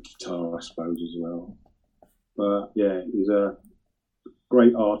play a bit of guitar, I suppose, as well. But yeah, he's a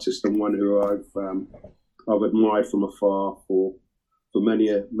great artist and one who I've admired from afar for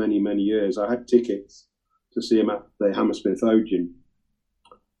many years. I had tickets to see him at the Hammersmith Odeon,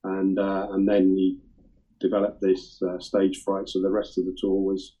 and then he developed this stage fright, so the rest of the tour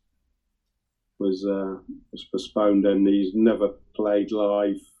was postponed, and he's never played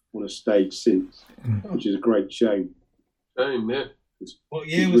live on a stage since, which is a great shame. Shame, yeah. What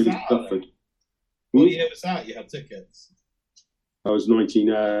year was really that? suffered. What year was that? You had tickets? I was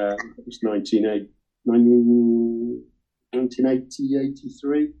 1980,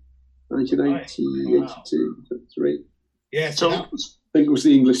 83. 1980, 82, 83. Yeah, So, I think it was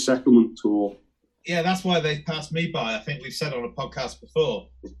the English Settlement Tour. yeah, that's why they passed me by. I think we've said on a podcast before,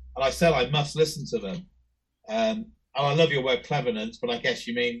 and I said I must listen to them. And I love your word cleverness, but I guess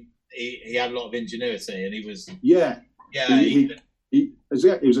you mean he had a lot of ingenuity, and he was Yeah. He was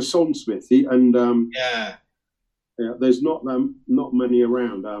a songsmith, yeah. Yeah, there's not many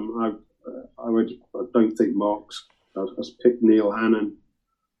around. I don't think Mark's has picked Neil Hannon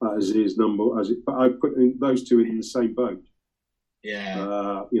as his number, but I put those two in the same boat.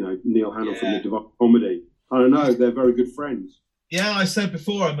 Yeah. Neil Hannon from the Divine Comedy. I don't know, they're very good friends. Yeah, I said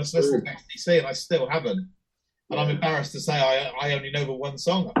before I must listen to XTC, and I still haven't. And I'm embarrassed to say I only know the one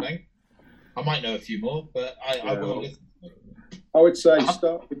song. I think I might know a few more, but I will listen to them. I would say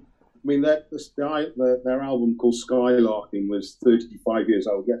start with. I mean, their album called Skylarking was 35 years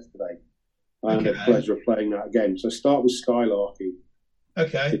old yesterday. I had the pleasure of playing that again. So start with Skylarking.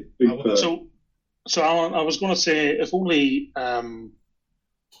 Okay. So Alan, I was going to say, if only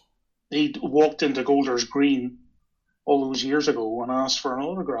he'd walked into Golders Green all those years ago and asked for an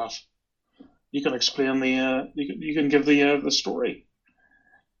autograph, you can explain you can give the story.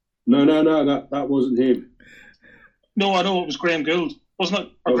 No, that wasn't him. No, I know it was Graham Gould, wasn't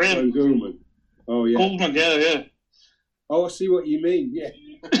it? Or Graham Goldman. Oh yeah. Goldman, yeah. Oh, I see what you mean. Yeah.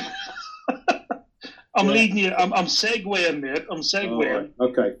 I'm leading you. I'm segueing, mate. I'm segueing. Right.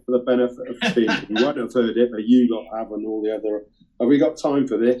 Okay, for the benefit of people who won't have heard it, but you lot have, and all the other. Have we got time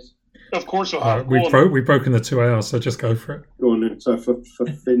for this? Of course, I have. We've broken the 2 hours, so just go for it. Go on then. So for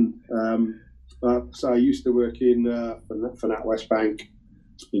Finn, so I used to work in for NatWest Bank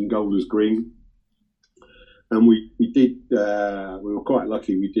in Golders Green, and we were quite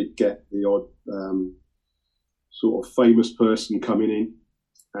lucky. We did get the odd sort of famous person coming in,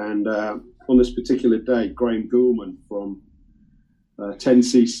 and on this particular day, Graham Goulman from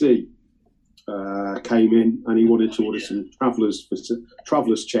 10cc came in, and he wanted to order some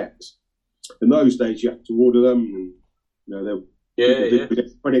travellers checks. In those days, you had to order them, and they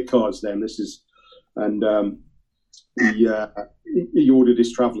credit cards. Then he ordered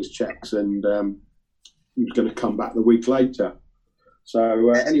his travellers checks, and he was going to come back the week later.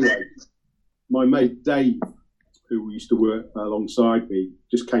 So anyway, my mate Dave, who used to work alongside me,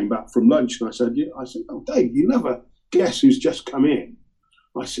 just came back from lunch, and I said, "Oh, Dave, you never guess who's just come in?"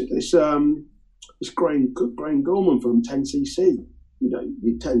 I said, "It's Graham Goulman from 10cc. You know,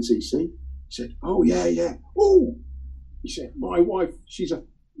 10cc." He said, "Oh yeah. Oh," he said, "My wife, she's a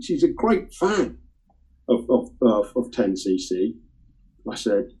great fan of 10cc." I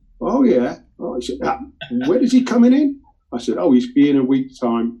said, "Oh yeah." Oh, he said, "When is he coming in?" I said, "Oh, he's be in a week's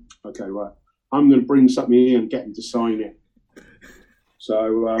time." Okay, right. I'm going to bring something in and get him to sign it.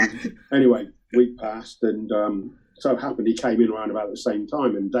 So anyway, week passed, and so it happened he came in around about the same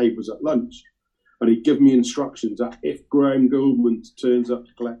time, and Dave was at lunch, and he'd given me instructions that if Graham Goulman turns up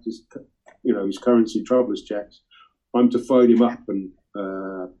to collect his currency travellers checks, I'm to phone him up, and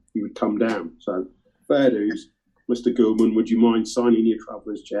he would come down. So fair dues, Mr. Goulman, would you mind signing your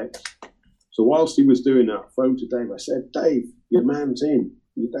travellers checks? So whilst he was doing that, I phoned to Dave. I said, "Dave, your man's in.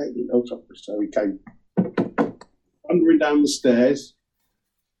 You're dating." So he came thundering down the stairs,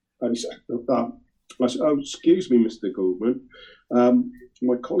 and he said, I said, "Oh, excuse me, Mr. Goulman.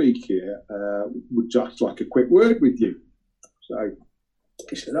 My colleague here would just like a quick word with you." So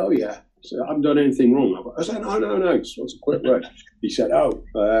he said, "Oh yeah." So I haven't done anything wrong. I said, "No, just wants a quick word." He said,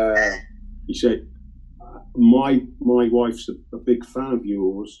 he said, my wife's a big fan of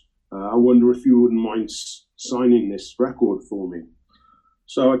yours. I wonder if you wouldn't mind signing this record for me."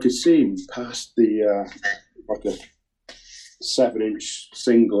 So I could see him past the like a 7-inch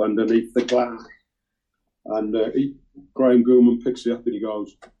single underneath the glass, and Graham Goulman picks it up and he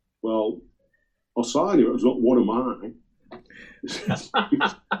goes, "Well, I'll sign it. It's not one of mine."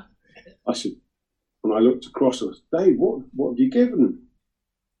 I said, and I looked across. I said, "Dave, what have you given him?"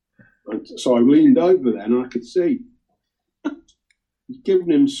 And so I leaned over then, and I could see he's given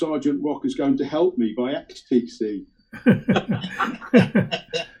him "Sergeant Rock Is Going to Help Me" by XTC.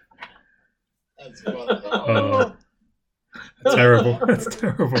 That's funny. Terrible. That's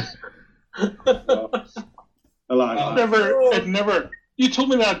terrible. Never. You told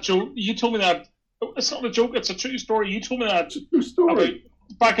me that joke. It's not a joke. It's a true story. You told me that about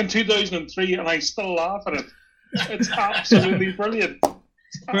back in 2003, and I still laugh at it. It's absolutely brilliant.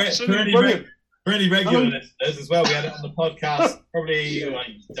 Pretty regular listeners as well. We had it on the podcast probably a year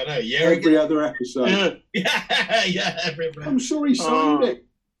ago. Every other episode. Yeah. I'm sure he signed it.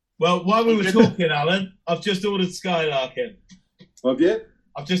 Well, while we were talking, Alan, I've just ordered Skylarking. Have you?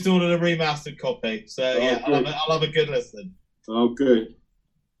 I've just ordered a remastered copy. So I'll have a good listen. Oh, good.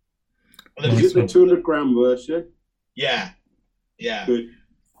 Is it the 200 gram version? Yeah. Good.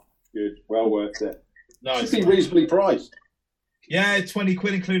 Well worth it. Nice. Should be reasonably priced. Yeah, 20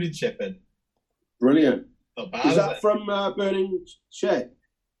 quid including shipping. Brilliant. Not bad. Is that from Burning Shed?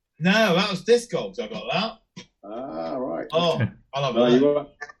 No, that was Discogs. I got that. Ah, right. Oh, I love No, it.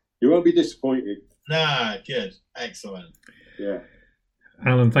 you won't be disappointed. Nah, good. Excellent. Yeah.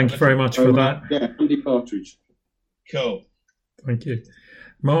 Alan, thank you very much for that. Yeah, Andy Partridge. Cool. Thank you.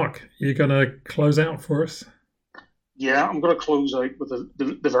 Mark, you're going to close out for us? Yeah, I'm going to close out with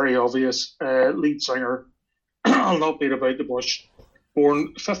the very obvious lead singer. I'll not beat about the bush.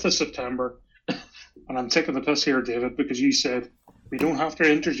 Born 5th of September. And I'm taking the piss here, David, because you said we don't have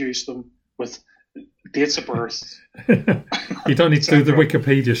to introduce them with dates of birth. You don't need to do the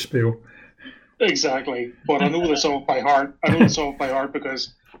Wikipedia spiel. Exactly. But I know this off by heart.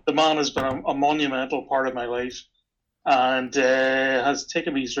 Because the man has been a monumental part of my life and has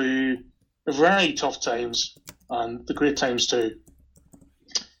taken me through very tough times and the great times too.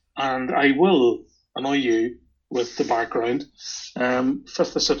 And I will annoy you with the background.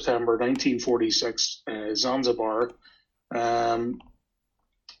 5th of September 1946, Zanzibar.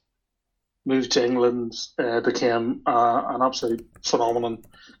 Moved to England, became an absolute phenomenon.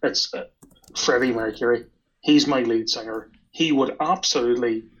 It's Freddie Mercury. He's my lead singer. He would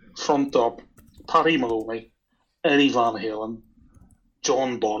absolutely front up Paddy Maloney, Eddie Van Halen,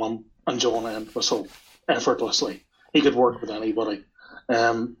 John Bonham, and John Entwistle effortlessly. He could work with anybody.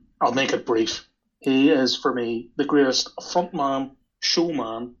 I'll make it brief. He is, for me, the greatest frontman,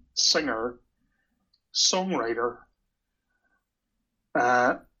 showman, singer, songwriter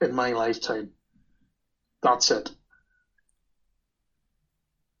in my lifetime. That's it.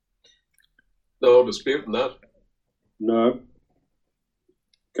 No disputing that. No.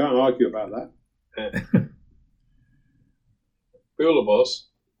 Can't argue about that. Bula Boss.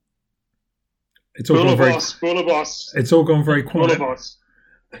 It's all gone very. Bula Boss. It's all gone very quiet. Bula Boss.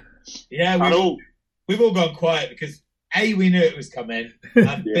 Yeah, we've all gone quiet because A, we knew it was coming,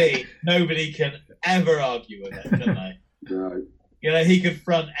 and B, nobody can ever argue with it, can they? No. You know, he could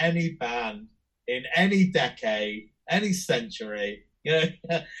front any band in any decade, any century. You know,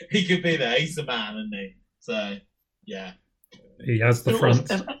 he could be there. He's the man, isn't he? So, yeah. He has the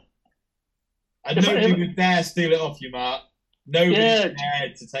front. And nobody would dare steal it off you, Mark. Nobody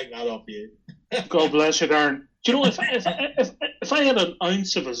dared to take that off you. God bless you, Darren. Do you know, if I had an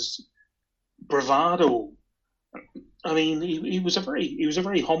ounce of his bravado, I mean, he was a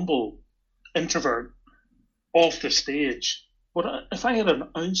very humble introvert off the stage. But if I had an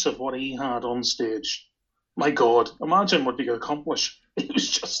ounce of what he had on stage, my God, imagine what he could accomplish.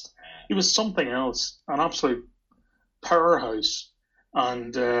 He was something else, an absolute powerhouse.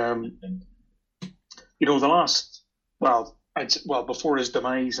 And, you know, before his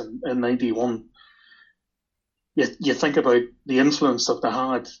demise in 91, you think about the influence that they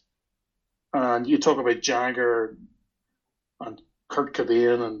had. And you talk about Jagger and Kurt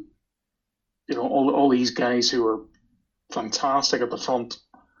Cobain and, you know, all these guys who were fantastic at the front.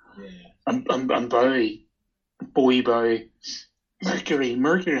 Yeah. And Bowie, Mercury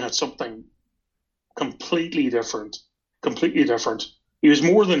had something completely different. He was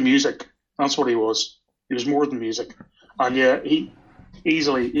more than music. That's what he was. He was more than music. And yeah, he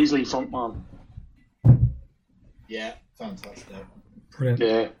easily frontman. Yeah, fantastic. Brilliant.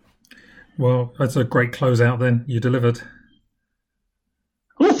 Yeah. Well, that's a great closeout then. You delivered.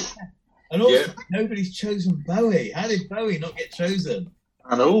 Oof. And also, nobody's chosen Bowie. How did Bowie not get chosen?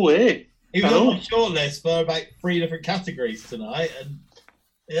 I know, eh? He was on my shortlist for about 3 different categories tonight, and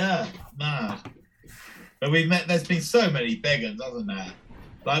yeah, mad. But there's been so many big ones, hasn't there?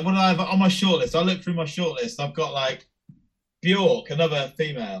 Like, what do I have on my shortlist? I look through my shortlist. I've got like Bjork, another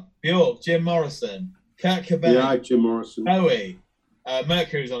female. Bjork, Jim Morrison, Kurt Cobain. Yeah, Jim Morrison. Bowie.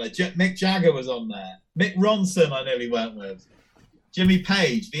 Mercury was on there. Mick Jagger was on there. Mick Ronson, I nearly went with. Jimmy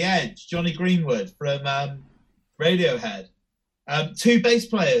Page, The Edge, Johnny Greenwood from Radiohead. 2 bass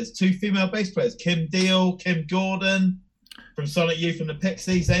players, 2 female bass players. Kim Deal, Kim Gordon from Sonic Youth and the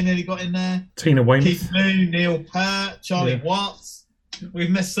Pixies. They nearly got in there. Tina Weymouth. Keith Moon, Neil Peart, Charlie Watts. We've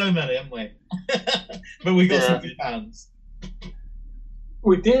missed so many, haven't we? But we got some good bands.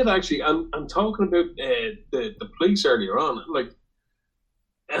 We did actually. I'm talking about the Police earlier on. Like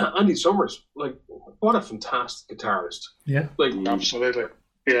Andy Summers, like what a fantastic guitarist. Yeah, like absolutely.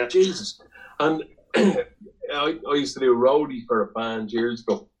 Yeah, Jesus. And I used to do a roadie for a band years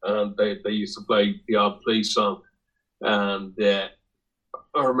ago, and they used to play the odd Police song. And I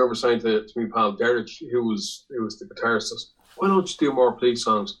remember saying to my pal Derek, who was the guitarist, says, "Why don't you do more Police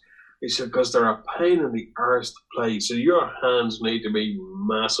songs?" He said, "Because they're a pain in the arse to play. So your hands need to be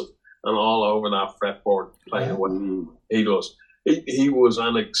massive, and all over that fretboard playing what he does. He was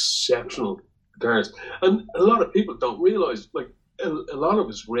an exceptional guitarist, and a lot of people don't realise, like, a lot of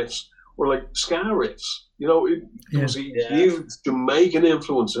his riffs were like ska riffs. You know, there was a huge Jamaican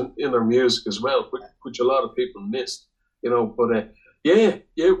influence in their music as well, which a lot of people missed. You know, but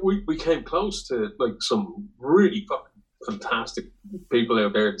we came close to like some really fucking fantastic people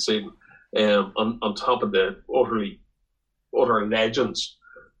out there this evening. On top of the utter legends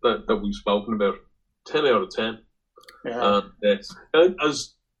that we've spoken about. 10 out of 10. Yeah. And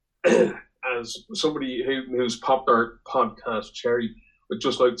as somebody who's popped our podcast cherry, I'd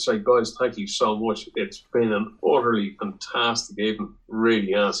just like to say, guys, thank you so much. It's been an utterly fantastic evening.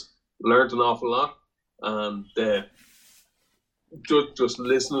 Really has. Learned an awful lot, and just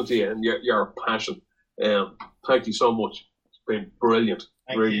listening to you and your passion. Thank you so much. It's been brilliant.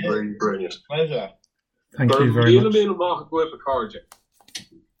 Really brilliant. Pleasure. Thank you very much.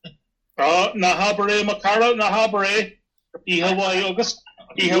 Nahabare Makara, Nahabare. Ihawai August.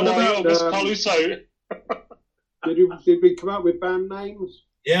 Ihawai August Kalusau. Did we come up with band names?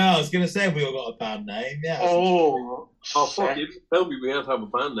 Yeah, I was going to say we all got a band name. Yeah. Oh, fuck you! Tell me we have to have a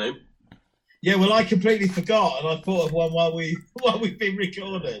band name. Yeah, well, I completely forgot, and I thought of one while we've been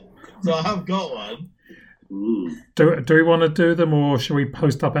recording. So I have got one. Do we want to do them, or should we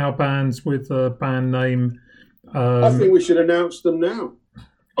post up our bands with a band name? I think we should announce them now.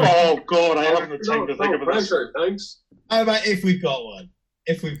 Oh God, I haven't had time to think of this. Thanks. How about if we've got one?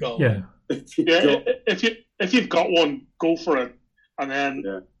 If we've got one. If you've got one, go for it, and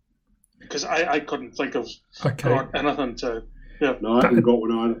then because I couldn't think of anything to. Yeah. No, I haven't got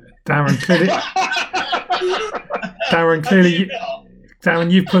one either.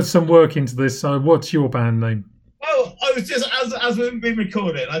 Darren, you've put some work into this. So, what's your band name? Well, I was just as we've been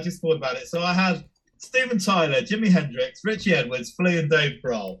recording, I just thought about it. So I had Steven Tyler, Jimi Hendrix, Richie Edwards, Flea, and Dave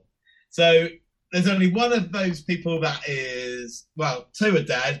Grohl. So there's only one of those people that is, well, two are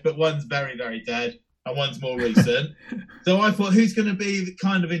dead, but one's very, very dead, and one's more recent. So I thought, who's going to be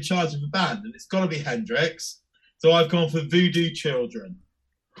kind of in charge of the band? And it's got to be Hendrix. So I've gone for Voodoo Children.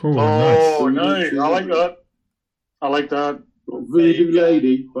 Oh, nice. I like that. Voodoo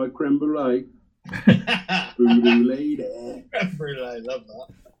Lady by Creme Brulee. Voodoo Lady. Creme Brulee, love that.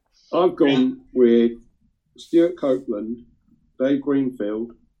 I've gone with Stuart Copeland, Dave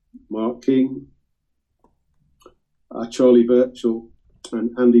Greenfield, Mark King, Charlie Birchall,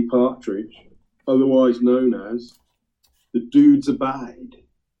 and Andy Partridge, otherwise known as the Dudes Abide.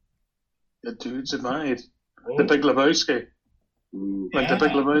 The Dudes Abide. The Big Lebowski. Like the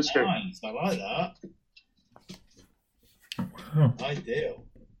Big Lebowski. Nice. I like that. Wow. Ideal.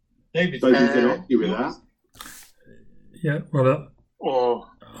 David, can help you with that. Yeah, well,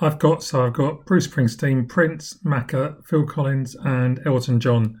 I've got Bruce Springsteen, Prince, Macca, Phil Collins, and Elton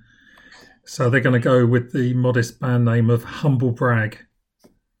John. So they're going to go with the modest band name of Humble Brag.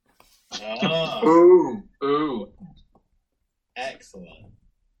 Ooh. Excellent.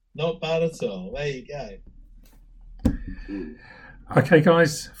 Not bad at all. There you go. Okay,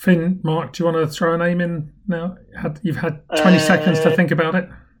 guys. Finn, Mark, do you want to throw a name in now? You've had 20 seconds to think about it.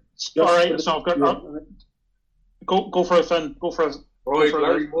 All right, so I've got... Go for it, Finn. Go for it. Right,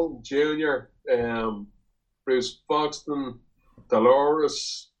 Larry Mullen Jr., Bruce Foxton,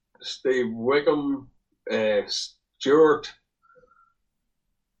 Dolores, Steve Wickham, Stuart.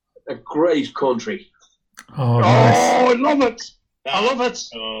 A great country. Oh, nice. I love it. I love it.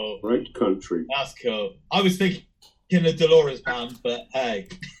 Oh, great country. That's cool. I was thinking a Dolores band, but hey.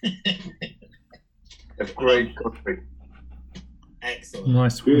 A great country. Excellent.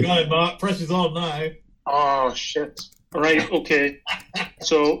 Nice. Go, Mark. Pressure's on now. Oh, shit. All right, okay.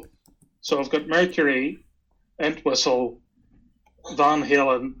 So I've got Mercury, Entwistle, Van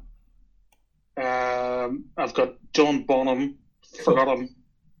Halen. I've got John Bonham. Forgot him.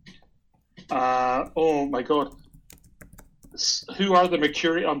 Oh my God. Who are the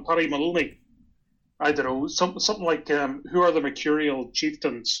Mercurial? I'm Paddy Maloney. I don't know. Something like who are the Mercurial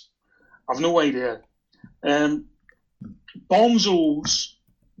chieftains? I've no idea. Bonzo's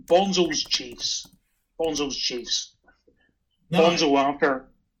Chiefs. Bonzo's Chiefs. No. Bonzo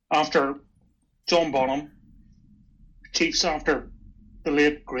after John Bonham. Chiefs after the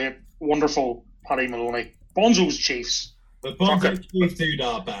late, great, wonderful Paddy Maloney. Bonzo's Chiefs. The Bonzo Chiefs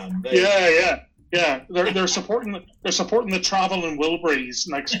Doodah band. Yeah. They're supporting the Travelling Wilburys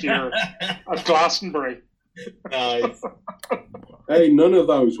next year at Glastonbury. Nice. Hey, none of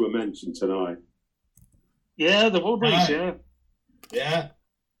those were mentioned tonight. Yeah, the Wilburys. Yeah.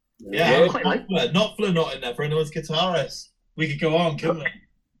 Not Flynn not in there for anyone's guitarist. We could go on, couldn't we?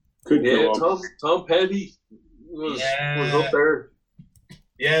 Could go on. Tom Petty was up there.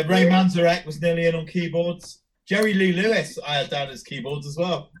 Yeah, Ray Manzarek was nearly in on keyboards. Jerry Lee Lewis I had down as keyboards as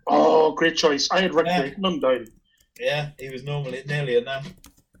well. Oh, great choice. I had Rick Wakeman down. Yeah, he was nearly in there.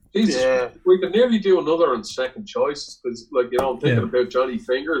 Jesus, we could nearly do another on second choice because, like, you know, I'm thinking about Johnny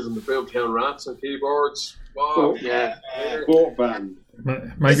Fingers and the Boomtown Rats on keyboards. Wow, Sport band.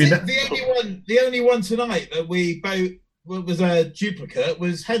 Maybe the only one tonight that we both was a duplicate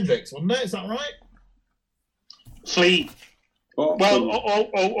was Hendrix, wasn't it? Is that right? Flea.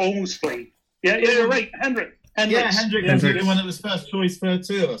 Almost Flea. Yeah, you're right. Hendrix. Yeah, Hendrix was the one that was first choice for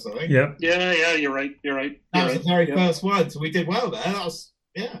two of us, I think. Yeah. Yeah, you're right. That was the very first one, so we did well there. That was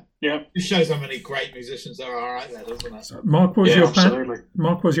yeah. It shows how many great musicians there are out there, doesn't it? So Mark, what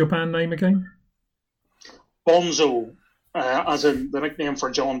was your band name again? Bonzo, as in the nickname for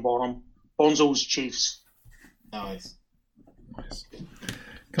John Bonham. Bonzo's Chiefs. Nice.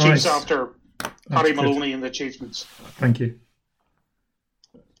 Chiefs after Harry Maloney and the Chieftains. Thank you.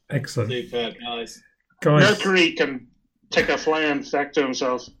 Excellent. Superb, guys. Mercury can take a flying fact to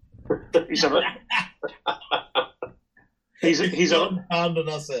himself. He's pounding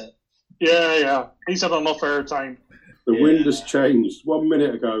us it. Yeah. He's had enough airtime. The wind has changed. 1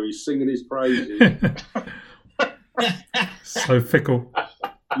 minute ago, he's singing his praises. So fickle.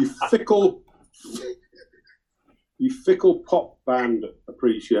 You fickle pop band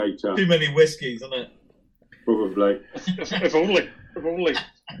appreciator. Too many whiskies, isn't it? Probably. If only.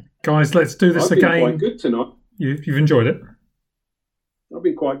 Guys, let's do this I've been again. quite good tonight. You've enjoyed it? I've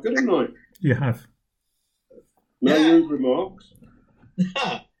been quite good tonight. You have. No rude remarks.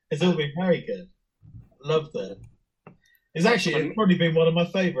 It's all been very good. Loved it. It's probably been one of my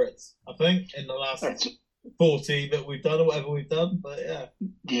favourites, I think, in the last 40 that we've done or whatever we've done. But yeah.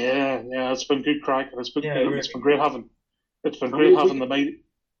 Yeah, it's been good crack. It's been really. It's been great having. It's been great having the mate.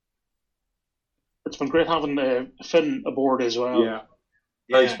 It's been great having Finn aboard as well. Yeah.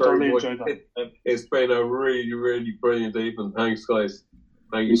 Thanks very much. That. It's been a really, really brilliant evening. Thanks, guys.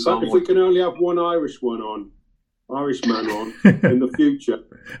 Thank you so much. If we can only have one Irishman on in the future.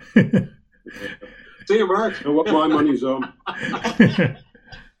 See you, Mark. I know what my money's on.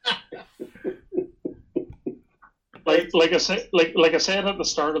 Like I said at the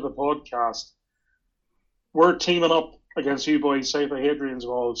start of the podcast, we're teaming up against you boys south of Hadrian's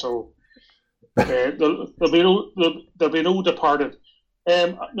Wall, so there'll be no departed.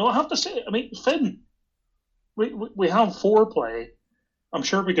 No, I have to say, I mean, Finn, we have 4-play. I'm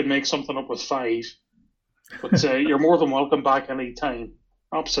sure we could make something up with 5, but you're more than welcome back any time.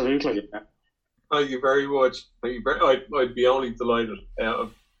 Absolutely. Thank you very much. I'd be only delighted.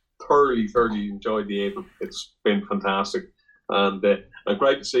 I've thoroughly enjoyed the evening. It's been fantastic. And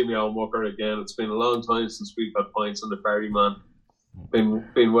great to see me on Mucker again. It's been a long time since we've had pints on the ferry, man.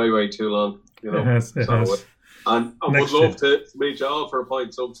 Been way too long. You know. It has. And I would love to meet you all for a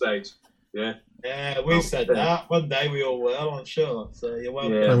pint some stage. Yeah. Yeah, we said that. One day we all will, I'm sure. So you're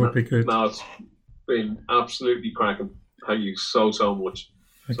welcome. That would be good. No, it's been absolutely cracking. Thank you so much.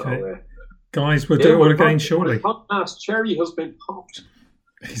 Okay. So, guys, we'll do it all again shortly. The podcast cherry has been popped.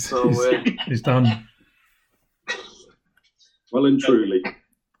 He's done. Well and truly.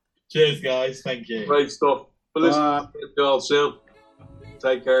 Cheers, guys. Thank you. Great stuff. Well, listen, see you all soon.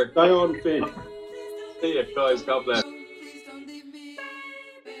 Take care. Stay on, Finn. See you, guys. God bless.